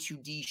only to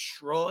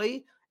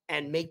destroy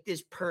and make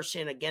this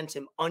person against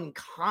him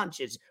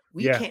unconscious.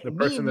 We yeah. can't, The me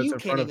person and that's you in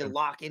can't front of even him.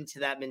 lock into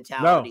that No,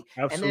 mentality.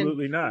 And then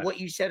absolutely not. what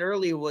you said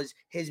earlier was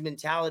his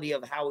mentality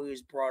of how he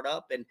was brought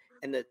up, and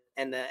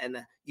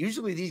the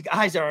usually these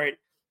guys are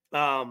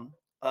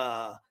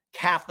at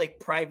Catholic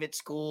private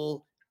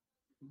school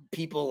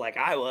people like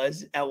I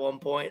was at one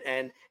point,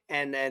 and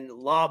then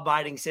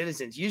law-abiding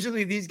citizens.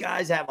 Usually these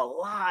guys have a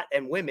lot,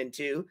 and women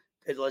too,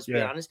 because let's be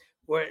Yeah, honest,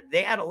 where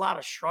they had a lot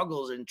of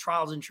struggles and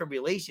trials and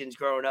tribulations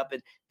growing up,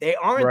 and they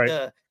aren't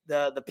right.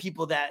 the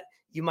people that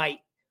you might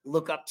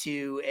look up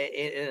to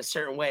in a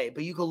certain way,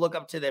 but you can look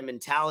up to their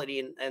mentality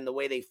and the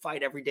way they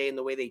fight every day and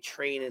the way they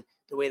train and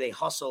the way they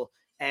hustle,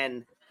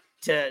 and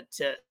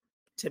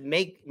to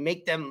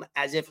make them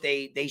as if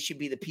they should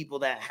be the people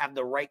that have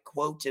the right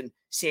quotes and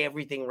say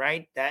everything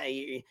right. That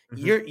Mhm.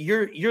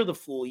 you're the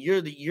fool.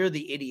 You're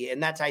the idiot.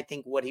 And that's, I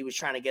think, what he was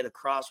trying to get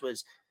across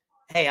was,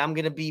 hey, I'm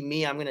gonna be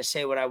me. I'm gonna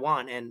say what I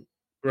want. And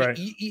Right,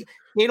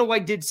 Dana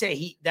White did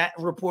say that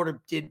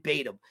reporter did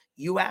bait him.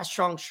 You asked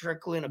Sean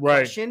Strickland a right.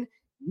 question,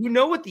 you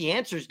know what the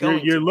answer is You're going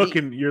to be.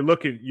 you're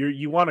looking,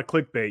 you want a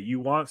clickbait. You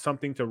want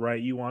something to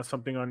write. You want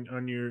something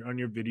on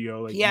your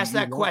video. Like He asked you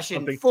that want question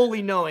something.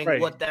 fully knowing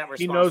Right. what that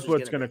He response knows was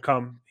what's gonna gonna be.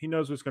 come. He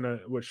knows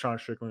what Sean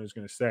Strickland is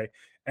gonna say.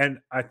 And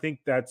I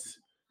think that's,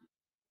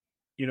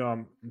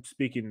 I'm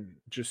speaking,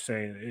 just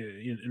saying,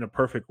 in a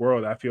perfect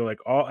world, I feel like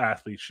all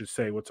athletes should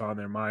say what's on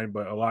their mind,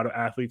 but a lot of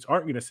athletes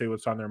aren't going to say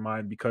what's on their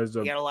mind because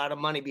You of got a lot of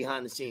money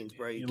behind the scenes,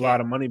 bro. You a lot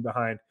can't. of money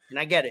behind. And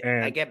I get it. I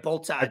And get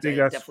both I sides. think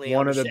I that's definitely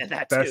one of the understand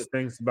that too. best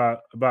things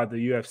about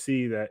the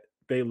UFC, that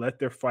they let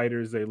their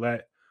fighters, they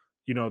let,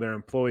 their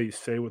employees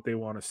say what they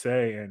want to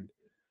say. And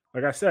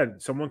like I said,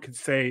 someone could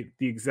say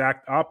the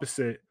exact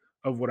opposite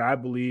of what I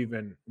believe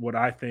and what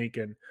I think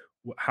and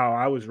how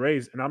I was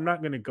raised. And I'm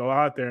not going to go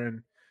out there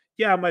and,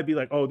 yeah, I might be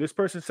like, oh, this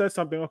person said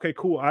something. Okay,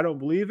 cool. I don't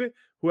believe it.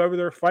 Whoever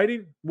they're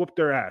fighting, whoop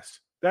their ass.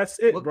 That's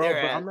it, Whoop bro.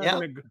 their But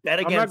ass. Yep. Bet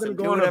I'm not against gonna them.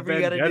 go Do on a whatever you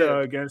got to do. vendetta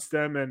against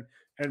them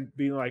and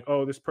be like,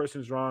 oh, this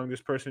person's wrong.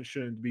 This person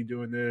shouldn't be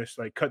doing this.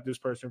 Like, cut this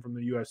person from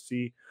the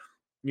UFC.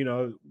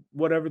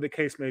 Whatever the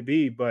case may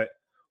be. But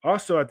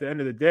also, at the end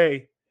of the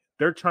day,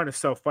 they're trying to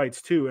sell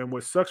fights too. And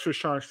what sucks for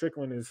Sean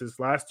Strickland is his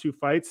last two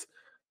fights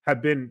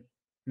have been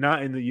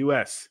not in the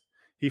US.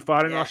 He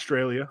fought in Yeah.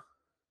 Australia,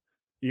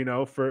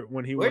 for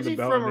when he won Where's the he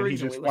belt, from and then he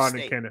originally? just What fought in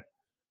state? Canada.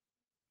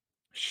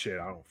 Shit,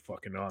 I don't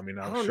fucking know. I mean,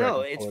 I I'm don't sure I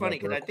know. can It's pull it funny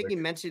up because real I think quick. he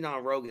mentioned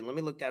on Rogan. Let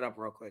me look that up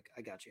real quick.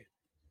 I got you.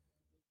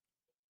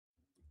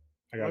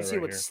 I I got want it to see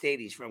right what here. state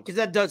he's from, because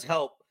that does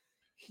help.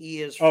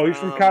 He is Oh, he's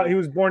from he from.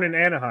 was born in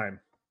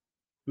Anaheim.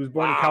 He was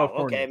born in Wow.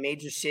 California. Okay,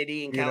 major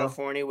city in You know?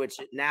 California, which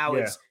now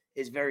Yeah.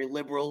 is very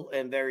liberal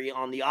and very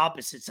on the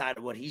opposite side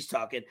of what he's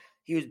talking.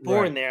 He was Right.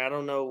 born there. I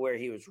don't know where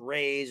he was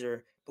raised,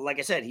 but like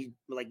I said,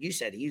 like you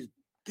said,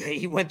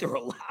 he went through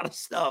a lot of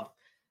stuff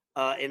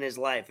in his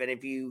life. And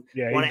if you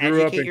Yeah, he want to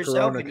grew up educate in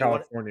yourself, Corona, and you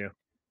want California.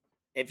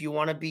 if you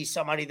want to be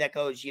somebody that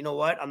goes, you know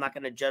what, I'm not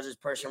going to judge this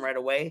person right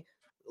away.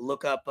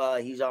 Look up.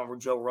 He's on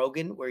Joe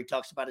Rogan, where he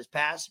talks about his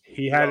past.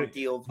 He He's had on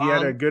Theo he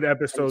had a Von, good and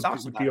he episode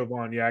talks with about Theo it.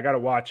 Vaughn. Yeah, I gotta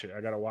watch it.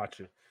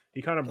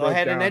 He kind of Go broke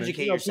ahead and down, and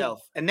educate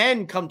yourself, and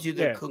then come to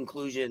the yeah,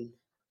 conclusion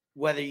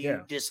whether yeah.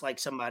 you dislike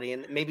somebody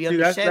and maybe See,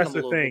 understand that's them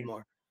a the little bit thing.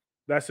 more.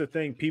 That's the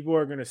thing. People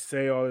are gonna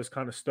say all this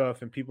kind of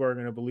stuff, and people are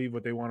gonna believe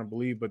what they want to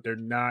believe, but they're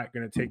not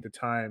gonna take the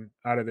time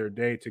out of their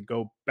day to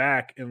go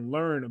back and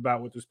learn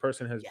about what this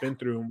person has Yeah. been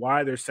through and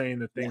why they're saying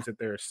the things Yeah. that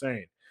they're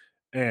saying.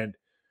 And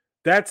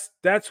that's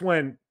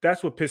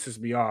what pisses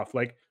me off.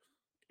 Like,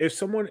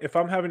 if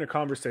I'm having a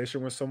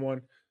conversation with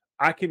someone,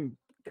 I can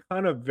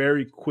kind of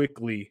very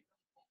quickly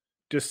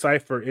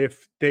decipher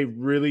if they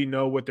really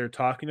know what they're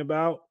talking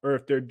about or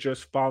if they're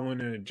just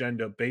following an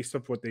agenda based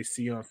off what they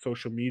see on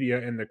social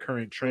media and the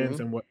current trends Mhm.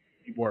 and what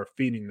people are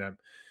feeding them.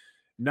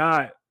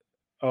 Not,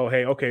 oh,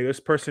 hey, okay, this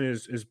person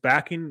is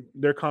backing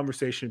their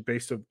conversation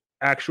based of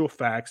actual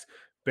facts,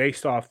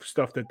 based off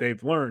stuff that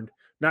they've learned,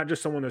 not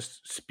just someone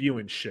that's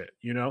spewing shit,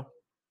 you know?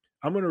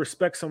 I'm going to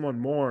respect someone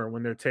more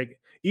when they're taking,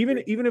 even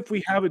if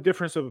we have a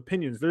difference of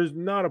opinions, there's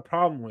not a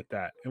problem with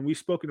that. And we've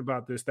spoken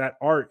about this. That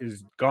art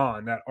is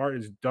gone. That art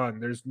is done.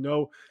 It's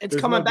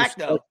there's coming no back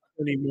though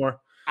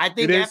anymore. I It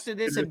think is. after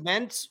this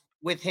event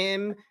with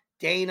him,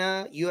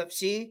 Dana,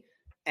 UFC,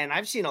 and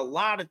I've seen a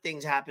lot of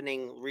things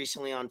happening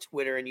recently on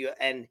Twitter,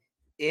 and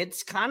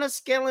it's kind of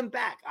scaling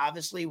back.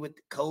 Obviously, with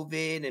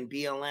COVID and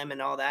BLM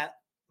and all that,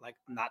 like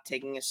I'm not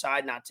taking a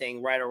side, not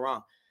saying right or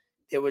wrong.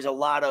 There was a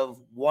lot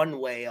of one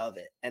way of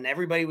it, and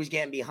everybody was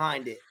getting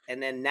behind it.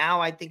 And then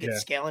now I think it's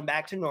scaling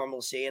back to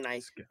normalcy. And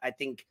I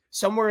think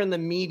somewhere in the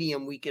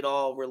medium, we could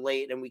all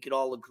relate and we could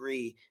all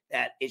agree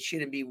that it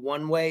shouldn't be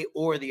one way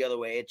or the other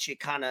way. It should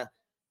kind of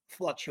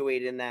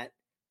fluctuate in that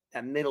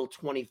middle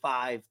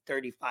 25,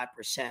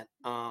 35%.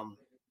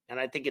 And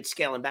I think it's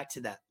scaling back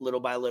to that little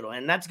by little.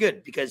 And that's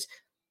good because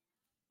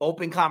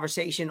open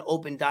conversation,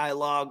 open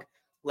dialogue.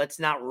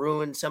 Let's not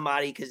ruin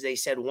somebody because they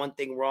said one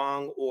thing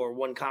wrong or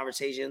one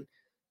conversation.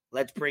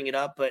 Let's bring it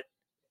up. But,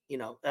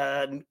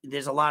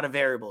 there's a lot of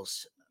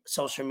variables,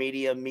 social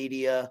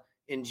media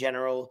in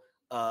general,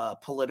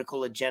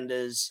 political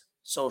agendas,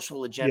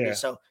 social agendas. Yeah.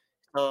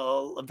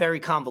 So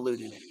very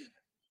convoluted.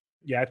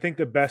 Yeah, I think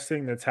the best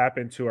thing that's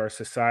happened to our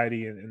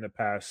society in the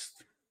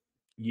past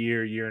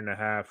year and a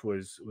half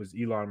was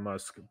Elon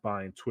Musk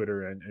buying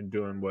Twitter and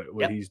doing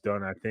what he's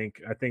done. I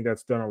think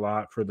that's done a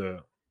lot for the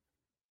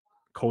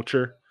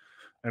culture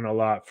and a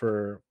lot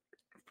for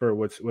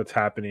what's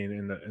happening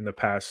in the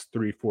past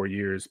 3-4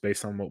 years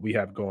based on what we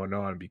have going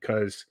on,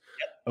 because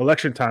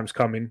election time's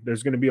coming.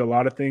 There's going to be a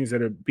lot of things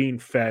that are being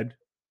fed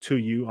to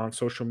you on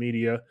social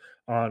media,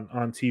 on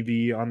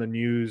TV, on the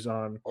news,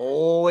 on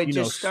it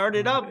just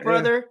started up,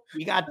 brother.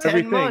 You got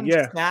 10 months.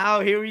 Yeah.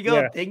 Now here we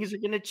go. Yeah. Things are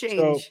going to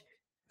change.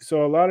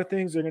 So a lot of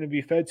things are going to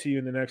be fed to you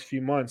in the next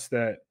few months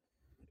that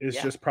is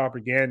just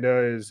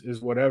propaganda,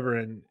 is whatever,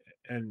 and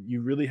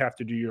you really have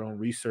to do your own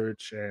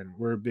research, and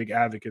we're big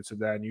advocates of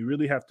that, and you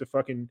really have to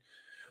fucking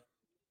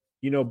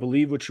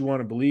believe what you want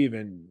to believe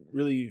and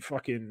really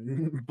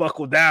fucking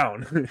buckle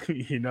down.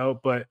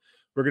 But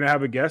we're going to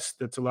have a guest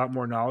that's a lot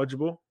more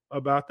knowledgeable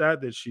about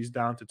that she's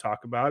down to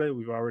talk about it.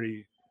 We've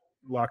already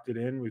locked it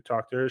in. We've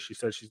talked to her. She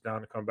said she's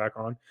down to come back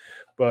on.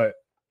 But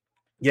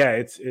yeah,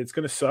 it's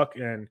going to suck.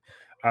 And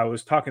I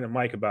was talking to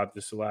Mike about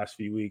this the last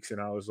few weeks,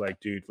 and I was like,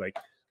 dude, like,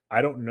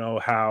 I don't know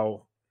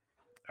how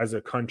as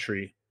a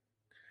country,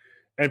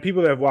 and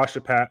people that have watched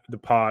the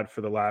pod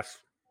for the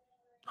last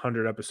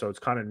 100 episodes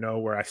kind of know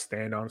where I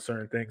stand on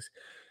certain things.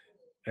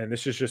 And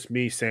this is just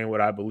me saying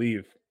what I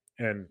believe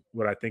and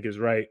what I think is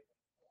right.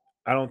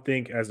 I don't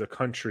think as a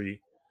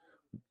country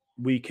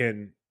we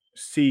can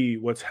see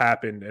what's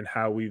happened and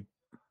how we've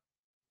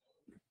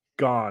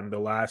gone the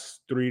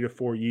last 3 to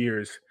 4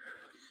 years,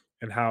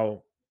 and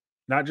how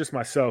not just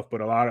myself,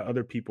 but a lot of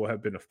other people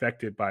have been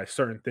affected by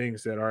certain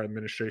things that our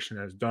administration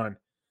has done.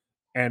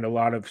 And a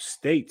lot of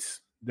states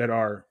that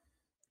are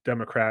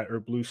Democrat or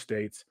blue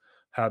states,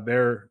 how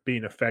they're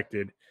being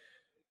affected.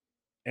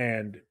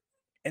 And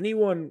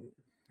anyone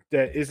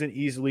that isn't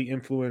easily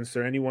influenced,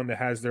 or anyone that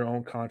has their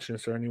own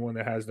conscience, or anyone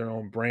that has their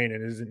own brain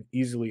and isn't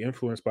easily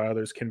influenced by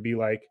others, can be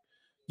like,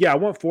 yeah, I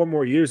want 4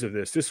 more years of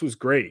this. This was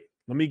great.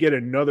 Let me get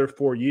another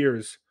 4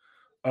 years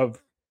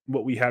of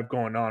what we have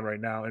going on right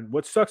now. And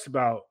what sucks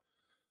about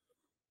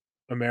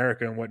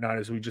America and whatnot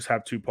is we just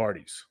have 2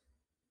 parties.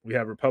 We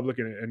have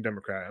Republican and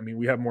Democrat. I mean,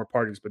 we have more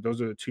parties, but those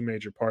are the 2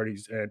 major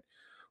parties. And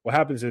what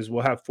happens is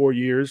we'll have 4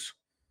 years,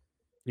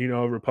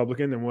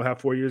 Republican, and we'll have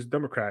 4 years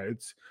Democrat.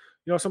 It's,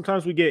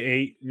 sometimes we get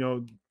 8,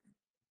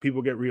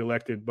 people get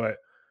reelected, but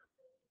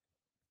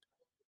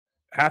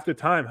half the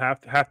time,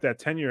 half that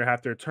tenure,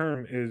 half their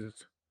term is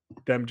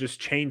them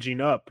just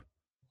changing up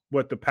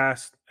what the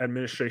past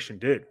administration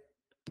did.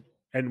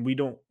 And we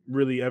don't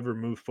really ever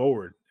move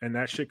forward. And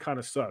that shit kind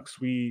of sucks.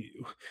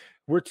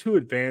 We're too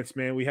advanced,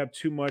 man. We have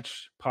too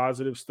much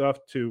positive stuff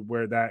to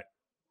where that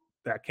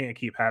can't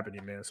keep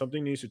happening, man.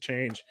 Something needs to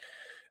change.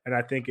 And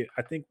I think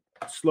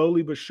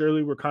slowly but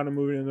surely we're kind of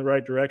moving in the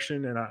right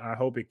direction. And I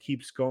hope it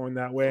keeps going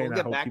that way. And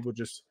I hope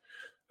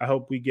I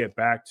hope we get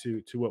back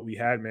to what we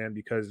had, man,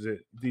 because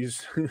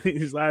these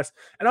last,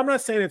 and I'm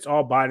not saying it's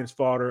all Biden's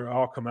fault or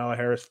all Kamala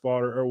Harris'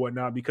 fault or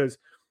whatnot, because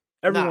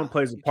everyone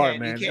plays a part,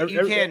 man. You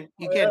can't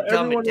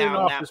dumb it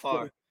down that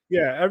far.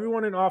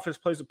 Everyone in office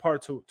plays a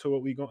part to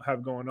what we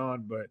have going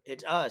on, but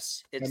it's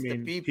us. It's the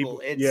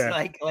people. It's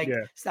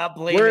stop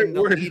blaming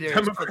the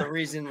leaders for the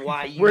reason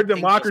why we're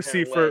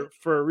democracy for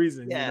a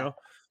reason,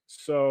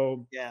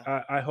 So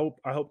yeah. I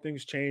hope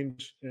things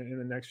change in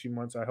the next few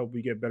months. I hope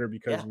we get better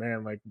because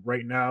man, like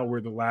right now we're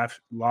the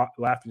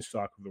laughing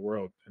stock of the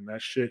world, and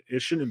that shit,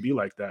 it shouldn't be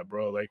like that,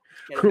 bro. Like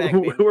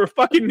we're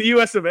fucking the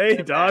US of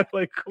A, dog.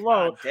 Like come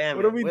on,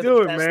 what are we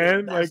doing,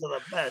 man? Like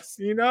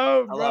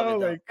bro,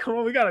 like come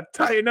on, we gotta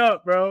tighten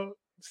up, bro.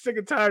 Sick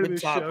and tired of this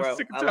shit. I'm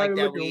sick and tired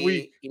of looking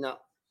weak. I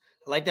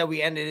like that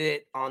we ended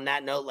it on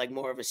that note, like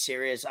more of a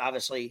serious,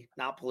 obviously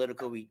not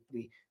political. We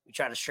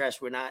try to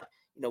stress we're not,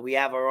 we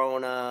have our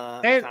own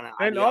And- kind of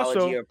and ideology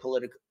also, or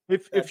political.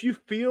 If you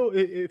feel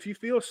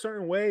a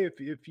certain way,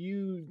 if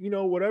you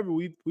whatever,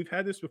 we've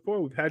had this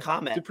before. We've had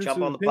Comment, differences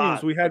jump on of the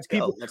opinions. pod. We had Let's go.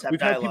 people. Let's have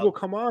We've had people dialogue.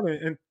 come on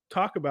and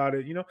talk about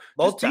it.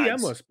 Both just DM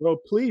sides. us, bro.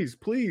 Please.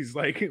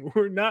 Like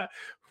we're not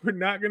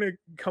gonna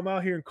come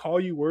out here and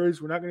call you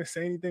words. We're not gonna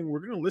say anything.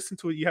 We're gonna listen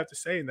to what you have to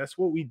say, and that's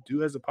what we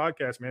do as a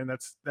podcast, man.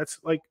 That's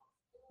like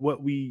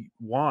what we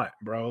want,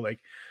 bro. Like,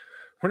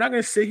 we're not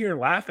going to sit here and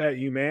laugh at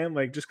you, man.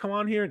 Like, just come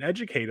on here and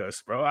educate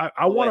us, bro.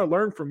 I want to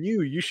learn from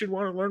you. You should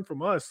want to learn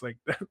from us. Like,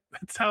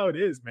 that's how it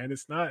is, man.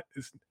 It's not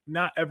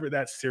ever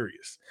that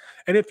serious.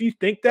 And if you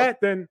think that,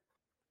 then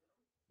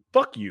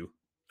fuck you.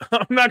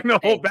 I'm not going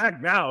to hold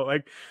back now.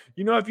 Like,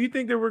 if you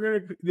think that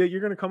you're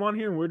going to come on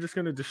here and we're just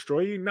going to destroy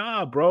you,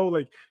 nah, bro.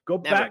 Like, go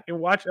back and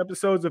watch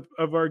episodes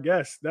of our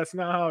guests. That's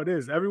not how it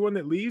is. Everyone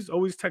that leaves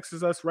always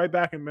texts us right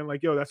back and been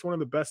like, yo, that's one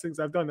of the best things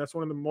I've done. That's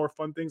one of the more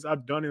fun things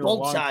I've done in a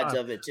long time. Both sides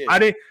of it too. I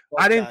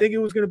didn't think it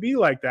was going to be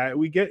like that.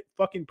 We get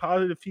fucking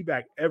positive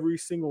feedback every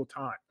single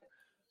time.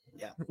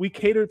 Yeah. We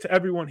cater to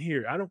everyone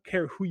here. I don't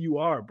care who you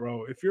are,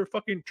 bro. If you're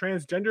fucking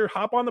transgender,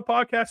 hop on the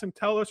podcast and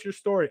tell us your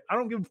story. I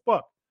don't give a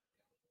fuck.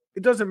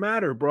 It doesn't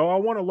matter, bro. I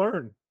want to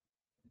learn.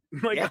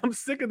 Like, I'm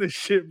sick of this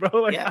shit, bro.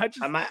 Like, I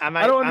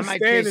don't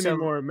understand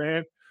anymore,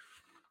 man.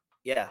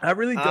 Yeah. I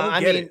really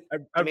don't get it.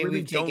 I really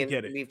we've don't get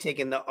it. We've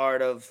taken the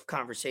art of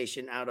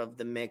conversation out of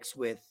the mix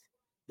with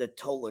the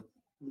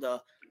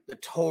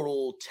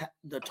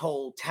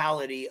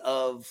totality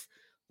of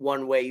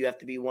one way. You have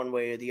to be one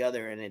way or the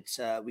other. And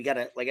it's, we got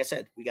to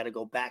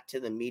go back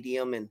to the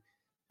medium, and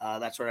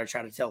that's what I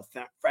try to tell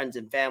friends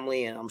and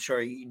family. And I'm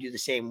sure you do the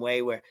same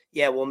way where,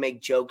 we'll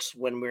make jokes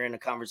when we're in a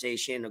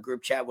conversation, a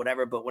group chat,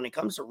 whatever. But when it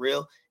comes to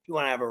real, if you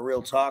want to have a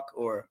real talk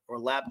or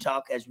lab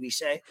talk, as we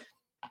say,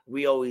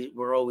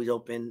 we're always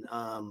open.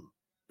 I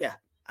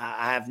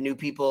have new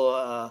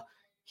people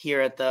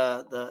here at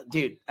the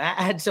dude.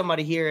 I had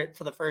somebody here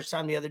for the first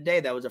time the other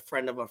day. That was a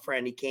friend of a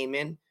friend. He came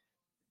in,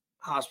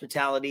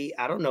 hospitality.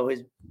 I don't know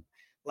his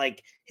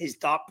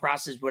thought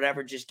process,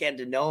 whatever, just getting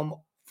to know him.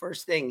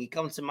 First thing, he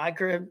comes to my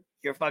crib,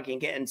 you're fucking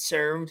getting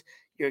served.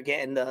 You're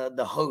getting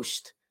the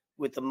host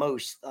with the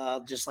most,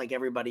 just like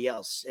everybody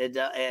else.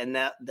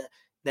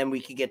 Then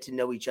we could get to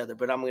know each other.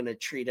 But I'm going to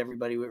treat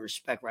everybody with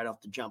respect right off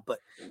the jump. But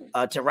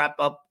to wrap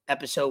up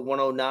episode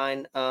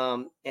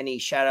 109, any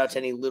shout outs,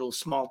 any little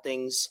small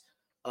things,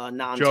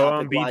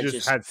 non-topic wise,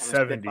 just had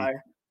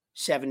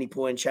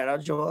 70-point shout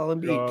out. Joel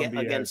Embiid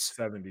against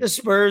 70. the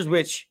Spurs,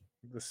 which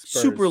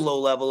super low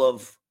level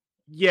of.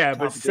 Yeah,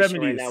 but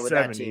 70 is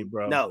 70,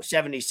 bro. No,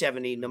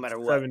 70, no matter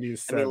what. 70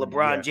 is 70,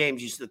 LeBron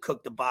James used to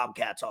cook the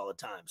Bobcats all the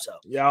time. So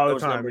all the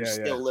those time, numbers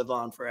still live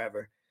on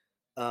forever.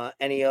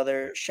 Any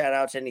other shout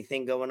outs,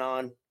 anything going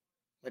on?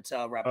 Let's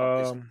wrap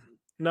up this.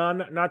 No,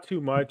 not too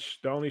much.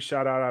 The only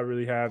shout out I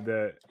really have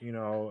that,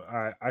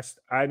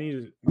 I need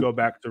to go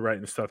back to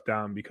writing stuff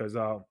down because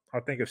I'll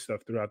think of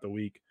stuff throughout the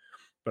week,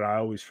 but I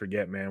always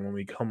forget, man, when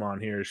we come on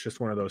here. It's just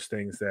one of those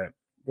things that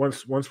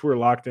once we're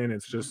locked in,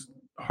 it's just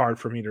hard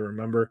for me to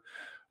remember.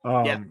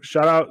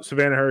 Shout out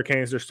Savannah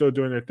Hurricanes. They're still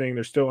doing their thing.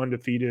 They're still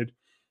undefeated.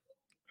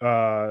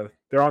 They're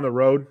on the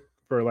road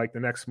for like the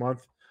next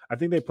month. I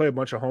think they play a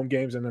bunch of home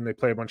games and then they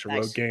play a bunch of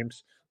road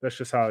games. That's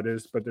just how it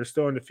is. But they're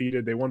still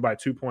undefeated. They won by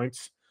 2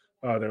 points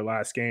their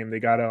last game.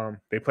 They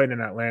played in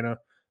Atlanta.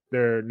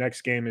 Their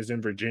next game is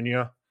in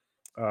Virginia.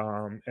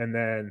 And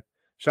then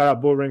shout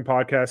out Bull Ring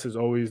Podcast as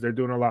always. They're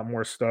doing a lot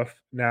more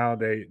stuff now.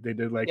 They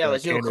did like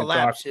let's do a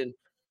collab.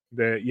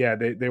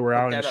 They were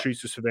out in the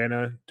streets of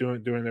Savannah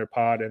doing their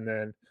pod. And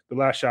then the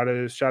last shout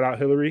out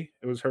Hillary.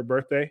 It was her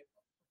birthday.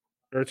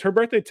 Or it's her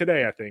birthday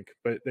today, I think,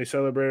 but they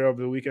celebrated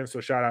over the weekend. So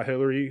shout out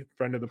Hillary,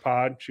 friend of the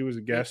pod. She was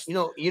a guest.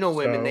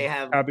 Women, they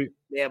have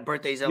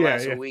birthdays that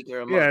last a week or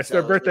a month. Yeah, it's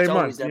their birthday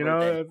month.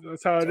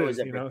 That's how it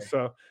is.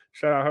 So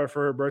shout out her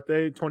for her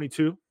birthday,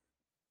 22.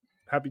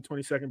 Happy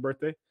 22nd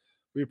birthday.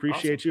 We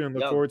appreciate you and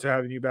look forward to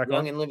having you back on.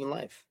 Young and living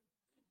life.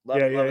 Love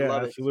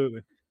absolutely.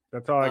 It.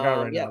 That's all I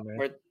got right now,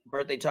 man.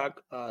 Birthday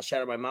talk.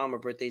 Shout out my mom. Her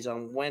birthday's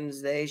on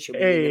Wednesday. She'll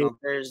be leaving on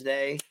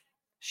Thursday.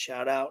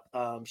 Shout out.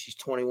 She's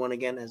 21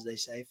 again, as they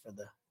say, for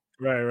the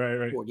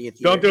right.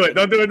 40th Don't do it.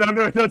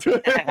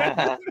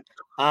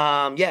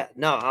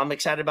 I'm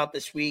excited about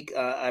this week.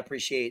 I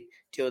appreciate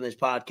doing this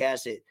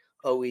podcast. It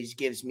always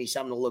gives me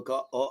something to look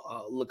up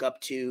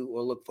to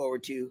or look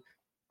forward to.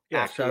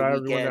 Yeah, shout out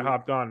everyone that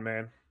hopped on,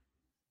 man.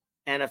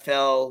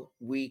 NFL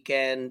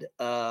weekend,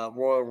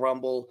 Royal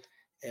Rumble.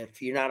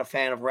 If you're not a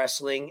fan of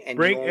wrestling and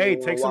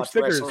take some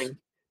stickers.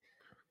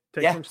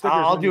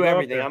 I'll do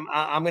everything.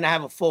 I'm gonna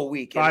have a full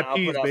week and I'll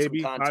put out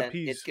some content.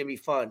 It's gonna be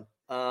fun.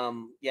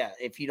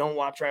 If you don't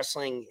watch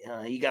wrestling,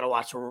 you got to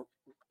watch the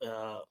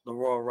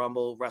Royal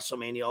Rumble,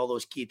 WrestleMania, all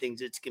those key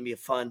things. It's gonna be a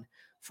fun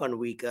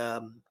week.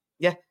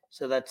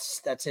 So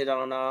that's it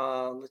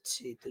on. Let's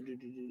see.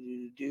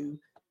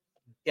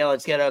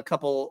 Let's get a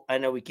couple. I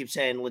know we keep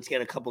saying let's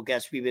get a couple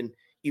guests.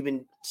 You've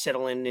been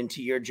settling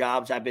into your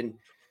jobs. I've been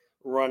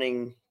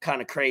running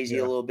kind of crazy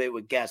a little bit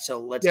with guests. So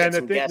let's Yeah, get and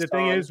some guests the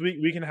thing on. is,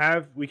 we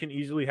can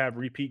easily have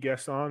repeat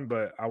guests on,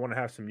 but I want to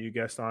have some new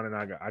guests on, and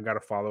I got to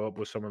follow up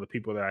with some of the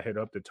people that I hit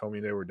up that told me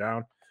they were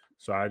down.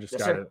 So I just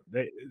Yes, got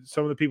to.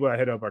 Some of the people I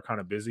hit up are kind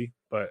of busy,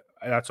 but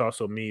that's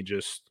also me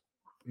just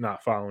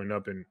not following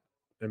up and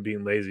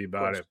being lazy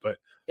about it. But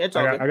it's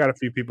all good. I got a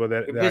few people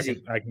that, You're that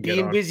busy. I can get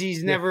Being on. busy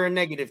is never a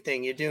negative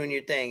thing. You're doing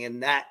your thing,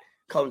 and that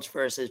comes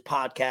first. As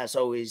podcasts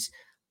always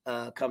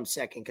comes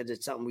second because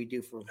it's something we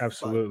do for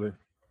Absolutely. fun.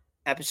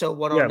 Episode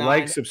 109. Yeah,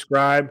 like,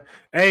 subscribe.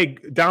 Hey,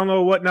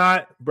 download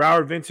Whatnot.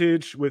 Broward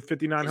Vintage with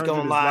 5900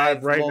 going is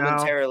live right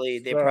momentarily.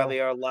 now. They probably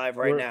are live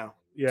right now.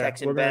 Yeah,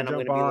 Tex we're and gonna Ben, I'm jump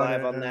going to be on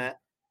live on that.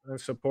 and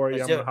support you.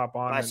 Let's I'm do gonna it. hop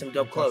on Buy and some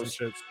dope talk some clothes.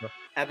 shit. So.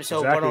 Episode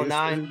Exactly.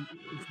 109.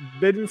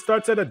 Bidding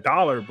starts at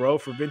 $1, bro,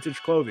 for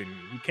vintage clothing.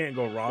 You can't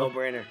go wrong. No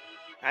brainer.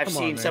 I've Come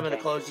on, seen some man. of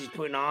the clothes he's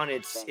putting on.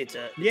 It's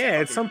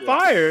some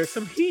fire. It's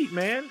some heat,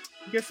 man.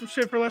 You get some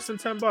shit for less than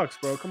 $10,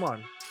 bro. Come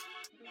on.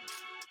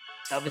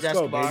 Elvis Let's go,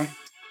 Escobar. baby.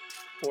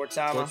 Fort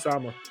Sama. Fort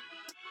Sama.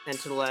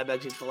 Enter the lab,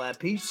 exit the lab.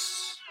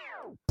 Peace.